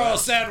sleeping Karl bag.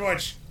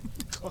 sandwich!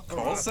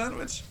 Karl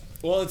sandwich.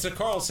 Well, it's a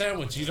Karl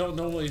sandwich. You don't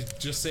normally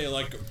just say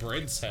like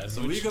bread sandwich.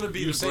 So we're gonna be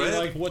you the say bread?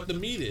 like what the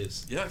meat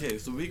is. Yeah, okay.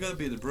 So we're gonna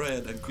be the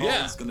bread, and Karl's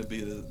Yeah. gonna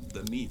be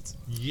the meat.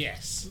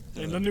 Yes.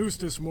 In the news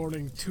this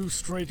morning, 2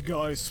 straight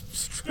guys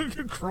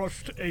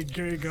crushed a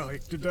gay guy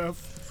to death.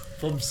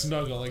 From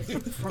snuggling.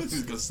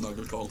 He's gonna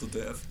snuggle Karl to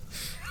death.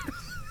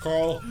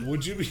 Karl,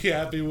 would you be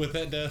happy with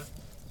that death?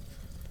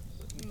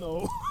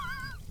 No.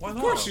 Why not?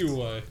 Of course you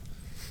would.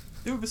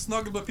 You would be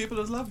snuggled by people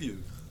that love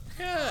you.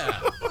 Yeah.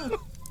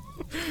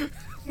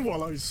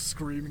 While I was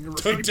screaming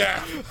To rape.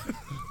 death.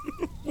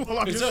 While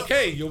I'm It's just,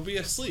 okay. You'll be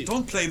asleep.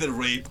 Don't play the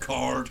rape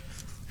card.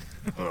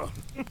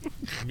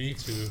 Me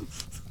too.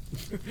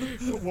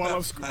 while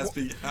I'm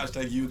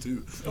Hashtag you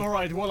too.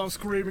 Alright, while I'm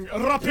screaming,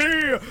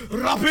 Rapi!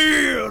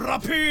 Rapi!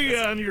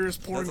 Rapi! And you're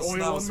just pouring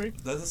oil on me.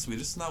 That's a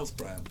Swedish Schnauz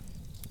brand.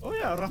 Oh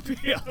yeah, Rapi.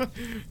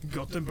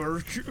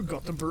 Gothenburg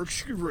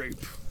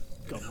rape.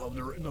 God love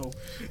the no.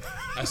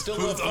 I still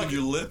Put love it on fucking...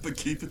 your lip and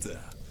keep it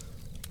there.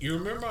 You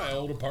remember my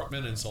old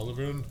apartment in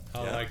Sollebrunn?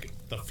 How Yeah. like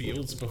the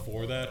fields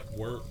before that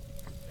were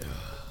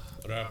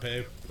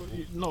Rape.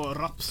 No,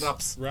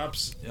 raps.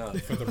 Raps. Yeah.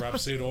 For the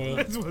rapeseed oil.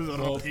 It was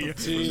Well, up here.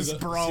 see, Just the-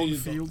 brown see,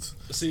 fields.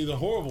 See, the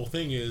horrible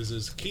thing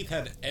is Keith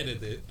had to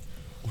edit it,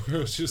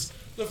 where it's just,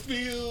 the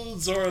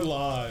fields are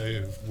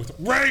alive with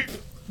rape!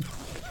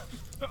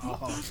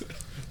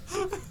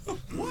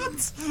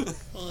 What?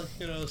 Well,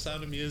 you know,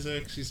 Sound of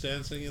Music, she's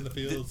dancing in the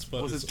fields,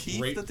 but was it's it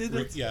Keith rape, that did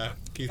it? Yeah,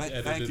 Keith Thank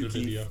edited you, the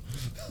video.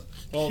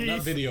 Well, not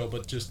Keith. video,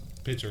 but just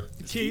picture.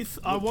 Keith,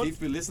 Will I want Keith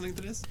be listening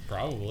to this?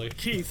 Probably.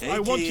 Keith. Hey, I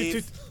want you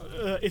Keith.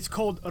 to. It's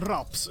called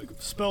raps,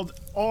 spelled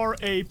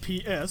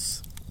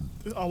R-A-P-S.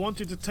 I want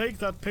you to take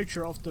that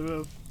picture of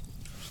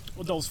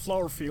those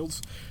flower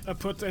fields and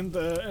put in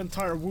the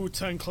entire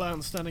Wu-Tang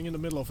Clan standing in the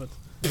middle of it.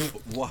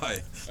 Why?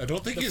 I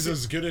don't think he's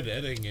as good at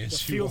editing The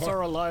as you fields are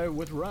are. alive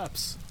with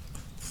raps.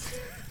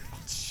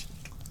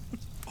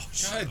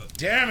 God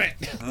damn it!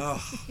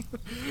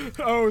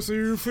 Oh, so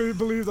you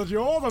believe that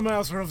you're the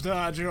master of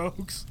dad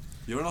jokes?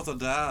 You're not a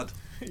dad.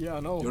 Yeah, I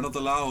know. You're not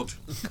allowed.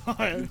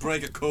 You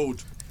break a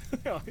code.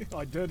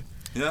 I did.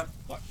 Yeah.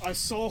 I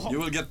saw. You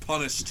will get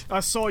punished. I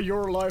saw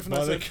your life and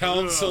By I the said,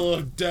 Council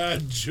of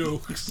Dad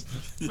Jokes.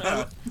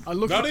 Yeah. I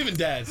looked Not at even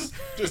dads,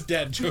 just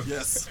dad jokes.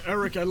 Yes.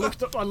 Eric. I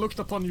looked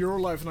upon your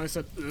life and I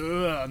said,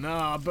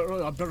 nah.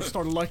 I better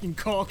start liking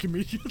cock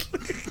immediately.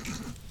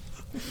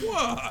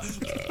 What?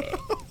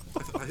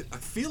 I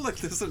feel like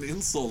there's an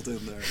insult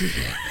in there.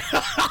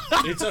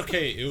 It's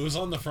okay, it was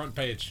on the front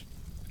page.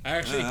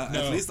 Actually, no,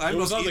 At least it I'm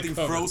was not on the eating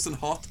cover. frozen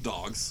hot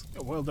dogs.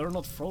 Well, they're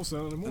not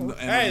frozen anymore.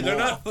 Hey, they're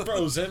anymore. not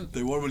frozen.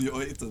 They were when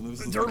you ate them. It was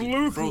They're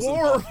like frozen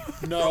lukewarm.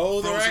 hot-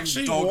 No, they're Frozen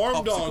actually dog warm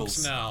popsicles.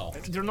 dogs now.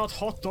 They're not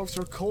hot dogs.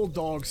 They're cold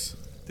dogs.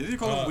 Did you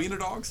call them wiener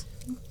dogs?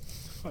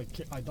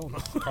 I don't know.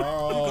 You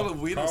call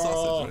them wiener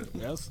sausage,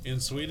 right? Yes. In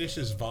Swedish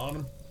is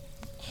varm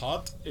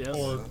hot Yes.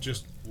 or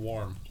just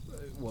warm?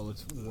 Well,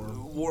 it's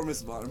warm, Warm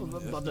is warm.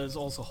 Yeah. but it's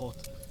also hot.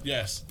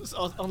 Yes.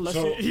 Unless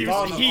So, you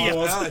varm heat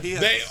was- yeah.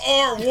 they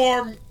are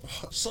warm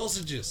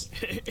sausages.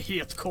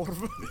 korv.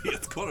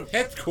 Helt korv.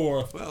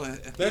 Hetcore. Well,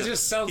 That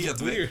just sounds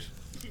helt weird.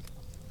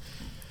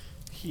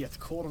 Heat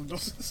korv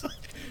doesn't sound.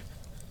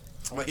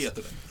 Vad heter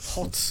det?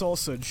 Hot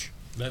sausage.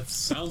 That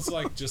sounds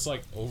like just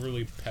like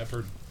overly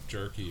peppered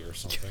jerky or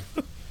something.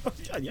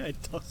 Yeah, it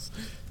does.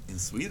 In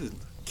Sweden,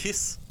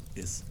 kiss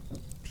is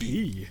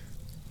Pee.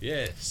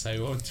 Yes, I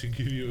want to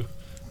give you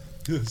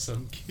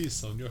some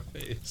kiss on your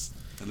face.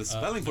 and the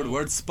spelling for the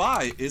word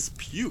spy is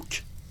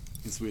puke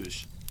in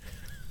Swedish.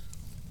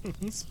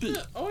 Spy.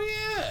 Oh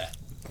yeah.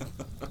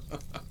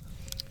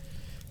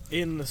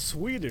 In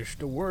Swedish,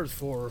 the word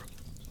for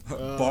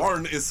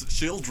Barn is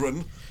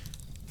children.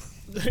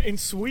 in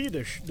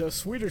Swedish, the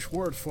Swedish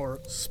word for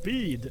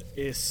speed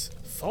is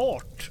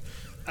fart.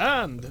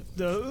 And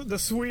the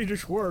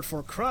Swedish word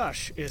for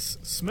crash is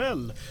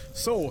smell.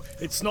 So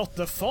it's not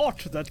the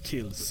fart that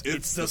kills,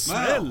 It's the the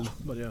smell.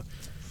 But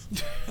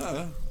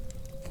yeah.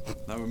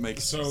 Now we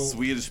make So-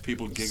 Swedish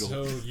people giggle.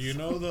 So you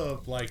know the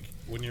like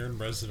when you're in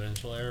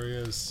residential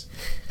areas,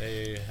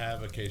 they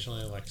have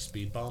occasionally like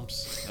speed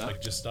bumps, Yeah.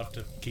 like just stuff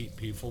to keep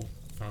people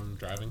from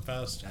driving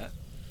fast. Yeah.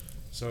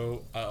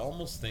 So I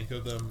almost think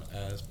of them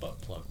as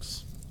butt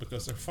plugs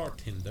because they're fart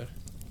tinder.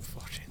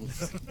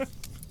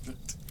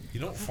 You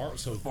don't fart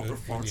so good when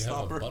fart you have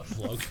stopper. a butt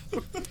plug.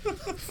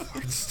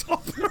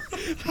 Stopper.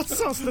 That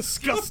sounds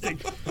disgusting.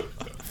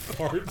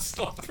 Fart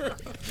stopper.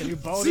 Can you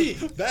bow See,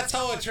 it? that's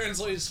how I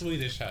translate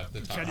Swedish half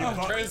the time. Can you I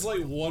bu-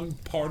 translate one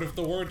part of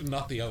the word and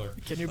not the other.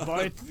 Can you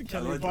buy it?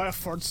 Can you like buy a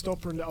fart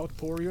stopper in the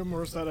Outporium,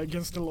 or is that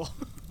against the law?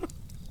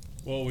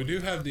 Well, we do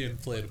have the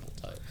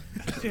inflatable type.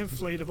 The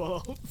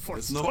inflatable fart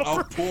There's no stopper.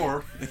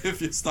 outpour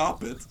if you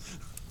stop it.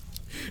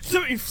 The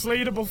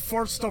inflatable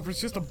fart stopper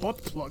is just a butt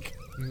plug.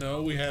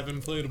 No, we have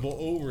inflatable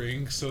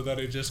O-rings so that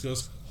it just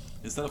goes.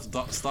 Instead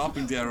of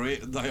stopping diarrhea,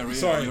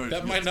 Sorry, you're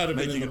that might not have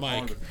been in making the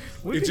it mic.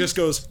 harder. It just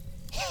goes.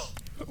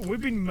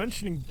 We've been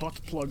mentioning butt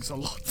plugs a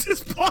lot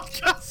this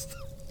podcast.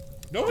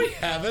 No, we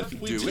haven't.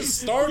 We Do we?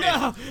 just started.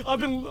 Yeah, I've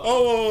been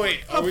Oh,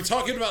 wait. Are we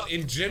talking about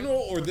in general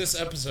or this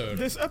episode?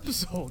 this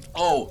episode.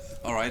 Oh,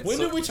 alright. When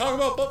So did we talk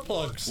about butt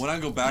plugs? when I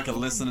go back and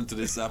listen to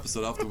this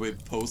episode after we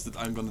post it,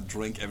 I'm gonna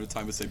drink every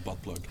time we say butt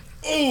plug.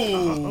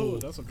 Oh,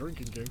 that's a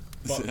drinking game.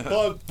 Butt Yeah.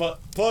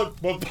 plug.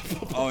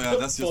 Oh yeah,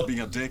 that's just being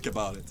a dick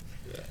about it.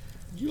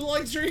 You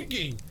like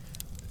drinking.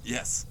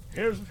 Yes.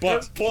 Here's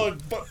Butt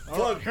plug.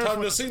 here's Time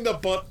what- to sing the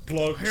butt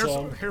plug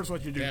song. here's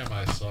what you do. Damn,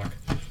 I suck.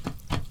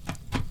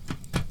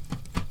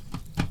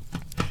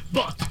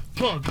 Butt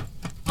plug.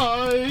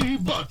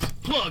 Butt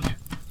plug.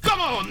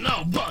 Come on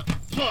now, butt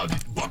plug.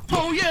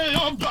 Oh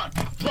yeah, butt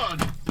plug.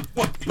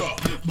 Butt plug.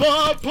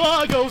 Butt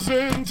plug goes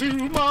into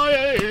my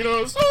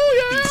anus.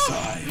 Oh yeah.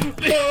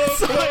 Inside.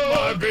 Inside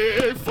my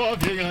big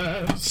fucking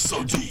ass.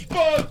 So deep.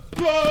 Butt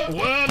plug.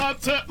 When I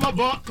take my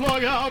butt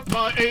plug out,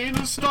 my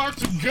anus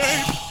starts to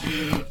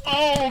gape.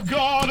 Oh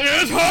God,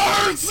 it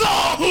hurts.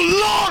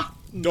 Oh Lord.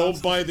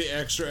 Don't buy the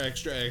extra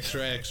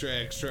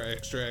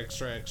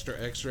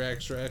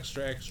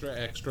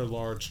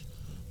large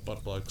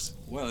butt plugs.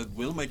 Well, it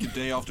will make your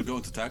day after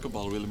going to Taco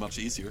Bell really much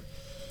easier.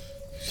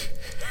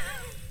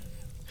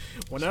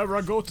 Whenever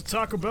I go to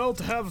Taco Bell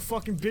to have a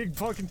fucking big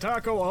fucking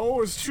taco, I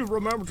always should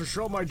remember to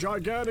shove my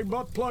gigantic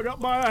butt plug up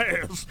my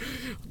ass.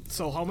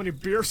 So how many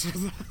beers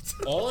is that?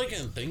 All I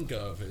can think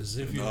of is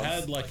if you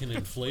had like an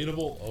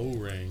inflatable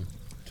O-ring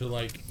to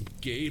like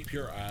gape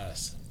your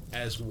ass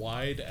as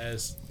wide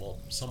as, well,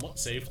 somewhat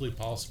safely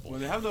possible. Well,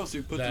 they have those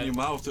you put in your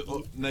mouth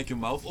to make your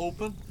mouth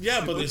open.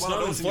 Yeah, but it's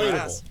not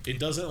inflatable. In It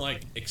doesn't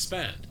like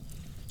expand.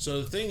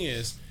 So the thing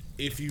is,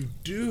 if you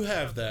do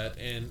have that,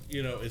 and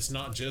you know, it's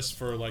not just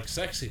for like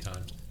sexy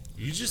times,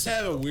 you just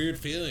have a weird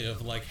feeling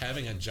of like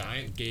having a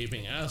giant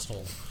gaping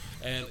asshole.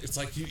 And it's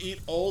like you eat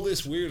all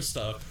this weird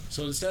stuff,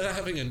 so instead of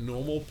having a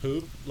normal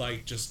poop,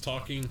 like just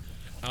talking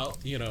out,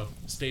 you know,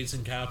 states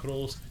and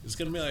capitals, it's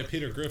gonna be like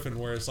Peter Griffin,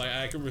 where it's like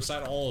I can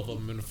recite all of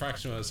them in a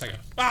fraction of a second.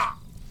 Ah!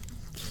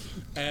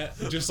 And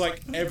just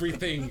like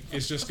everything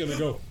is just gonna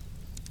go,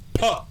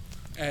 huh!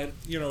 And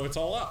you know, it's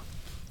all out.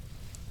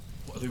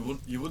 Well,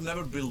 you would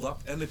never build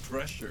up any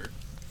pressure.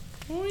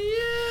 Oh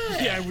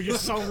yeah! Yeah, we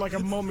just sound like a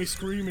mummy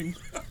screaming.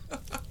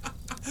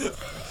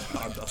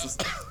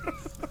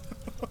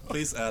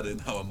 Please add in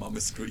how a mummy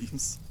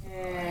screams.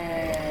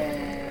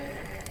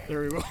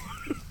 There you go.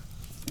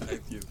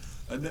 Thank you.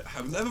 I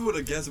never would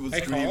have guessed it would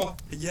Hey, scream. Karl.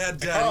 Yeah,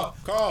 Daddy.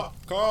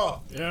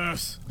 Karl.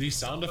 Yes. These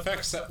sound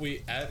effects that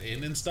we add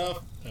in and stuff,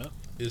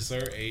 is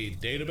there a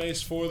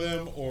database for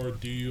them, or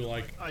do you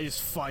like I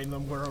just find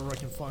them wherever I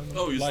can find them.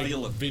 Oh, you like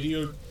steal it.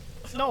 video?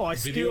 No, I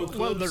video steal.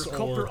 Well, they're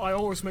clips, I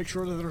always make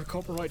sure that they're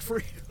copyright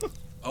free.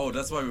 Oh,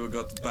 that's why we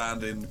got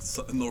banned in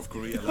North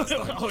Korea last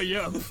time. Oh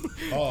yeah.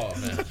 Oh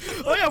man.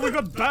 Oh yeah, we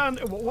got banned.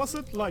 What was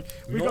it like?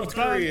 We North got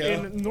banned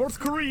Korea. in North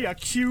Korea,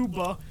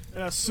 Cuba,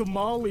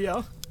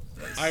 Somalia.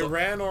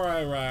 Iran or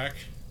Iraq?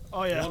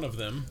 Oh yeah. One of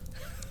them.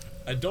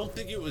 I don't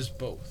think it was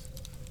both.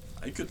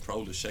 I could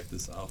probably check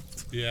this out.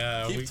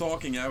 Yeah. Keep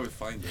talking, I will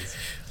find this.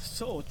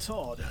 So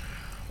Todd.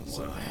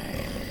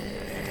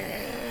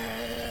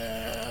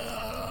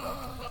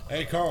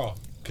 Hey Karl,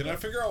 can I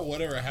figure out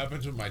whatever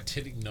happened to my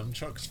titty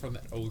nunchucks from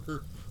that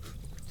ogre?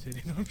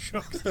 Titty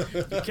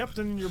nunchucks. You kept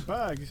them in your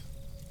bag.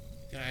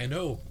 Yeah, I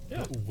know. Yeah.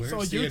 But where's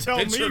So the you tell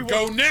me adventure what-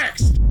 go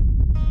next?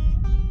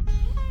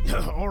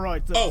 All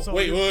right. Then. Oh, So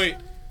wait.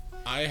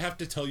 I have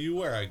to tell you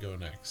where I go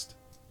next.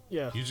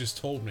 Yeah. You just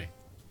told me.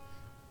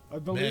 I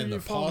believe Man, you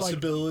the found like.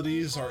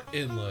 possibilities are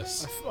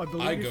endless. I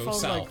believe I you go found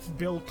south. like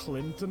Bill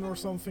Clinton or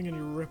something, and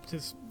you ripped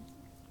his.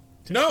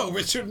 No,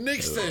 Richard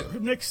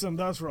Nixon. Nixon.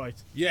 That's right.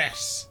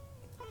 Yes.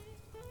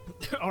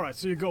 All right.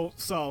 So you go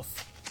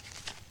south.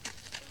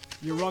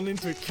 You run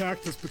into a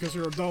cactus because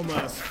you're a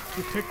dumbass.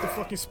 You pick the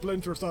fucking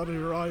splinters out of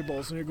your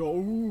eyeballs, and you go,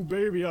 "Ooh,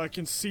 baby, I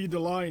can see the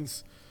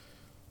lines."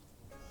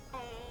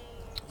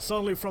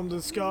 Suddenly from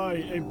the sky,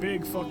 a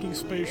big fucking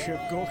spaceship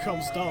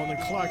comes down, and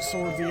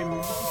Klaxor the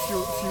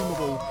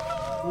Infumable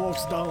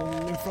walks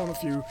down in front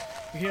of you.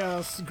 He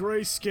has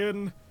grey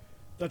skin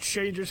that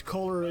changes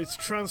color, it's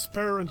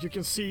transparent, you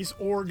can see his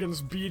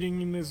organs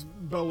beating in his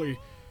belly.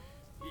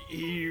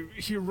 He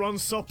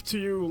runs up to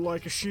you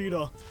like a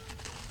cheetah.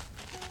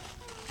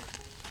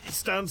 He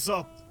stands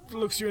up,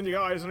 looks you in the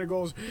eyes, and he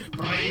goes,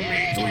 Bring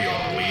me to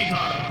your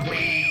leader,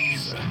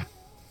 please.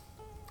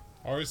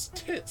 Are his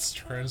tits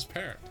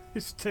transparent?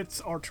 his tits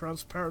are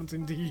transparent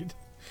indeed.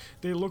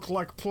 They look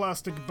like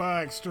plastic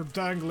bags, they're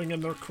dangling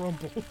and they're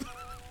crumpled.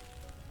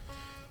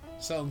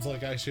 Sounds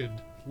like I should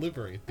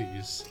liberate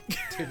these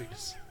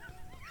titties.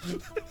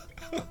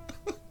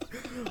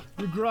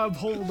 You grab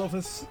hold of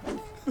his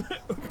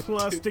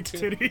plastic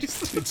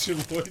titties,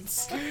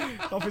 Tituloids.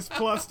 of his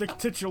plastic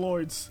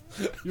tituloids.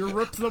 You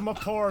rip them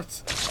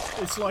apart.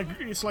 It's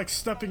like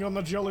stepping on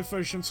a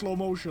jellyfish in slow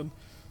motion.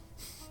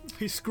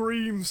 He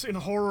screams in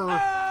horror.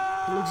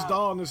 He looks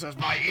down and says,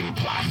 My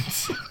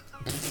implants.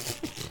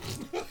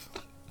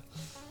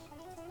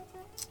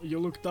 you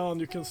look down,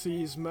 you can see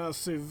his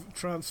massive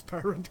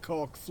transparent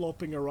cock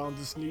flopping around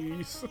his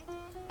knees.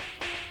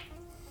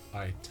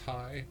 I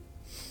tie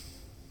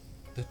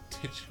the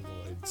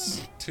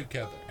tituloids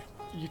together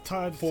You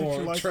tied for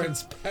tituloids.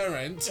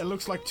 transparent It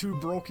looks like two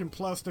broken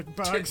plastic tit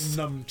bags.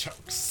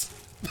 nunchucks.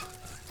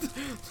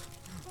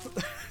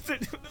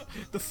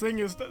 The thing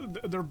is,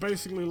 that they're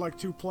basically like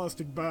two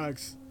plastic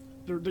bags.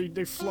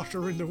 They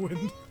flutter in the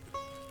wind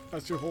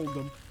as you hold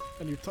them,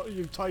 and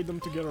you tie them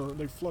together.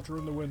 They flutter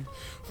in the wind.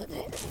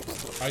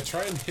 I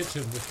try and hit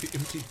him with the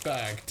empty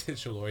bag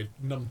tituloid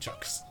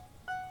nunchucks.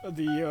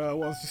 The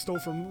ones you stole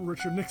from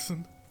Richard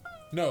Nixon.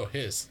 No,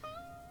 his.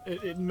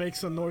 It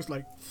makes a noise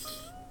like.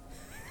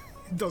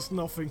 It does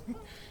nothing.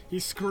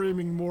 He's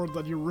screaming more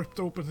that you ripped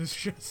open his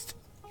chest.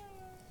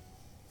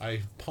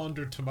 I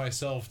pondered to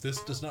myself,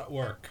 this does not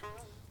work.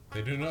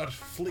 They do not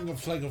fling a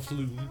flag of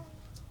floon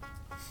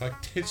like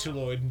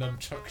tituloid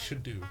nunchuck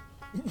should do.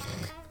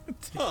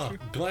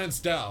 Glance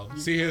down,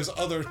 see his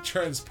other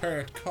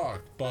transparent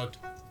cock, but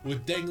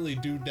with dangly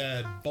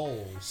doodad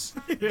balls.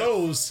 Yeah.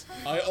 Those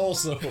I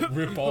also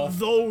rip off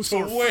Those to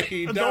are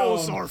weigh down.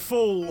 those are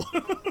full.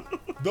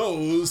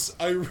 Those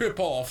I rip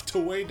off to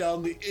weigh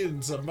down the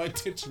ends of my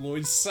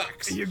tituloid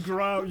sacks. You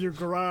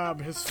grab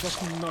his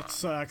fucking nut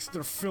sacks.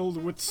 They're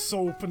filled with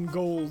soap and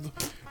gold.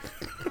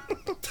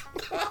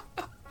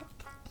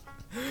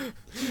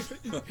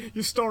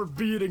 You start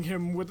beating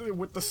him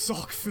with the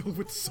sock filled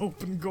with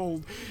soap and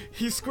gold.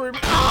 He's screaming,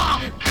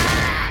 "Ah!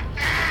 Ah!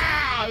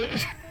 Ah!"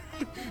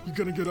 You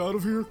gonna get out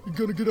of here? You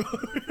gonna get out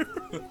of here?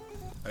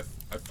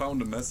 I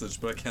found a message,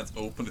 but I can't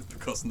open it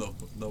because no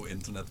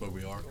internet where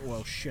we are.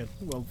 Well, shit.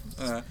 Well,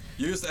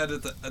 you just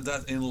edit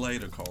that in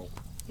later, Karl.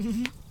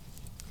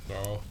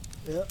 Carl.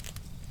 yeah.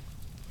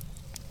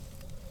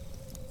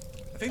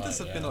 I think this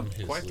has been a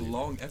quite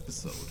long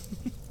episode,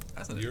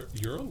 hasn't it?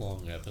 You're a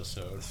long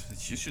episode.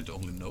 You should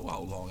only know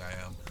how long I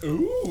am.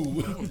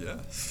 Ooh. Oh yeah.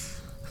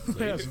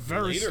 Yeah, it's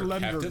very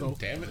slender, Captain, though.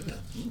 damn it.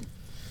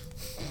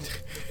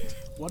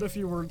 What if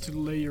you were to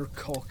lay your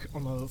cock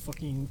on a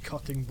fucking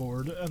cutting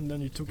board, and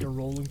then you took a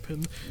rolling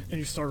pin and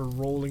you started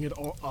rolling it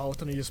all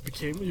out, and it just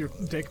your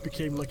dick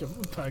became like a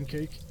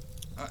pancake,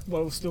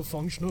 but it was still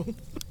functional.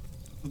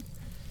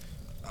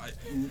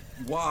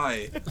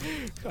 Why?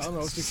 I don't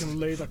know, if you can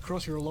lay it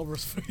across your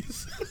lover's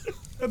face,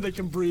 and they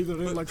can breathe it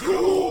in like.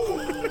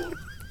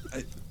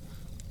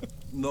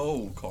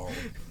 No, Karl.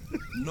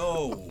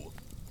 No.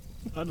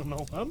 I don't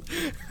know, man.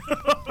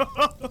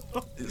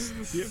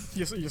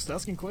 You're just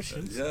asking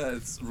questions. Yeah,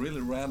 it's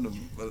really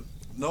random, but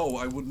no,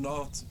 I would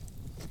not.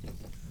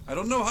 I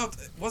don't know how.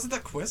 Was it a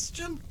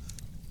question?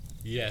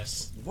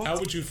 Yes. What? How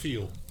would you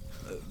feel?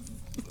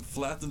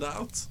 Flattened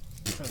out?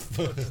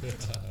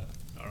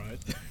 Alright.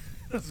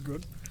 That's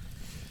good.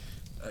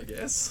 I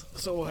guess.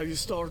 So have you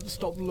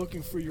stopped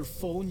looking for your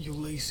phone, you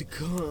lazy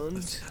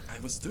cunt? I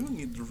was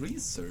doing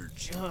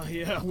research.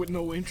 Yeah, with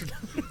no internet.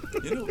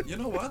 You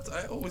know what?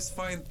 I always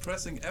find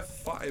pressing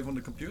F5 on the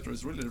computer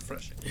is really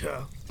refreshing.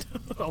 Yeah.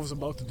 I was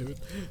about to do it.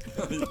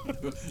 You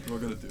were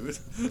gonna do it.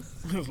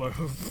 I was like,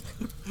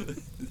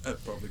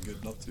 Probably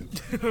good not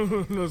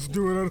to. let's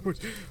do it anyway.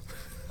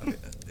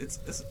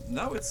 It's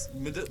now it's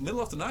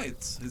middle of the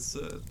night. It's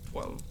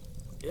 12.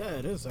 Yeah,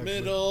 it is actually.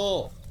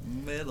 Middle.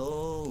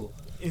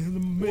 In the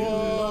middle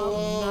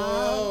of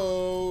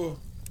the night.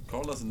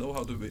 Karl doesn't know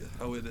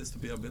how it is to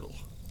be a middle.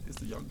 He's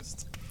the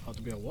youngest. How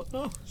to be a what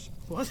now?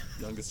 What?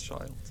 Youngest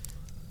child.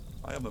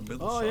 I am a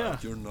middle Oh, child. yeah.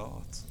 You're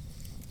not.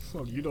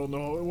 Well, you don't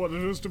know what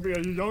it is to be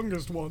a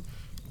youngest one.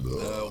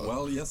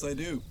 Well, yes, I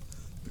do.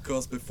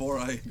 Because before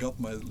I got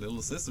my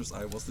little sisters,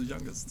 I was the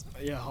youngest.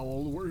 Yeah, how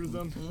old were you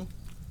then?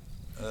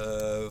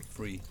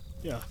 3.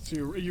 Yeah,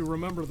 so you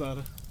remember that.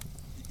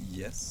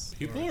 Yes.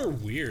 People are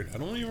weird. I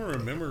don't even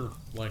remember,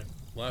 like,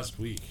 last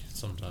week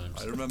sometimes.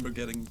 I remember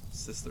getting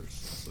sisters,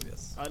 so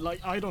yes.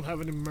 I don't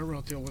have any memory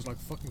until I was like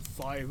fucking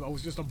 5. I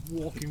was just a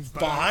walking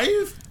back.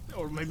 5?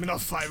 Or maybe not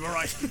 5,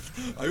 alright.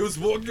 I was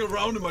walking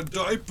around in my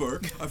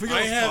diaper. I think I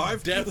I was have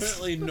 5.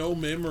 definitely no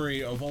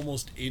memory of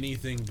almost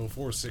anything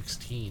before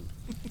 16.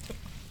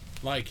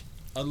 Like,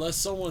 unless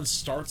someone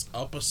starts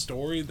up a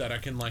story that I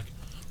can, like,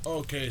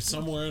 okay,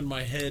 somewhere in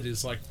my head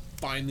is, like,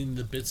 finding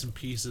the bits and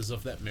pieces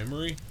of that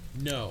memory.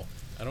 No,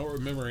 I don't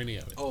remember any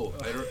of it. Oh,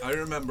 I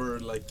remember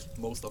like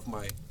most of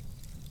my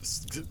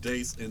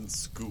days in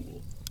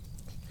school.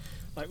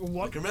 Like what?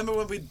 Like remember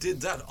when we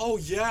did that? Oh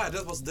yeah,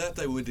 that was that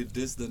day we did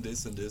this, then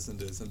this, and this, and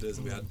this, and this.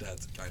 We had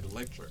that kind of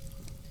lecture.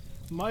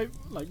 My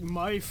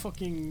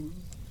fucking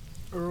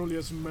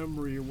earliest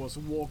memory was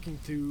walking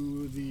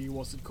to the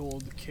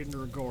the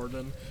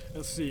kindergarten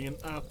and seeing an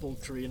apple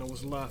tree, and I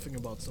was laughing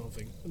about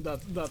something.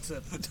 That's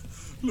it.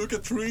 Look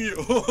at tree.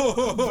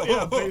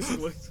 Yeah,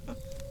 basically.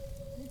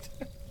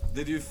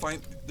 Did you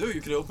find?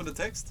 You could open the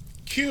text.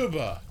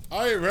 Cuba,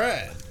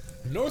 Iran,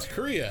 North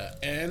Korea,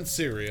 and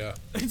Syria.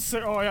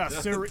 Syria.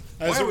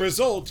 As a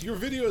result, your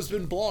video has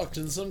been blocked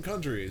in some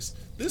countries.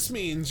 This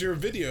means your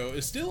video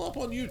is still up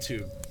on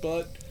YouTube,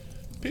 but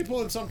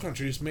people in some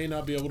countries may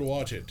not be able to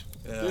watch it.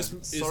 This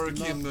sorry,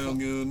 Kim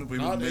Jong-un. We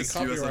will not a miss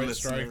you as a copyright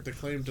listener. strike. The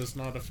claim does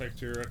not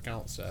affect your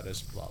account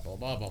status. Blah blah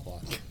blah blah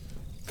blah.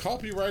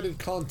 Copyrighted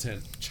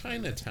content.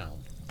 Chinatown.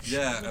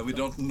 Yeah, and we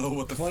don't know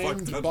what the fuck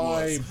Claimed that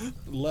by was.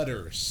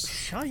 letters.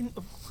 China.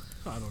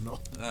 I don't know.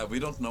 We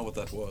don't know what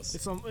that was.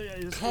 It's some.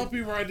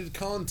 Copyrighted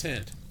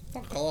content.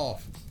 Fuck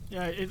off.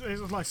 Yeah,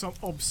 it's like some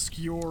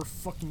obscure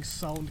fucking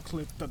sound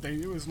clip that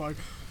it was like,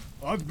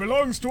 that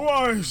belongs to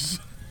us.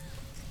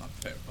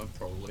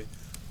 Probably.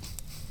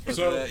 But,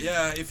 So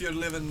yeah, if you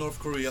live in North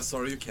Korea,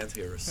 sorry you can't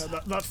hear us. Yeah,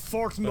 that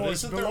fart But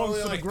noise isn't there belongs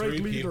only to the like great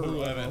 3 leader. people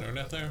who have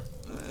internet there?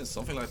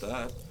 Something like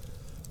that.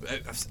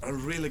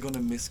 I'm really gonna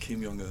miss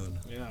Kim Jong-un.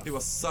 Yeah. He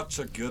was such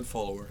a good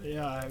follower.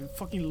 Yeah, I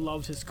fucking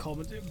loved his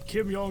comment.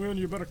 Kim Jong-un,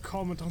 you better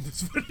comment on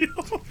this video.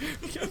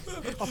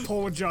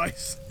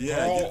 Apologize.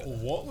 Yeah. Carl,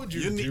 what would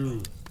you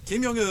do?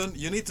 Kim Jong-un,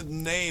 you need to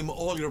name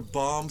all your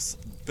bombs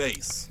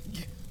base.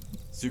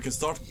 So you can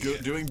start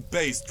doing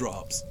base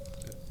drops.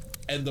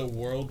 And the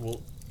world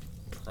will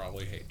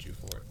probably hate you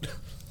for it.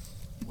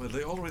 Well,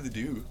 they already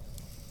do.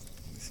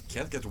 It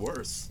can't get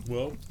worse.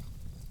 Well,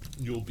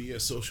 you'll be a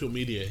social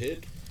media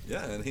hit.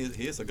 Yeah, and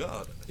he is a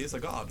god. He's a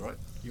god, right?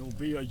 You'll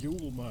be a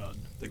Yule man.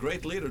 The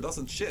great leader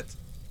doesn't shit.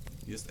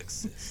 He just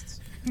exists.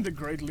 The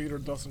great leader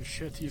doesn't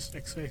shit, he just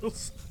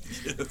exhales.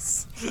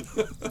 Yes.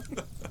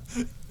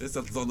 It's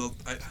that Donald.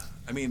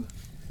 I mean,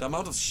 the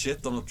amount of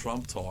shit Donald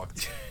Trump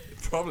talked,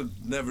 it probably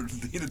never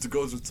needed to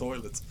go to the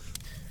toilet.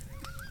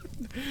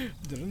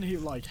 Didn't he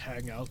like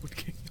hang out with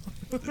King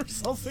Arthur or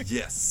something?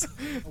 Yes.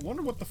 I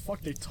wonder what the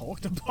fuck they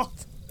talked about.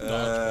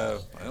 I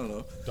don't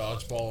know.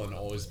 Dodgeball and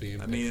always being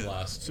mean-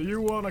 last. So you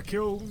wanna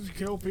kill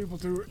people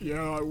too?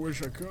 Yeah, I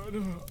wish I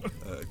could.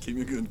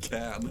 Kim Jong-un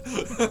can.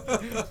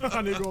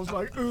 And he goes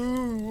like,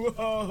 ooh.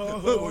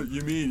 What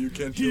you mean you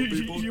can't kill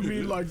people? You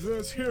mean like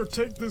this? Here,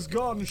 take this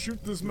gun and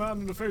shoot this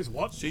man in the face.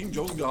 What?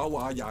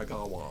 Shinjong-gawa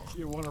Yagawa.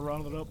 You wanna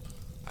round it up?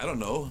 I don't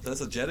know.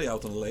 There's a Jedi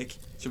out on the lake.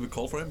 Should we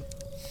call for him?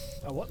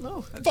 What now?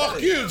 A Fuck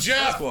Jedi. you,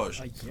 Jeff! Sasquatch.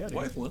 A Yeti?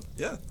 White one.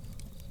 Yeah.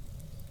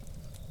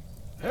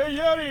 Hey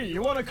Yeti,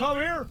 you wanna come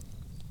here?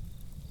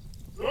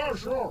 Yeah,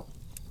 sure.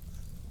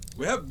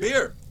 We have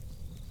beer.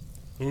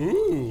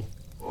 Ooh.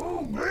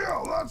 Oh,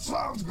 yeah, that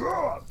sounds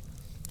good.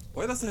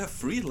 Why does it have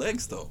 3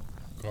 legs though?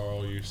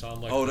 Carl, you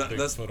sound like Oh, the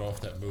that's- Bigfoot off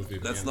that movie.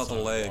 that's the not a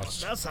Inside leg.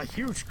 Watch. That's a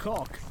huge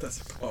cock.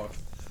 That's a cock.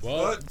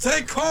 Well,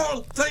 Take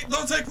Karl!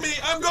 Don't take me!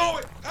 I'm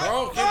going!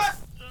 Carl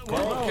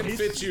can he's,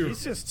 fit you.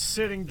 He's just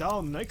sitting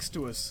down next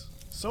to us.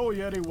 So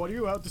Yeti, what do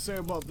you have to say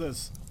about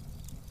this?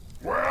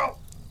 Well,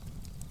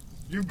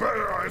 you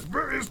better.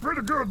 It's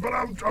pretty good, but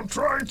I'm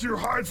trying to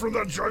hide from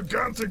that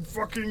gigantic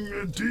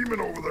fucking demon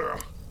over there.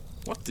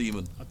 What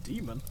demon? A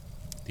demon?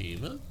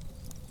 Demon?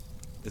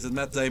 Is it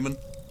Matt Damon?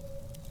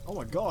 Oh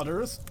my god,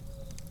 there's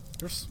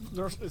is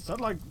that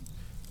like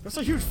there's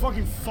a huge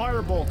fucking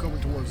fireball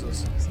coming towards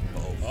us.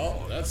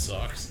 Oh, that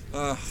sucks.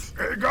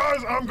 Hey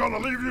guys, I'm gonna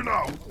leave you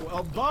now.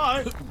 Well,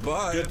 bye.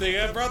 Bye. Good thing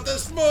I brought the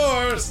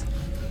s'mores.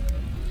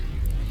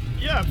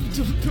 Yeah.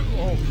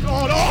 Oh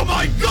god. Oh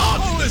my god.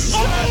 Holy shit!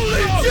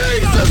 Holy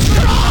Jesus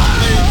Christ!